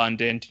being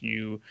abundant.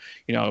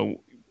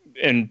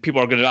 And people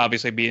are going to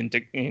obviously be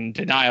in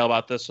denial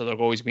about this, so they're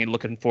always be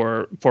looking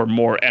for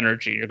more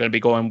energy. You're going to be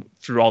going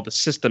through all the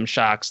system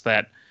shocks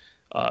that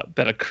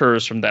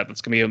occurs from that.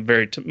 That's going to be a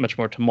very much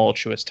more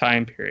tumultuous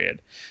time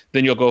period.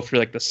 Then you'll go through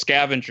like the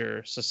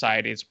scavenger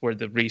societies where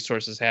the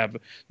resources have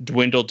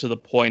dwindled to the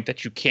point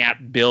that you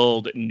can't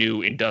build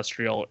new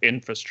industrial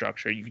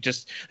infrastructure. You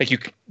just like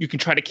you can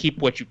try to keep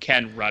what you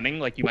can running.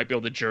 Like you might be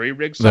able to jury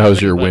rig something. That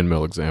was your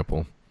windmill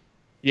example.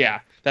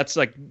 Yeah, that's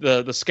like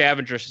the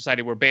scavenger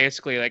society where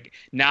basically like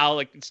now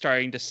like it's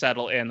starting to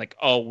settle in like,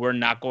 oh, we're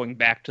not going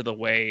back to the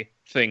way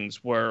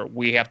things were.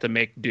 We have to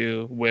make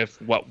do with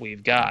what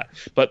we've got.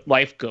 But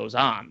life goes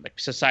on.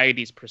 Like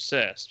societies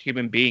persist.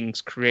 Human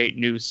beings create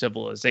new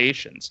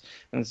civilizations.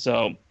 And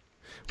so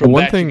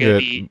one thing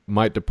that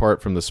might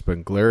depart from the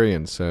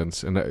Spenglerian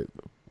sense, and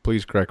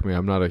please correct me,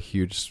 I'm not a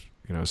huge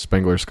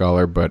Spengler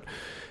scholar, but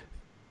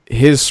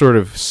his sort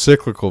of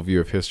cyclical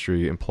view of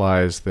history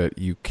implies that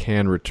you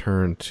can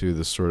return to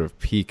the sort of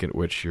peak at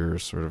which you're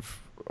sort of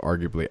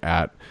arguably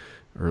at,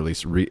 or at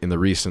least in the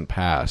recent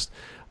past.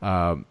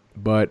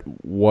 But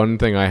one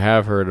thing I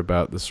have heard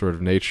about the sort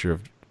of nature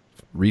of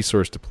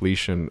resource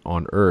depletion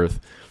on Earth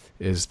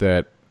is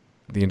that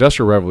the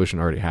Industrial Revolution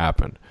already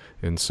happened.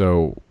 And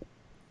so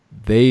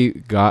they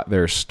got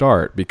their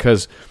start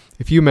because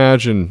if you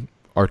imagine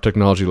our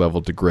technology level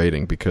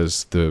degrading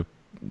because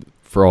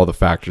for all the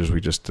factors we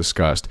just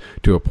discussed,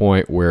 to a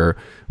point where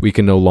we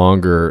can no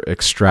longer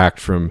extract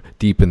from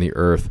deep in the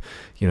earth,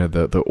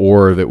 the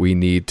ore that we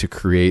need to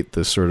create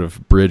the sort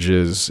of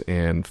bridges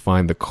and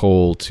find the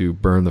coal to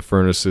burn the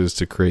furnaces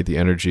to create the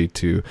energy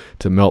to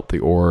melt the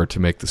ore to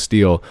make the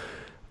steel.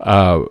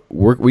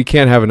 We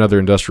can't have another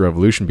industrial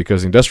revolution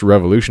because the industrial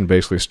revolution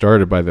basically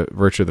started by the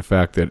virtue of the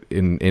fact that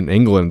in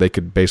England they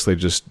could basically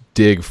just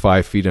dig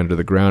 5 feet under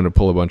the ground and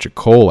pull a bunch of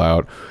coal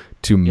out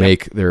to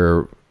make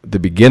the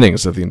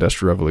beginnings of the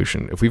Industrial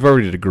Revolution. If we've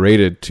already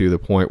degraded to the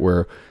point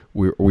where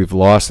we've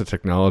lost the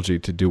technology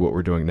to do what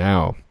we're doing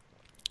now,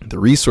 the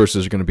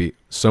resources are going to be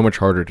so much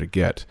harder to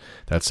get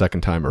that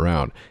second time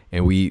around,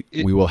 and we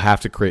will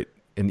have to create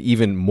an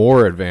even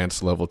more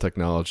advanced level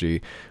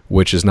technology,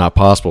 which is not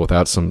possible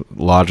without some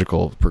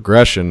logical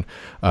progression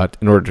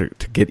in order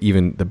to get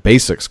even the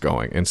basics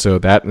going. And so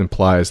that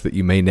implies that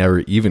you may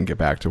never even get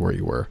back to where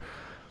you were.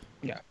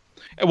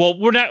 Well,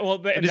 we're not. Well,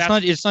 but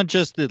it's not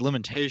just the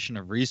limitation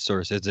of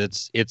resources.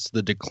 It's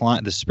the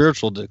decline, the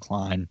spiritual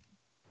decline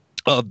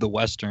of the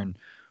Western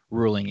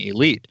ruling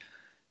elite,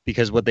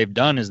 because what they've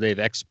done is they've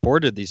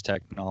exported these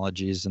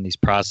technologies and these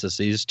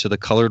processes to the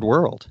colored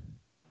world,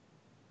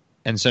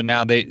 and so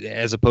now they,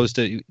 as opposed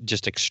to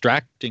just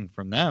extracting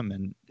from them,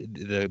 and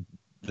the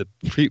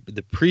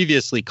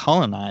previously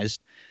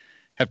colonized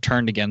have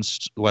turned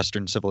against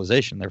Western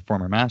civilization, their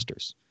former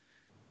masters.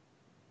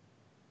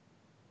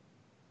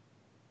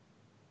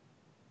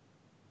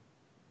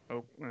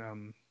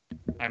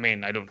 I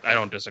mean, I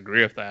don't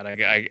disagree with that.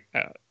 I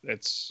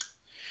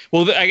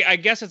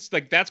guess it's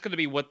like that's going to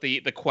be what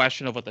the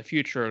question of what the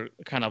future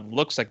kind of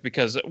looks like,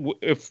 because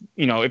if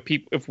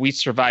we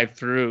survive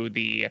through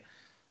the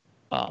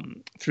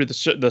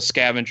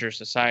scavenger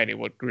society,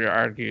 what Greer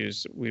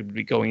argues we would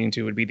be going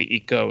into would be the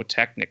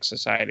eco-technic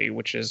society,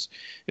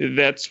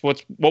 that's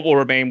what will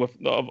remain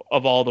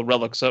of all the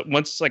relics. So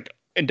once like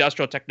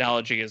industrial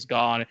technology is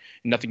gone,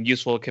 nothing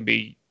useful can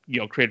be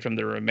created from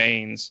the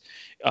remains.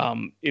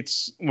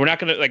 We're not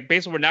going to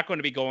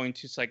be going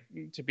to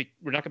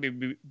we're not going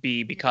to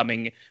be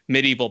becoming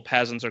medieval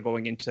peasants or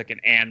going into like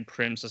an Anne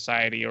Prim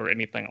society or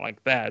anything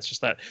like that. It's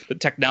just that the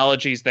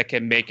technologies that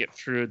can make it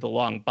through the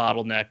long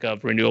bottleneck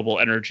of renewable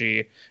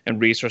energy and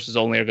resources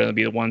only are going to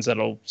be the ones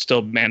that'll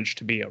still manage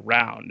to be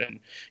around.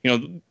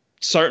 And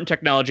certain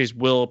technologies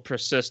will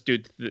persist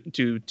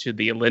due to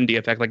the Lindy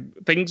effect. Like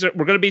we're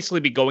going to basically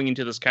be going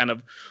into this kind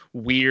of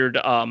weird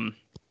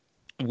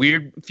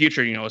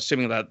future,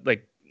 assuming that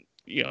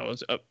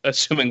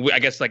assuming I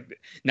guess like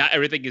not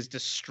everything is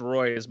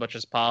destroyed as much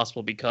as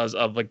possible because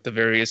of like the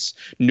various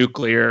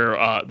nuclear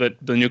the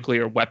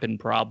nuclear weapon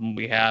problem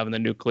we have and the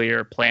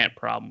nuclear plant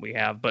problem we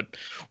have, but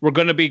we're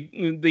going to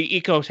be the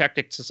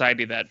eco-technic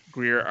society that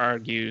Greer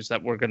argues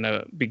that we're going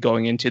to be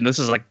going into, and this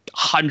is like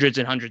hundreds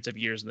and hundreds of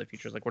years in the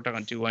future. Like we're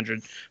talking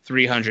 200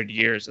 300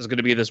 years. It's going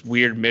to be this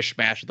weird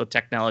mishmash of the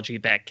technology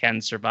that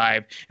can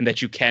survive and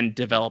that you can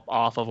develop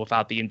off of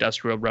without the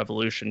Industrial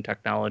Revolution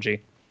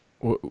technology.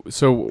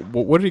 So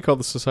what did he call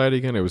the society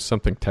again? It was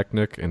something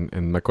technic,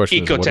 and my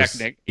question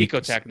Eco-technic.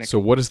 Eco-technic. So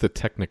what is the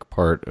technic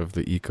part of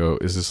the eco?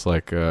 Is this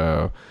like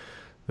the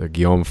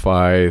Guillaume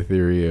Fay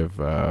theory of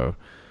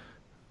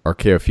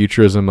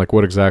archaeofuturism? Like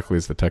what exactly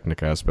is the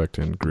technic aspect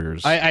in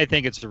Greer's? I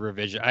think it's a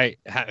revision.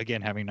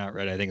 Again, having not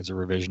read, I think it's a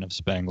revision of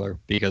Spengler,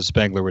 because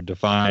Spengler would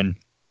define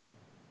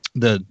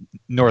the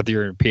North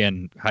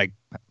European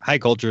high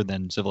culture,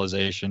 then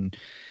civilization,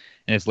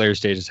 in its later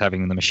stages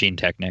having the machine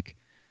technic.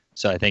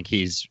 So I think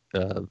he's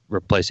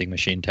replacing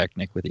machine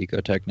technic with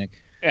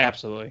eco-technic.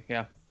 Absolutely,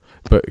 yeah.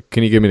 But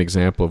can you give me an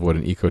example of what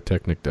an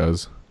eco-technic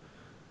does?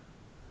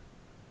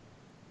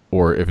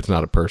 Or if it's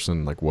not a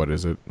person, like what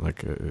is it? What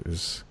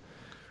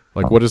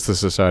does the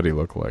society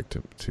look like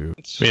to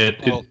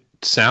it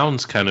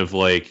sounds kind of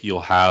like you'll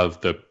have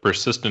the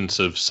persistence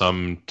of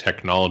some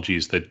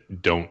technologies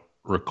that don't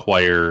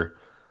require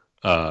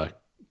kind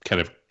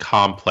of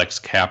complex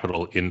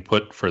capital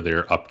input for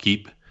their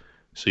upkeep.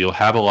 So you'll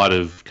have a lot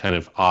of kind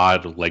of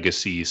odd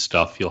legacy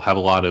stuff. You'll have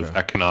a lot of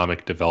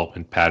economic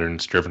development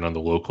patterns driven on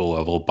the local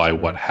level by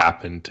what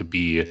happened to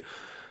be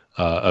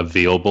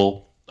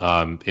available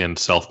and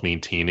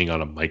self-maintaining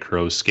on a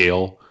micro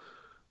scale.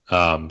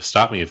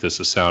 Stop me if this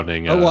is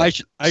sounding. I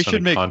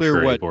should make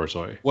clear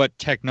what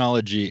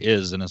technology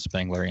is in a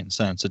Spenglerian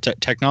sense. So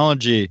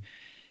technology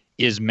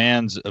is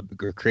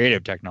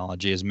creative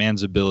technology is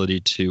man's ability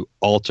to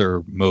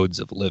alter modes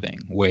of living,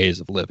 ways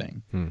of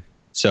living.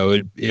 So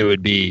it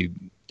would be,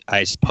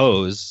 I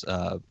suppose,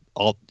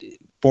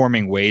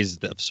 forming ways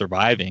of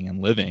surviving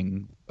and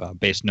living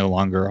based no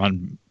longer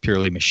on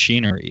purely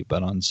machinery,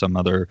 but on some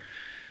other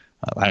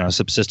I don't know,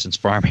 subsistence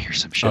farming or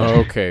some shit. Oh,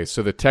 okay,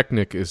 so the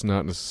Technic is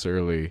not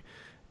necessarily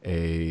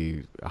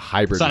a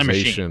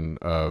hybridization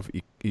of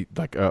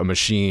like a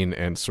machine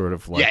and sort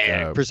of like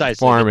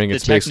precisely. farming. The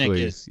it's Technic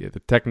basically the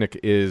Technic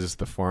is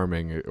the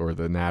farming or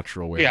the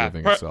natural way of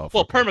living itself.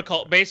 Well,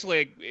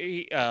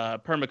 basically,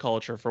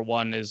 permaculture for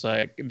one is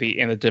like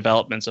the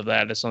developments of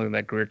that is something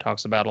that Greer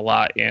talks about a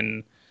lot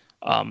in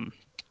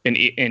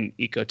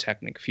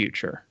Ecotechnic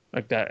Future,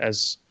 like that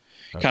as.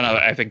 Kind of,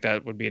 I think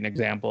that would be an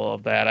example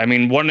of that. I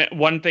mean,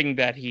 one thing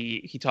that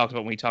he talks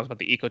about when he talks about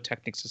the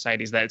ecotechnic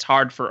society is that it's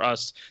hard for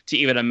us to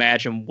even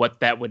imagine what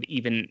that would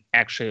even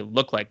actually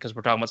look like, because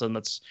we're talking about something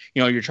that's,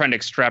 you're trying to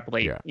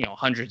extrapolate,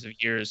 hundreds of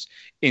years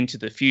into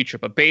the future.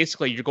 But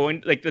basically, you're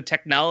going like the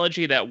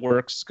technology that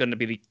works is going to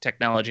be the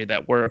technology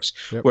that works,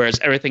 whereas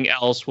everything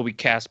else will be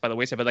cast by the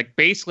wayside. But like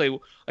basically,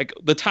 like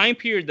the time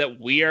period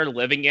that we are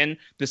living in,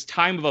 this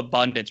time of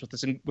abundance with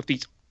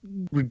these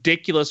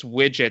ridiculous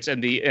widgets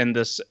and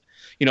this.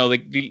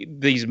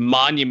 These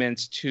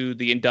monuments to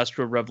the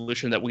Industrial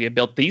Revolution that we have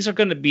built, these are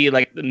going to be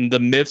like the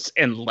myths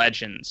and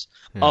legends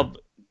of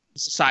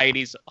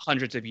societies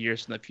hundreds of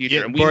years in the future.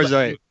 Yeah, and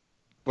Borzoi,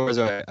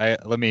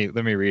 let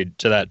me read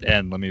to that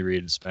end. Let me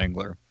read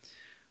Spengler.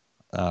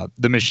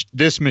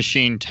 This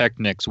machine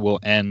Technics will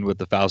end with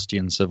the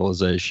Faustian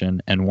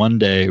civilization, and one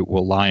day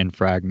will lie in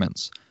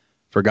fragments,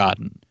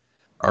 forgotten.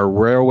 Our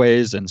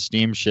railways and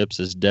steamships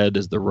as dead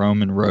as the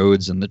Roman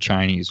roads and the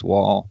Chinese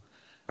wall.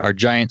 Our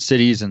giant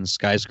cities and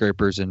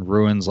skyscrapers in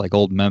ruins like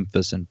old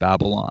Memphis and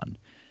Babylon.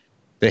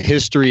 The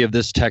history of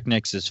this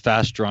Technics is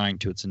fast drawing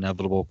to its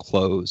inevitable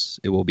close.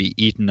 It will be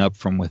eaten up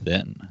from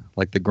within,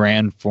 like the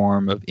grand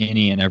form of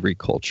any and every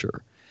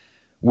culture.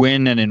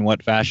 When and in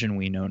what fashion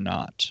we know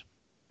not.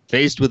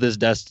 Faced with this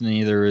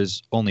destiny, there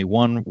is only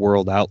one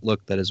world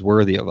outlook that is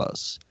worthy of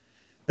us.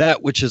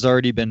 That which has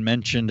already been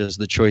mentioned as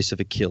the choice of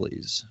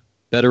Achilles.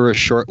 Better a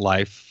short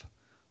life,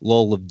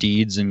 lull of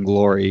deeds and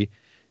glory,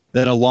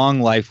 than a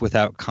long life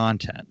without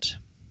content.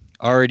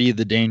 Already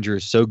the danger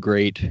is so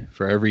great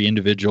for every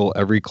individual,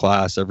 every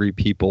class, every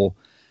people,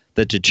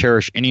 that to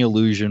cherish any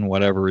illusion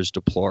whatever is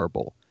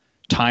deplorable.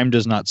 Time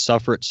does not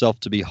suffer itself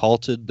to be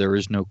halted. There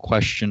is no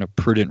question of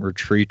prudent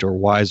retreat or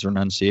wise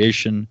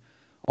renunciation.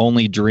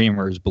 Only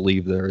dreamers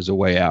believe there is a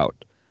way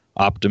out.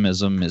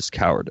 Optimism is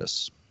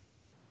cowardice.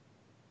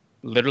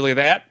 Literally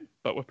that,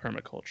 but with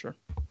permaculture.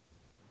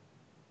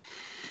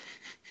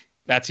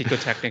 That's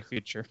Ecotechnic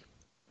Future.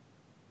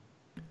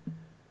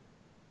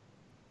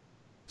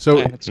 So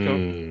let's go.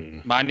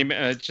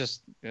 Monument.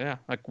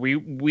 Like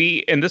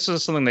we, and this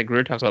is something that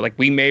Greer talks about. Like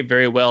we may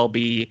very well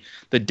be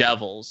the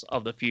devils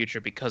of the future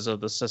because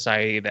of the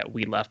society that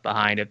we left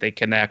behind. If they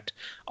connect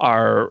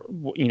our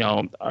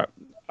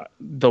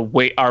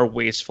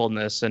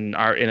wastefulness and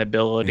our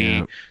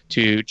inability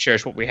to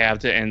cherish what we have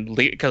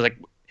because like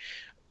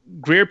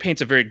Greer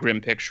paints a very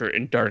grim picture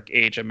in Dark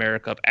Age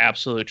America of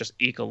absolute just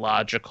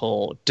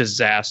ecological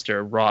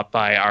disaster wrought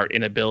by our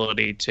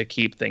inability to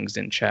keep things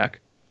in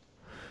check.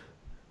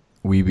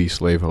 We be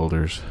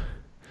slaveholders.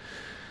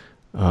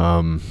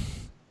 I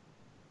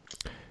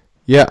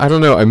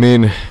don't know. I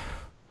mean,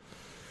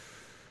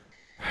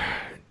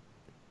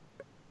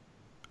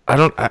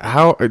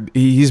 how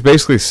he's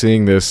basically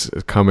seeing this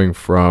coming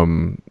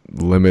from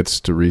limits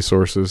to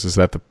resources. Is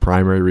that the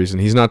primary reason?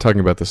 He's not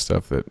talking about the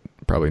stuff that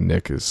probably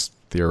Nick is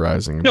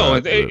theorizing. No,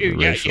 about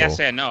yes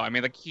and no. I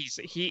mean, like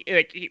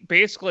he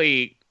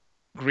basically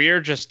Greer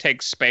just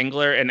takes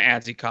Spengler and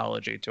adds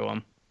ecology to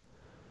him.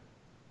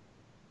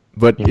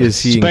 But is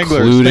he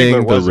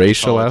including the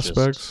racial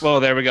aspects?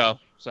 Well, there we go.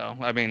 So,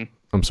 I mean...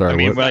 I'm sorry. I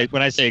mean,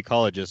 when I say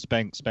ecologist,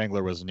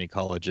 Spengler was an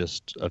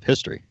ecologist of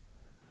history.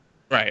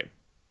 Right.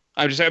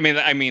 I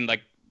mean,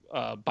 like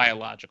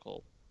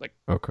biological, like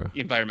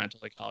environmental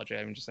ecology.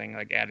 I'm just saying,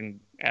 like adding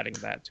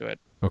that to it.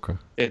 Okay.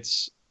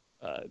 It's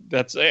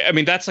that's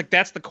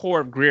the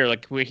core of Greer.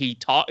 Like where he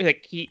taught,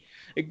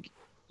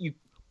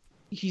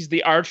 he's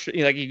the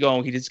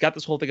he's got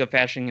this whole thing of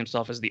fashioning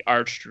himself as the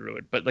arch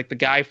druid, but like the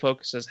guy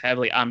focuses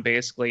heavily on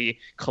basically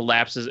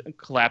collapse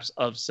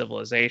of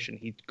civilization.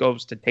 He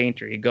goes to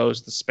Tainter, he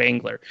goes to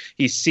Spengler.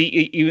 He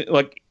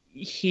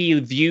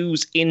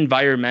views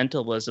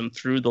environmentalism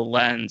through the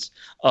lens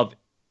of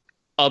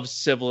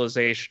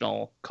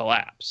civilizational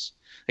collapse.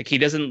 Like he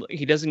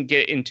doesn't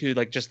get into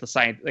like just the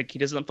science. Like he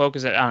doesn't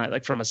focus on it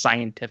like from a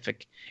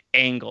scientific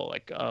angle.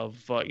 Like of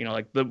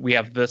we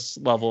have this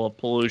level of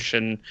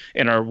pollution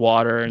in our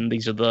water, and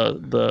these are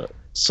the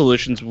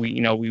solutions we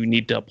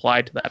need to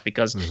apply to that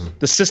because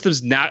the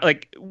system's not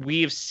like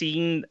we've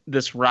seen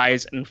this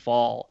rise and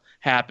fall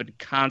happen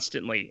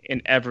constantly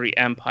in every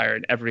empire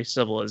and every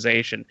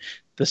civilization.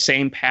 The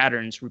same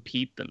patterns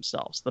repeat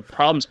themselves. The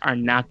problems are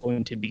not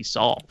going to be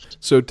solved.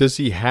 So does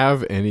he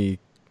have any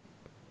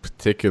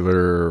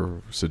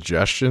particular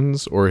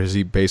suggestions, or is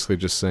he basically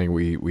just saying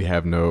we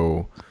have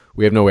no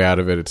way out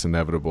of it, it's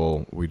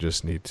inevitable, we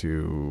just need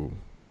to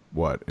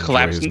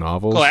enjoy his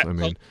novels?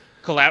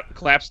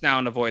 Collapse now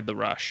and avoid the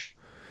rush.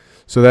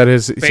 So that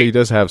is so he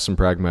does have some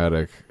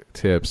pragmatic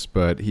tips,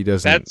 but he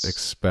doesn't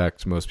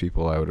expect most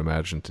people, I would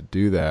imagine, to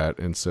do that.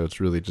 And so it's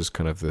really just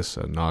kind of this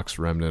Knox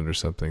remnant or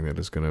something that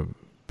is going to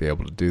be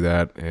able to do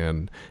that.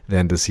 And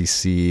then does he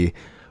see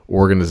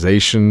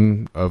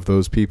organization of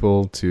those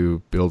people to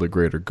build a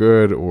greater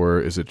good, or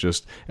is it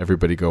just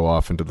everybody go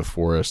off into the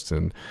forest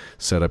and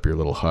set up your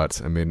little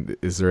hut? I mean,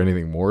 is there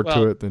anything more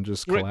to it than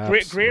just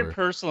collapse? Greer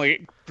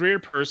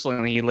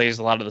personally, he lays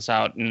a lot of this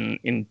out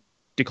in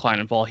Decline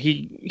and Fall.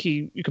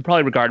 You could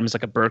probably regard him as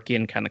like a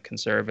Burkean kind of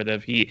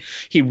conservative. He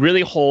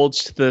really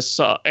holds to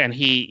this, and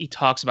he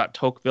talks about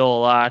Tocqueville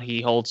a lot.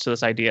 He holds to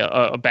this idea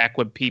of back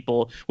when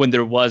people, when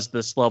there was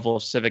this level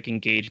of civic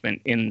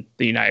engagement in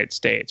the United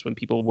States, when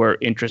people were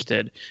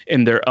interested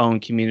in their own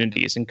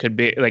communities and could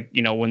be like,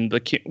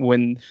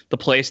 when the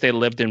place they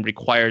lived in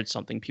required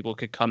something, people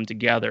could come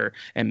together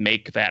and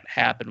make that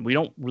happen. We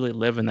don't really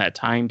live in that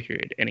time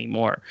period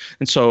anymore.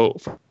 And so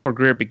for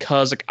Greer,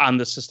 because like on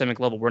the systemic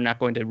level, we're not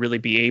going to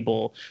really be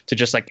able to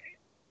just like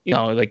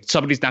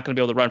somebody's not going to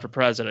be able to run for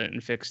president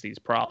and fix these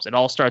problems. It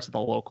all starts at the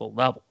local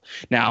level.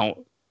 Now,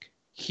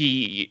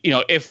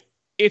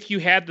 if you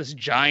had this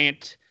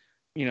giant,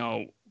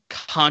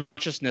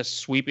 consciousness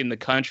sweeping the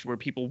country where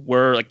people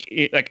were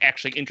like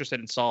actually interested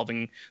in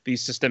solving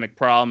these systemic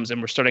problems,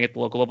 and we're starting at the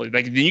local level,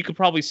 like then you could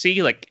probably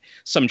see like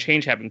some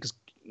change happen, because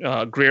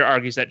Greer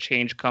argues that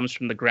change comes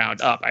from the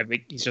ground up. I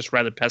think he's just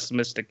rather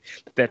pessimistic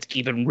that that's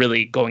even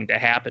really going to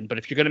happen. But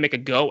if you're going to make a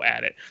go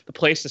at it, the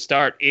place to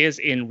start is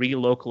in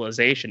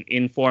relocalization,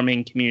 in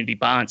forming community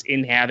bonds,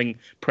 in having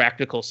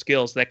practical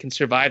skills that can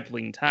survive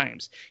lean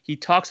times. He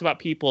talks about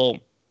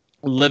people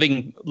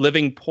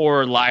living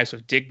poor lives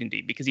with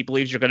dignity, because he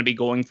believes you're going to be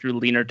going through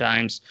leaner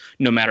times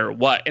no matter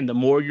what. And the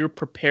more you're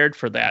prepared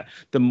for that,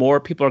 the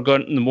more you're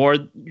going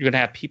to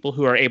have people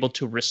who are able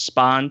to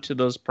respond to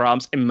those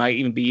problems and might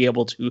even be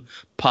able to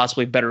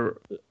possibly better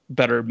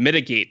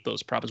mitigate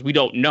those problems. We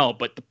don't know,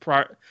 but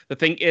the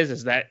thing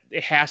is that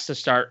it has to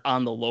start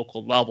on the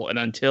local level. And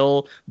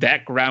until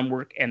that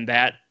groundwork and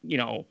that,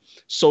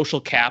 social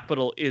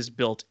capital is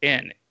built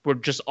in, we're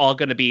just all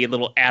going to be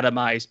little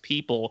atomized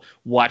people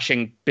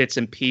watching bits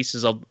and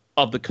pieces of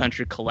the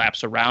country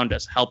collapse around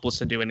us, helpless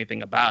to do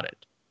anything about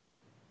it.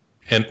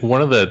 And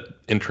one of the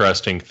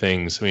interesting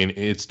things, I mean,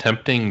 it's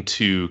tempting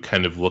to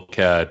kind of look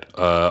at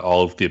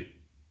all of the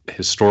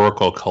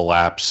historical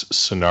collapse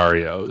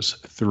scenarios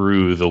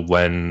through the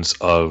lens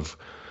of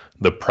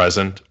the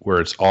present,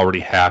 where it's already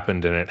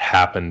happened and it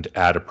happened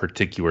at a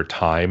particular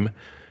time.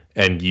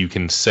 And you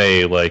can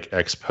say, like,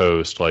 ex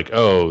post, like,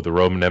 oh, the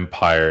Roman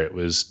Empire, it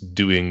was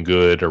doing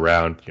good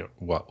around,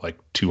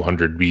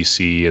 200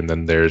 BC, and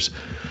then there's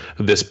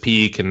this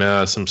peak,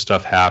 and some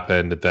stuff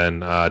happened, and then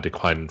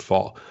decline and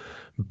fall.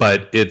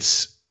 But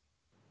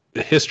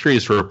history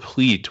is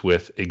replete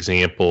with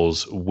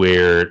examples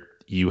where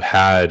you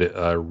had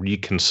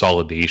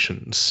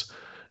reconsolidations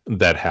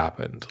that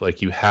happened.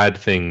 Like, you had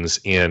things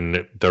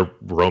in the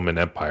Roman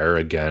Empire,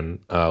 again,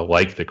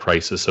 like the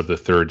crisis of the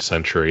 3rd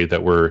century,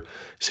 that were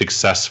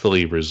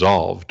successfully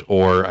resolved.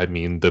 Or,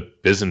 the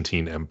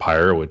Byzantine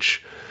Empire,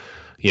 which,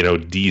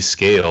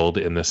 descaled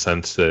in the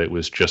sense that it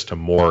was just a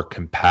more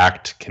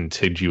compact,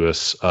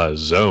 contiguous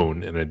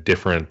zone in a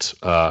different,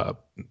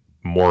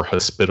 more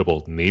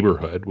hospitable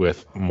neighborhood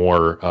with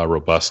more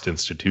robust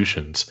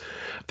institutions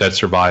that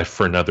survived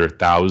for another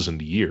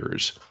 1,000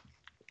 years.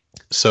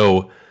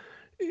 So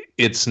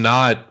it's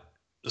not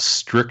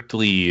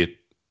strictly,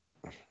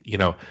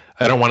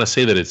 I don't want to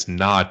say that it's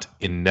not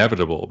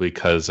inevitable,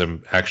 because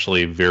I'm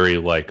actually very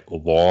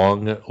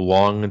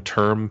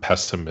long-term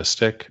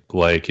pessimistic.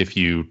 Like, if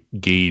you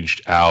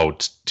gauged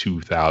out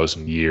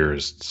 2,000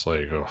 years, it's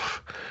like,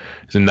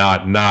 there's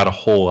not a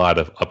whole lot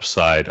of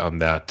upside on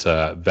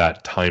that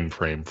time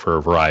frame for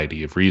a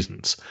variety of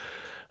reasons.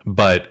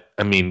 But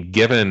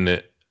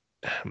given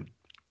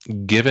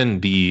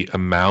the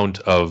amount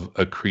of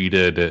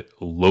accreted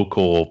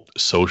local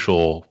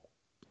social,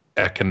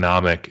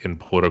 economic, and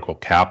political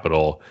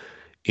capital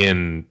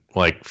in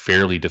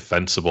fairly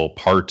defensible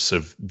parts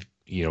of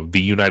the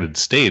United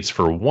States,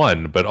 for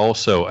one, but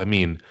also,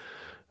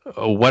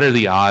 what are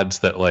the odds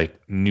that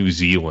New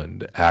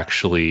Zealand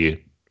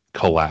actually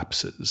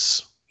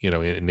collapses, in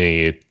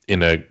a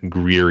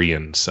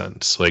Greerian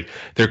sense?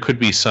 There could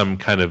be some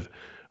kind of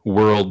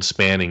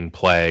world-spanning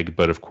plague,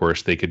 but of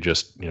course they could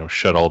just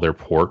shut all their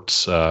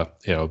ports,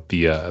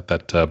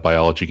 that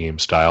biology game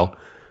style.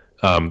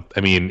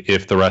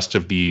 If the rest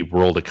of the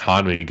world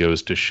economy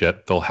goes to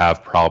shit, they'll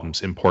have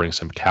problems importing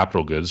some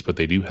capital goods, but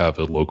they do have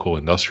a local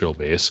industrial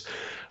base.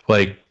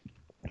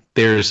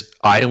 There's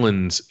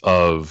islands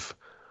of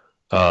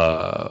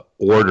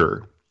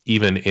order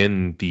even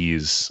in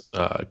these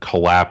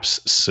collapse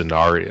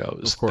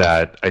scenarios,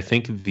 that I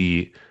think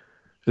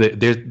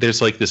there's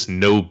this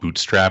no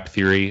bootstrap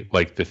theory,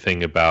 like the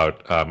thing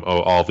about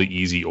all the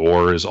easy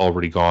ore is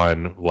already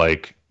gone.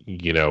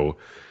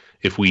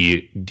 If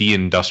we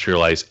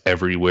deindustrialize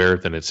everywhere,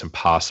 then it's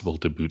impossible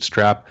to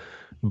bootstrap.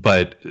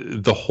 But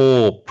the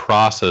whole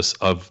process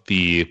of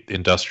the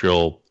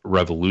industrial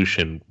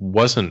revolution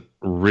wasn't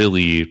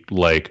really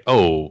like,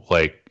 oh,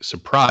 like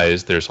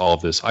surprise, there's all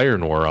this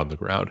iron ore on the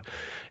ground.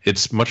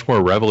 It's much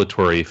more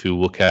revelatory if you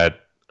look at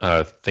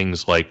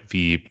things like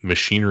the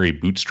machinery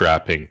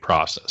bootstrapping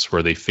process,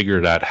 where they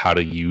figured out how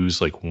to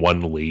use like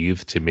one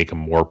lathe to make a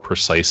more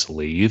precise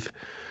lathe,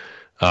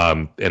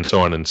 and so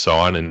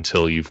on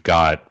until you've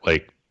got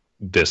like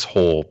this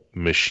whole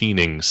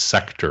machining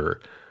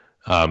sector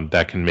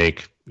that can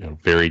make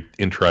very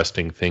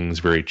interesting things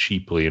very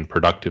cheaply and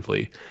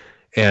productively.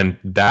 And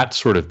that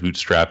sort of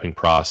bootstrapping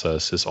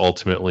process is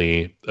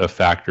ultimately a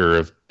factor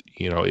of,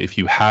 if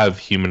you have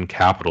human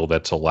capital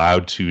that's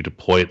allowed to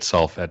deploy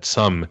itself at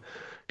some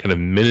kind of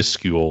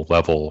minuscule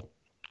level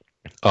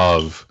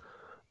of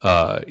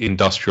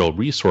industrial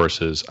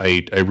resources,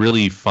 I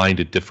really find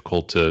it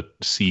difficult to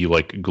see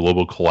like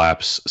global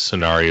collapse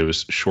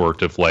scenarios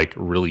short of like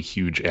really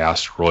huge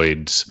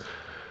asteroids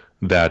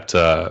that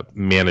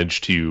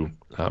manage to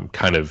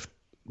kind of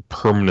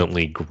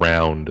permanently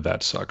ground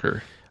that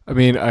sucker. I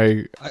mean,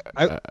 I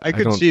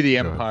could see the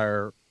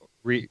empire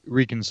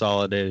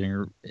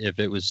reconsolidating if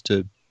it was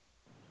to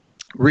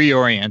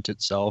reorient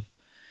itself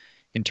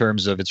in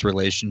terms of its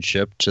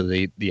relationship to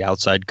the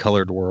outside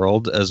colored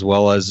world, as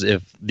well as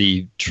if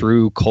the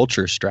true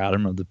culture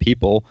stratum of the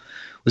people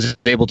was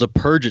able to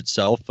purge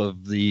itself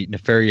of the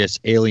nefarious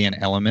alien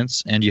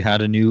elements, and you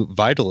had a new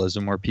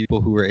vitalism where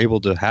people who were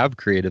able to have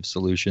creative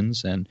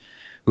solutions and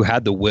who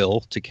had the will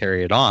to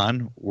carry it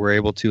on were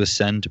able to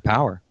ascend to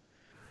power.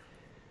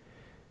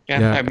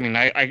 Yeah. I mean,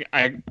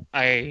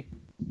 I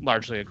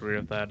largely agree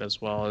with that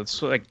as well.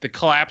 It's like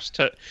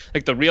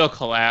the real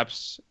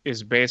collapse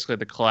is basically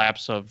the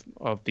collapse of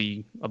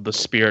the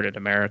spirit in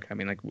America. I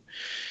mean, like,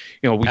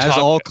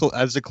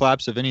 as the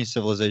collapse of any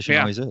civilization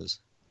always is.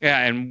 Yeah,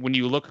 and when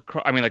you look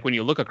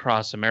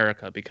across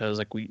America, because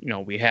like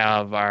we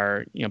have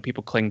our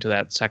people cling to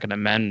that Second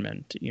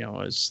Amendment,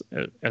 as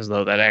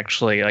though that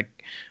actually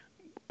like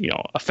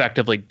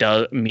effectively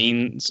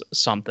means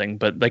something.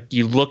 But like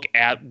you look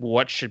at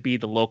what should be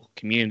the local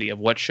community, of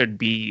what should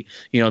be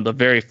the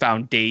very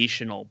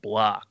foundational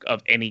block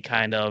of any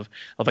kind of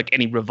like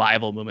any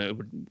revival movement,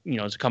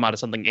 to come out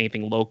of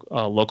anything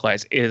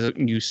localized, is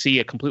you see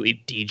a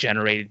completely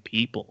degenerated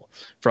people,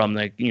 from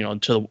the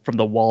from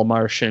the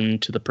Walmartian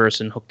to the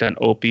person hooked on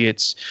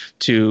opiates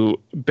to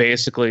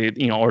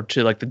basically or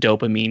to like the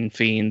dopamine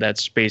fiend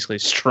that's basically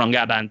strung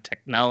out on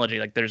technology.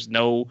 Like there's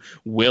no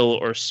will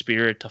or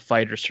spirit to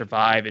fight or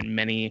survive in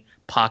many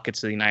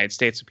pockets of the United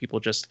States of people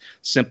just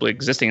simply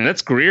existing. And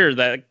that's Greer.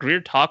 That Greer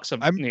talks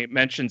about,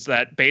 mentions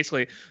that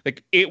basically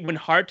like when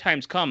hard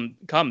times come,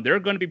 there are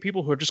going to be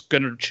people who are just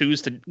going to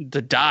choose to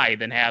die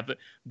than have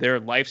their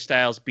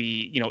lifestyles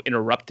be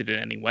interrupted in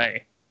any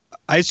way.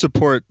 I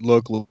support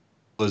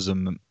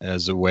localism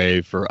as a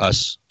way for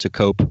us to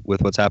cope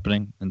with what's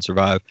happening and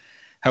survive.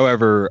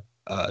 However,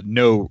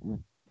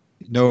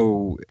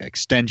 no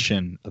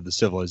extension of the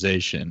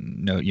civilization,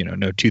 no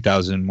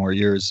 2,000 more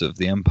years of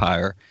the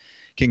empire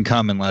can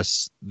come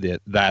unless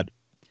that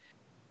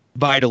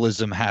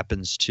vitalism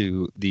happens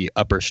to the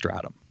upper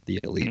stratum, the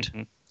elite.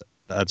 Mm-hmm.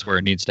 That's where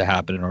it needs to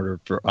happen in order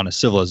for, on a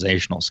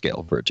civilizational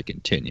scale, for it to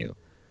continue.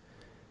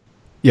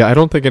 Yeah, I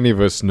don't think any of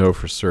us know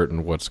for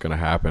certain what's going to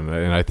happen,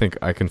 and I think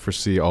I can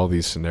foresee all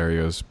these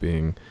scenarios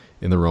being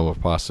in the realm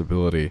of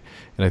possibility.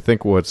 And I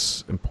think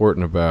what's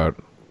important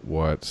about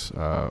what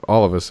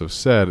all of us have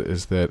said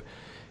is that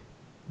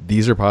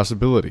these are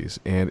possibilities,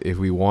 and if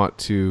we want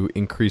to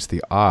increase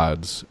the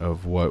odds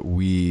of what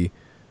we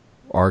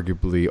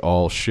arguably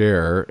all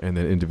share, and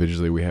then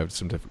individually we have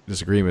some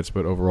disagreements,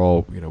 but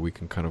overall we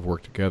can kind of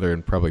work together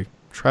and probably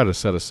try to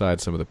set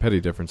aside some of the petty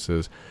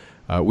differences,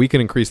 we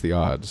can increase the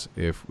odds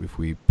if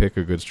we pick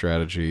a good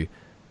strategy,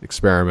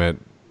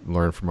 experiment,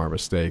 learn from our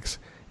mistakes,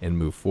 and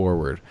move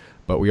forward.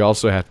 But we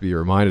also have to be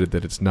reminded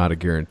that it's not a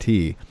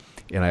guarantee.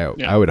 And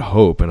I would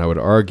hope and I would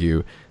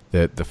argue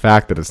that the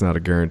fact that it's not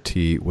a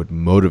guarantee would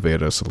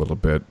motivate us a little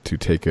bit to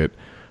take it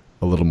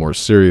a little more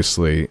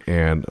seriously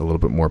and a little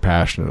bit more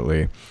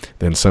passionately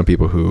than some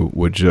people who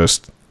would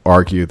just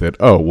argue that,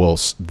 oh, well,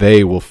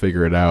 they will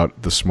figure it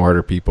out, the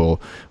smarter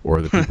people or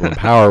the people in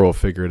power will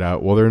figure it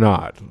out. Well, they're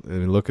not. I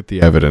mean, look at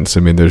the evidence. I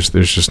mean, there's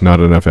just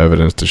not enough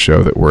evidence to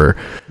show that we're...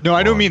 No,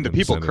 I don't mean the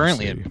people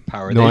currently in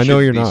power. No, I know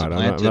you're not.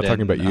 I'm not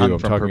talking about you. I'm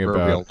talking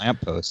about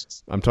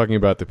lampposts. I'm talking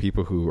about the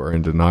people who are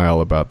in denial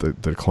about the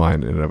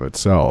decline in and of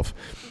itself.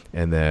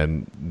 And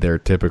then they're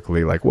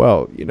typically like,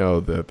 well,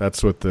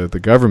 that's what the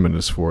government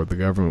is for. The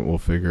government will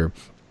figure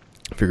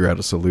out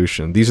a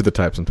solution. These are the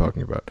types I'm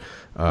talking about.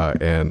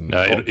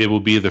 It will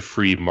be the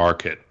free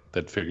market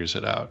that figures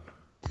it out.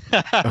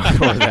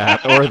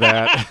 or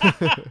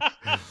that.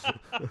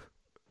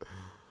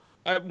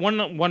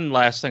 One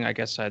last thing I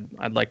guess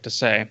I'd like to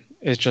say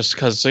is just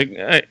because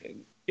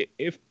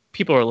if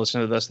people are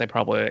listening to this, they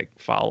probably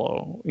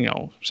follow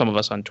some of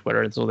us on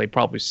Twitter, and so they've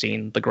probably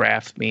seen the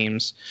graph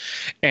memes.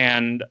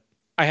 And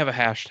I have a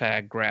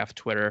hashtag graph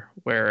Twitter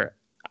where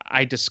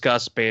I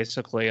discuss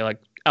basically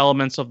like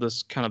elements of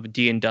this kind of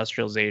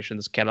deindustrialization,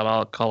 this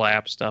catabolic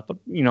collapse stuff. But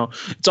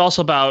it's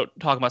also about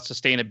talking about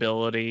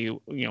sustainability,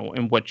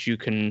 and what you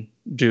can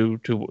do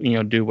to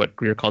do what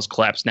Greer calls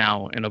collapse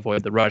now and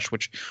avoid the rush.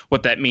 Which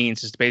what that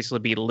means is to basically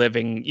be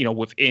living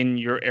within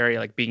your area,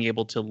 like being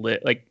able to live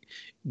like.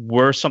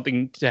 Were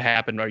something to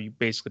happen, are you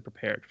basically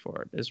prepared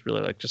for it? Is really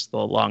like just the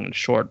long and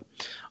short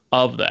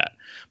of that.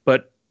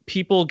 But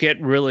people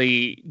get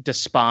really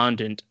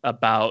despondent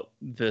about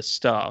this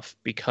stuff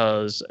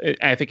because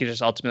I think it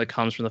just ultimately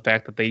comes from the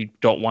fact that they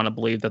don't want to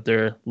believe that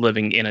they're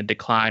living in a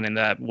decline and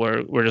that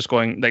we're just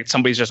going, like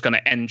somebody's just going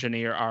to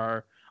engineer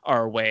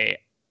our way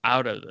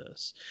out of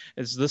this.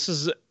 This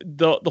is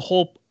the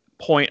whole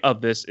point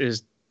of this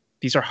is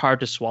these are hard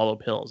to swallow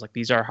pills. Like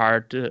these are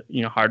hard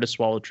to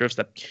swallow truths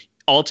that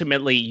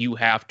ultimately you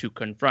have to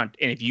confront.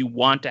 And if you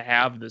want to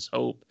have this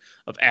hope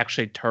of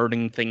actually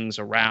turning things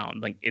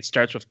around, like it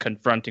starts with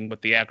confronting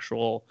what the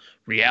actual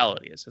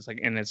reality is. It's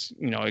like, and it's,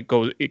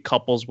 it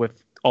couples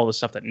with all the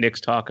stuff that Nick's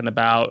talking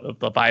about of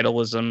the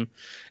vitalism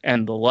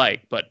and the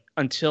like. But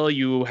until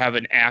you have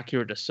an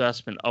accurate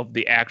assessment of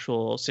the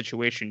actual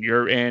situation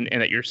you're in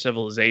and that your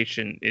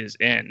civilization is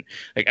in,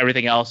 like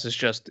everything else is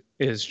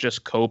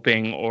just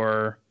coping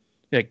or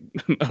like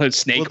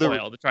snake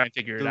oil to try and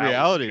figure it out. The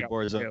reality,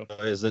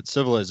 Borzoi, is that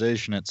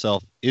civilization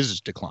itself is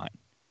decline,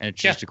 and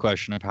it's just a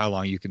question of how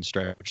long you can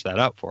stretch that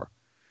out for.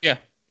 Yeah,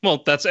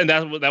 well,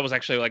 that was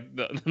actually like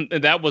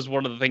that was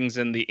one of the things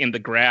in the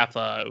graph.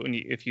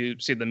 If you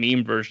see the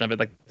meme version of it,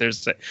 like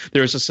there's a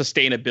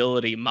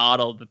sustainability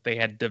model that they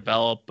had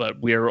developed, but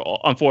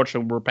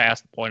unfortunately we're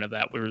past the point of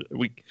that.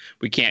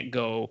 We can't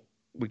go.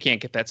 We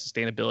can't get that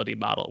sustainability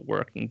model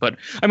working. But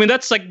I mean,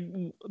 that's like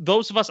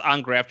those of us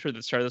on Grafter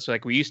that started this,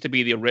 like we used to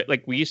be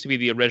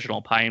the original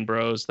Pine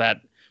Bros.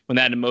 That when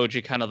that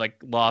emoji kind of like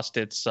lost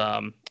its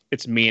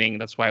meaning,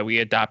 that's why we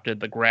adopted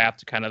the graph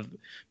to kind of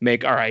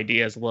make our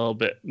ideas a little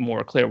bit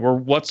more clear. We're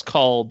what's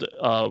called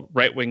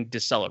right-wing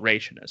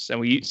decelerationist, and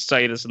we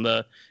say this in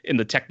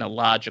the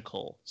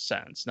technological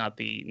sense, not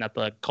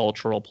the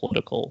cultural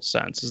political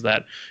sense. Is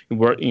that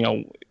we're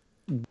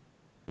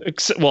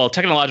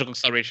technological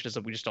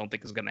accelerationism we just don't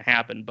think is going to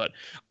happen. But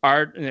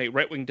our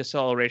right-wing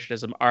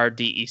decelerationism, our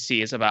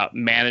DEC, is about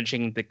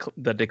managing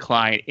the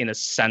decline in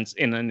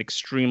an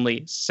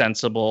extremely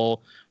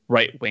sensible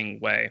right-wing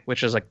way,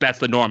 which is like that's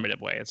the normative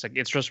way. It's like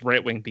it's just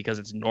right-wing because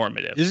it's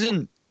normative.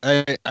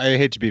 I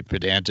hate to be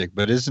pedantic,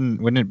 but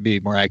wouldn't it be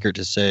more accurate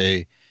to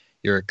say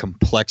you're a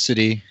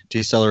complexity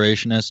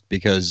decelerationist?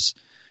 Because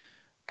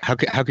how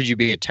could you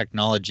be a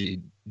technology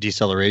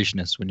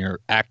decelerationist when you're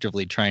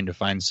actively trying to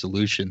find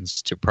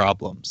solutions to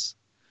problems?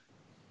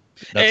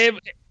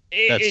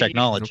 That's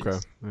technology. Okay.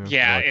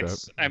 Yeah, like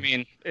it's. that. I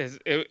mean,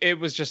 it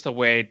was just a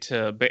way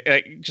to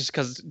just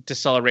because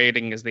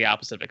decelerating is the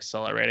opposite of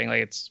accelerating.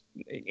 Like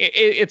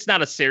it's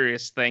not a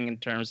serious thing in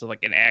terms of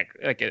like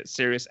a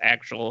serious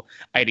actual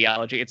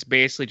ideology. It's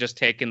basically just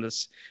taking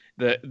this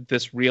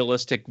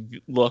realistic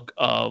look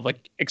of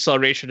like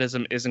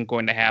accelerationism isn't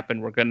going to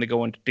happen. We're going to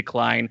go into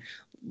decline.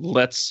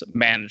 Let's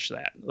manage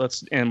that.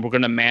 And we're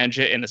going to manage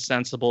it in a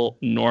sensible,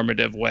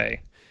 normative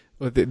way.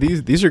 Well,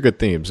 these are good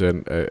themes,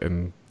 and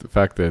the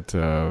fact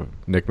that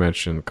Nick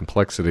mentioned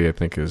complexity, I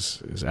think,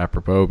 is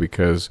apropos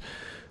because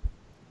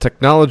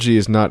technology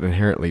is not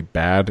inherently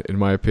bad, in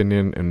my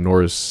opinion, and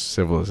nor is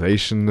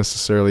civilization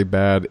necessarily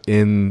bad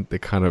in the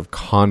kind of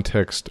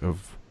context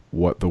of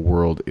what the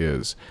world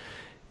is.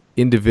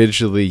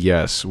 Individually,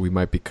 yes, we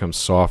might become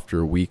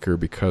softer, weaker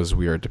because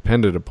we are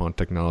dependent upon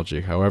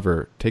technology.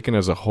 However, taken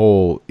as a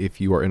whole,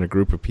 if you are in a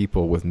group of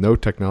people with no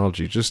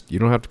technology, you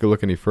don't have to go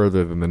look any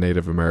further than the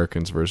Native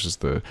Americans versus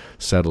the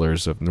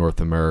settlers of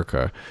North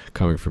America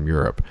coming from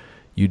Europe.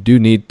 You do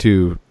need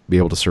to be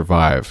able to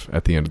survive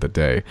at the end of the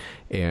day.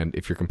 And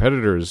if your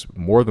competitor is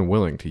more than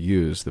willing to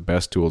use the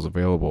best tools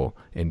available,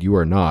 and you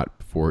are not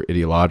for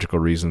ideological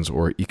reasons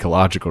or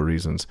ecological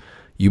reasons,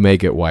 you may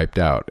get wiped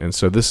out. And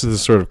so this is the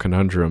sort of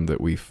conundrum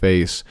that we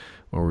face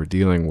when we're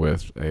dealing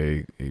with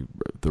the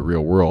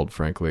real world,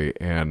 frankly.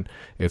 And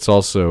it's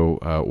also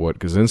what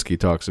Kaczynski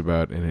talks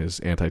about in his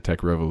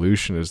anti-tech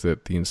revolution is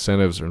that the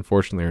incentives,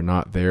 unfortunately, are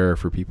not there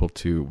for people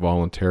to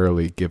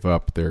voluntarily give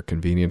up their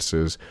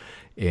conveniences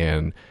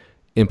and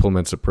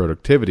implements of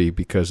productivity,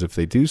 because if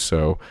they do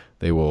so,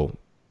 they will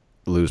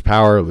lose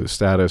power, lose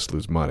status,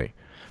 lose money.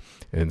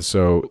 And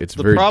so it's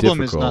very difficult. The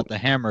problem is not the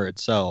hammer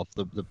itself.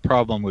 The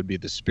problem would be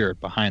the spirit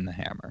behind the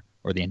hammer,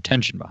 or the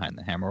intention behind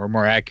the hammer. Or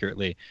more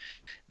accurately,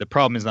 the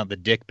problem is not the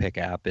dick pic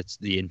app. It's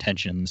the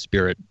intention and the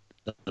spirit,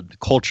 the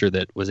culture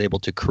that was able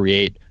to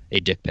create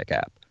a dick pic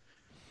app.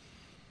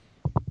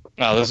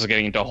 Well, this is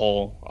getting into a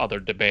whole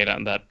other debate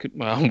on that.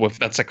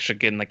 That's actually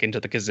getting like into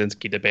the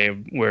Kaczynski debate,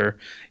 where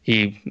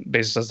he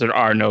basically says there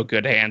are no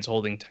good hands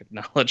holding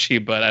technology.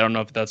 But I don't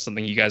know if that's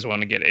something you guys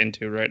want to get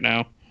into right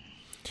now.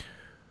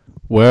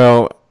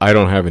 Well, I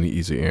don't have any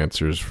easy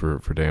answers for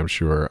damn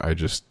sure. I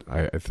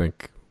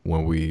think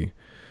when we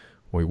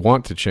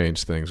want to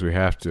change things, we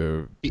have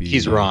to be...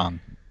 He's wrong.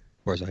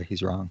 Borzoi,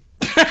 he's wrong.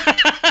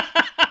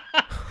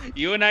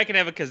 You and I can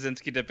have a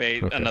Kaczynski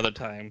debate another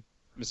time.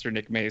 Mr.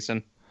 Nick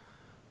Mason.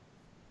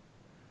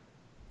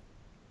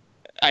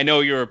 I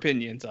know your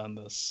opinions on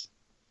this.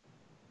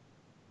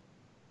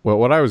 Well,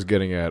 what I was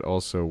getting at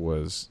also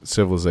was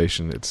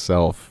civilization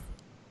itself,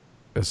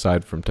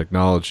 aside from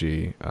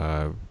technology,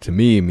 to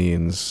me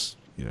means,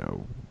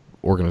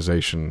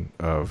 organization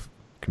of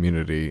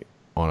community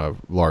on a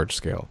large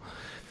scale.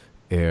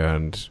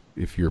 And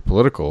if you're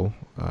political,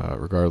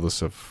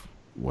 regardless of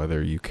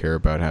whether you care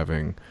about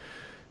having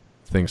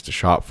things to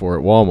shop for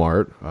at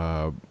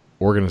Walmart,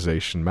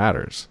 organization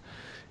matters.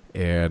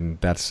 And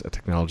that's a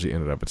technology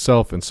in and of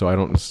itself. And so I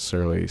don't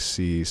necessarily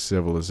see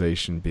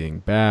civilization being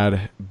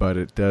bad, but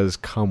it does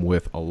come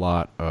with a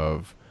lot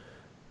of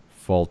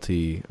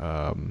faulty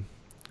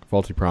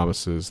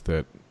promises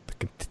that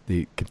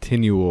the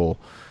continual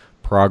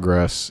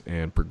progress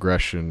and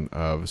progression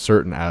of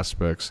certain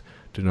aspects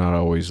do not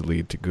always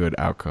lead to good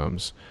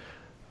outcomes.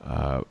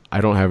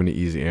 I don't have any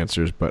easy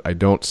answers, but I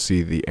don't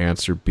see the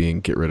answer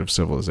being get rid of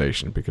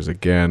civilization, because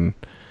again,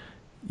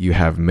 you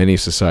have many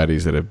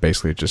societies that have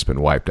basically just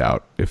been wiped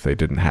out if they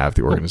didn't have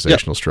the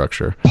organizational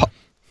structure.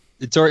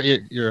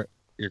 You're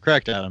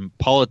correct, Adam.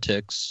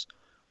 Politics,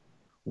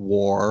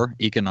 war,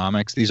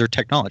 economics, these are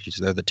technologies.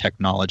 They're the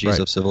technologies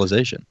of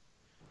civilization.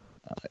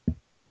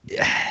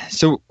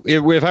 So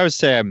if I would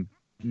say I'm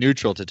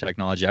neutral to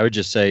technology, I would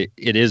just say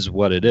it is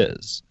what it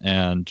is,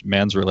 and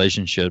man's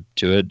relationship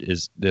to it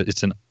is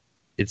it's an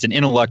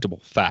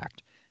ineluctable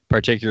fact,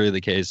 particularly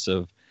the case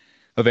of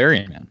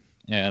Aryan Man.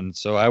 And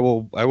so I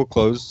will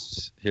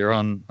close here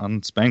on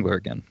Spangler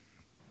again.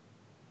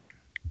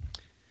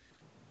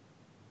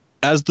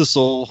 As the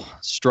soul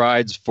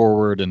strides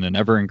forward in an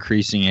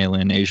ever-increasing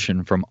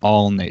alienation from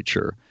all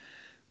nature,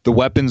 the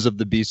weapons of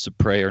the beasts of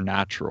prey are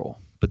natural,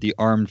 but the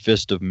armed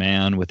fist of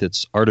man with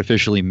its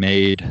artificially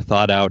made,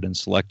 thought-out, and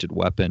selected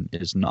weapon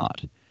is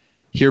not.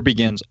 Here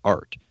begins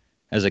art,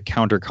 as a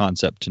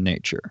counter-concept to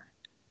nature.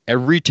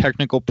 Every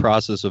technical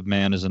process of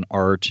man is an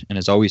art and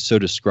is always so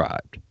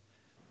described.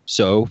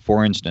 So,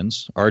 for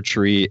instance,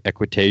 archery,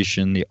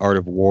 equitation, the art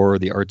of war,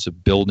 the arts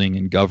of building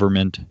and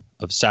government,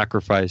 of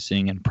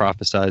sacrificing and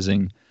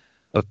prophesizing,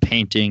 of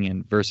painting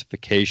and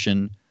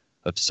versification,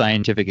 of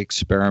scientific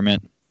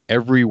experiment,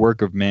 every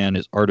work of man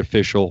is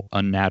artificial,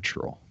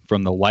 unnatural,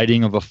 from the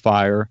lighting of a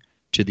fire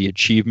to the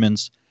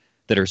achievements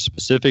that are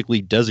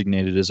specifically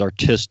designated as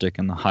artistic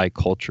in the high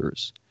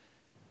cultures.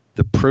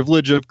 The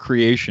privilege of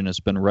creation has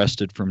been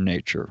wrested from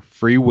nature.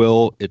 Free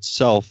will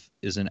itself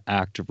is an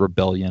act of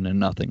rebellion and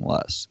nothing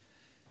less.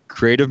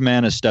 Creative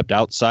man has stepped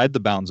outside the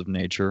bounds of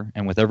nature,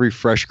 and with every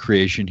fresh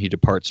creation he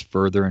departs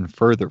further and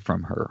further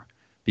from her,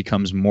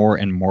 becomes more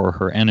and more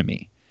her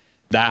enemy.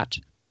 That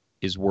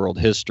is world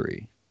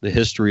history, the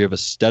history of a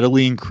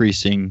steadily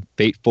increasing,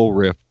 fateful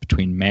rift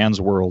between man's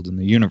world and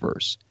the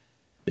universe,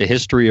 the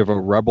history of a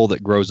rebel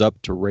that grows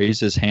up to raise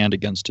his hand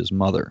against his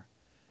mother.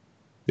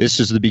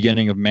 This is the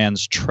beginning of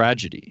man's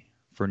tragedy,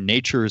 for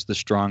nature is the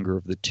stronger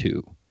of the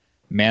two.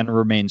 Man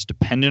remains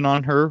dependent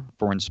on her,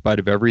 for in spite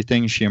of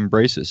everything she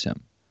embraces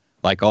him,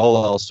 like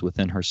all else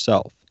within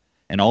herself.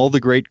 And all the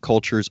great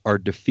cultures are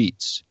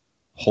defeats.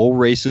 Whole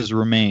races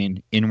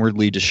remain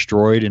inwardly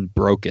destroyed and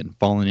broken,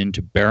 fallen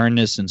into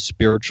barrenness and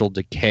spiritual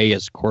decay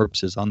as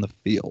corpses on the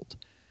field.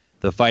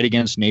 The fight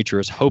against nature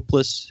is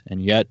hopeless,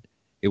 and yet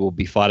it will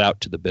be fought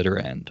out to the bitter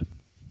end.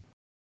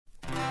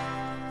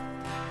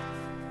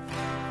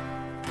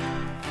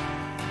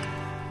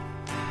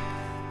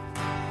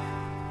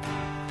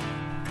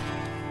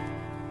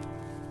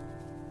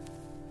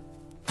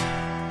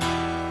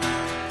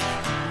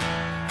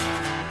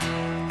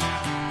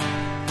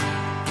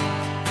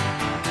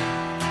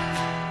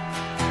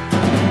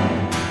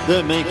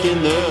 They're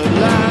making the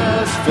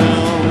last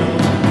film.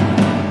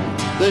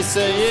 They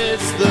say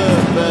it's the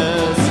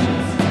best,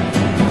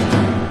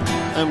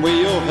 and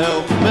we all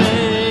help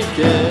make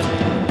it.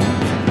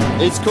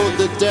 It's called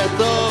the death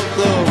of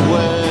the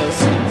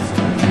West.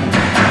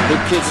 The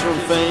kids from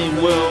fame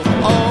will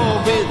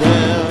all be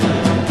there.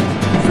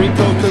 Free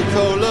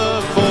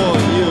Coca-Cola for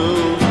you,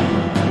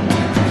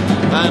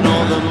 and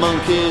all the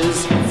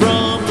monkeys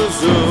from the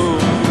zoo.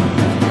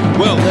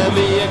 Well, there'll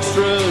be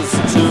extras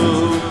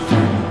too.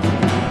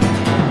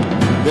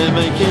 They're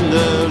making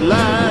the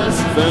last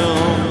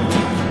film.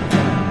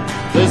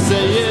 They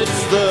say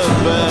it's the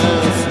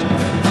best,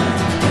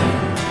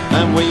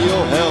 and we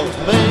all helped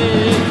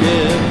make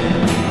it.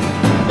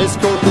 It's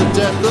called the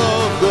death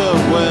of the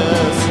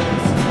West.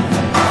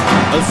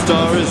 A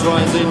star is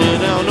rising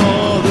in our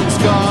northern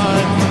sky,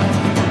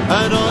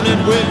 and on it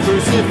we're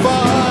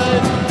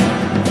crucified.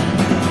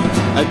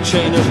 A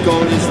chain of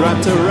gold is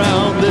wrapped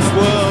around this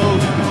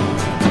world.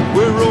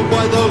 We're ruled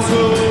by those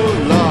who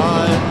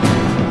lie.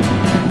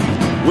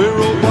 We're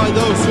ruled by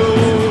those who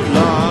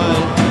lie.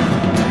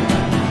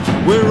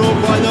 We're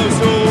ruled by those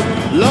who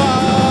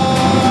lie.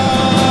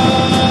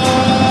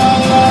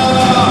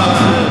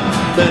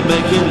 They're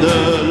making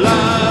the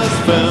last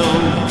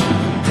film.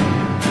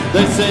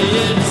 They say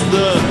it's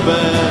the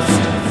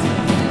best,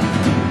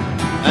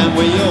 and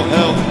we all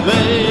help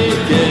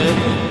make it.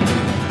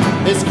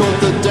 It's called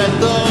the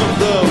death of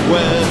the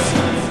West.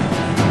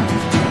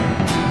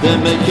 They're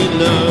making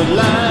the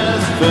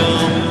last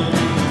film.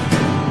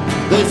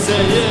 They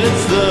say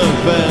it's the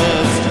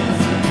best,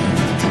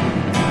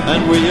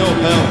 and we all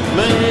help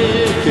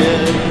make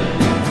it.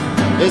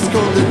 It's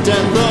called the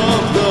death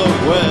of the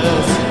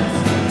West.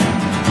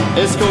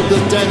 It's called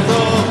the death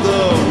of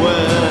the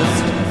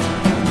West.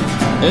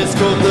 It's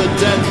called the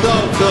death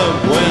of the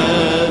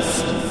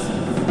West.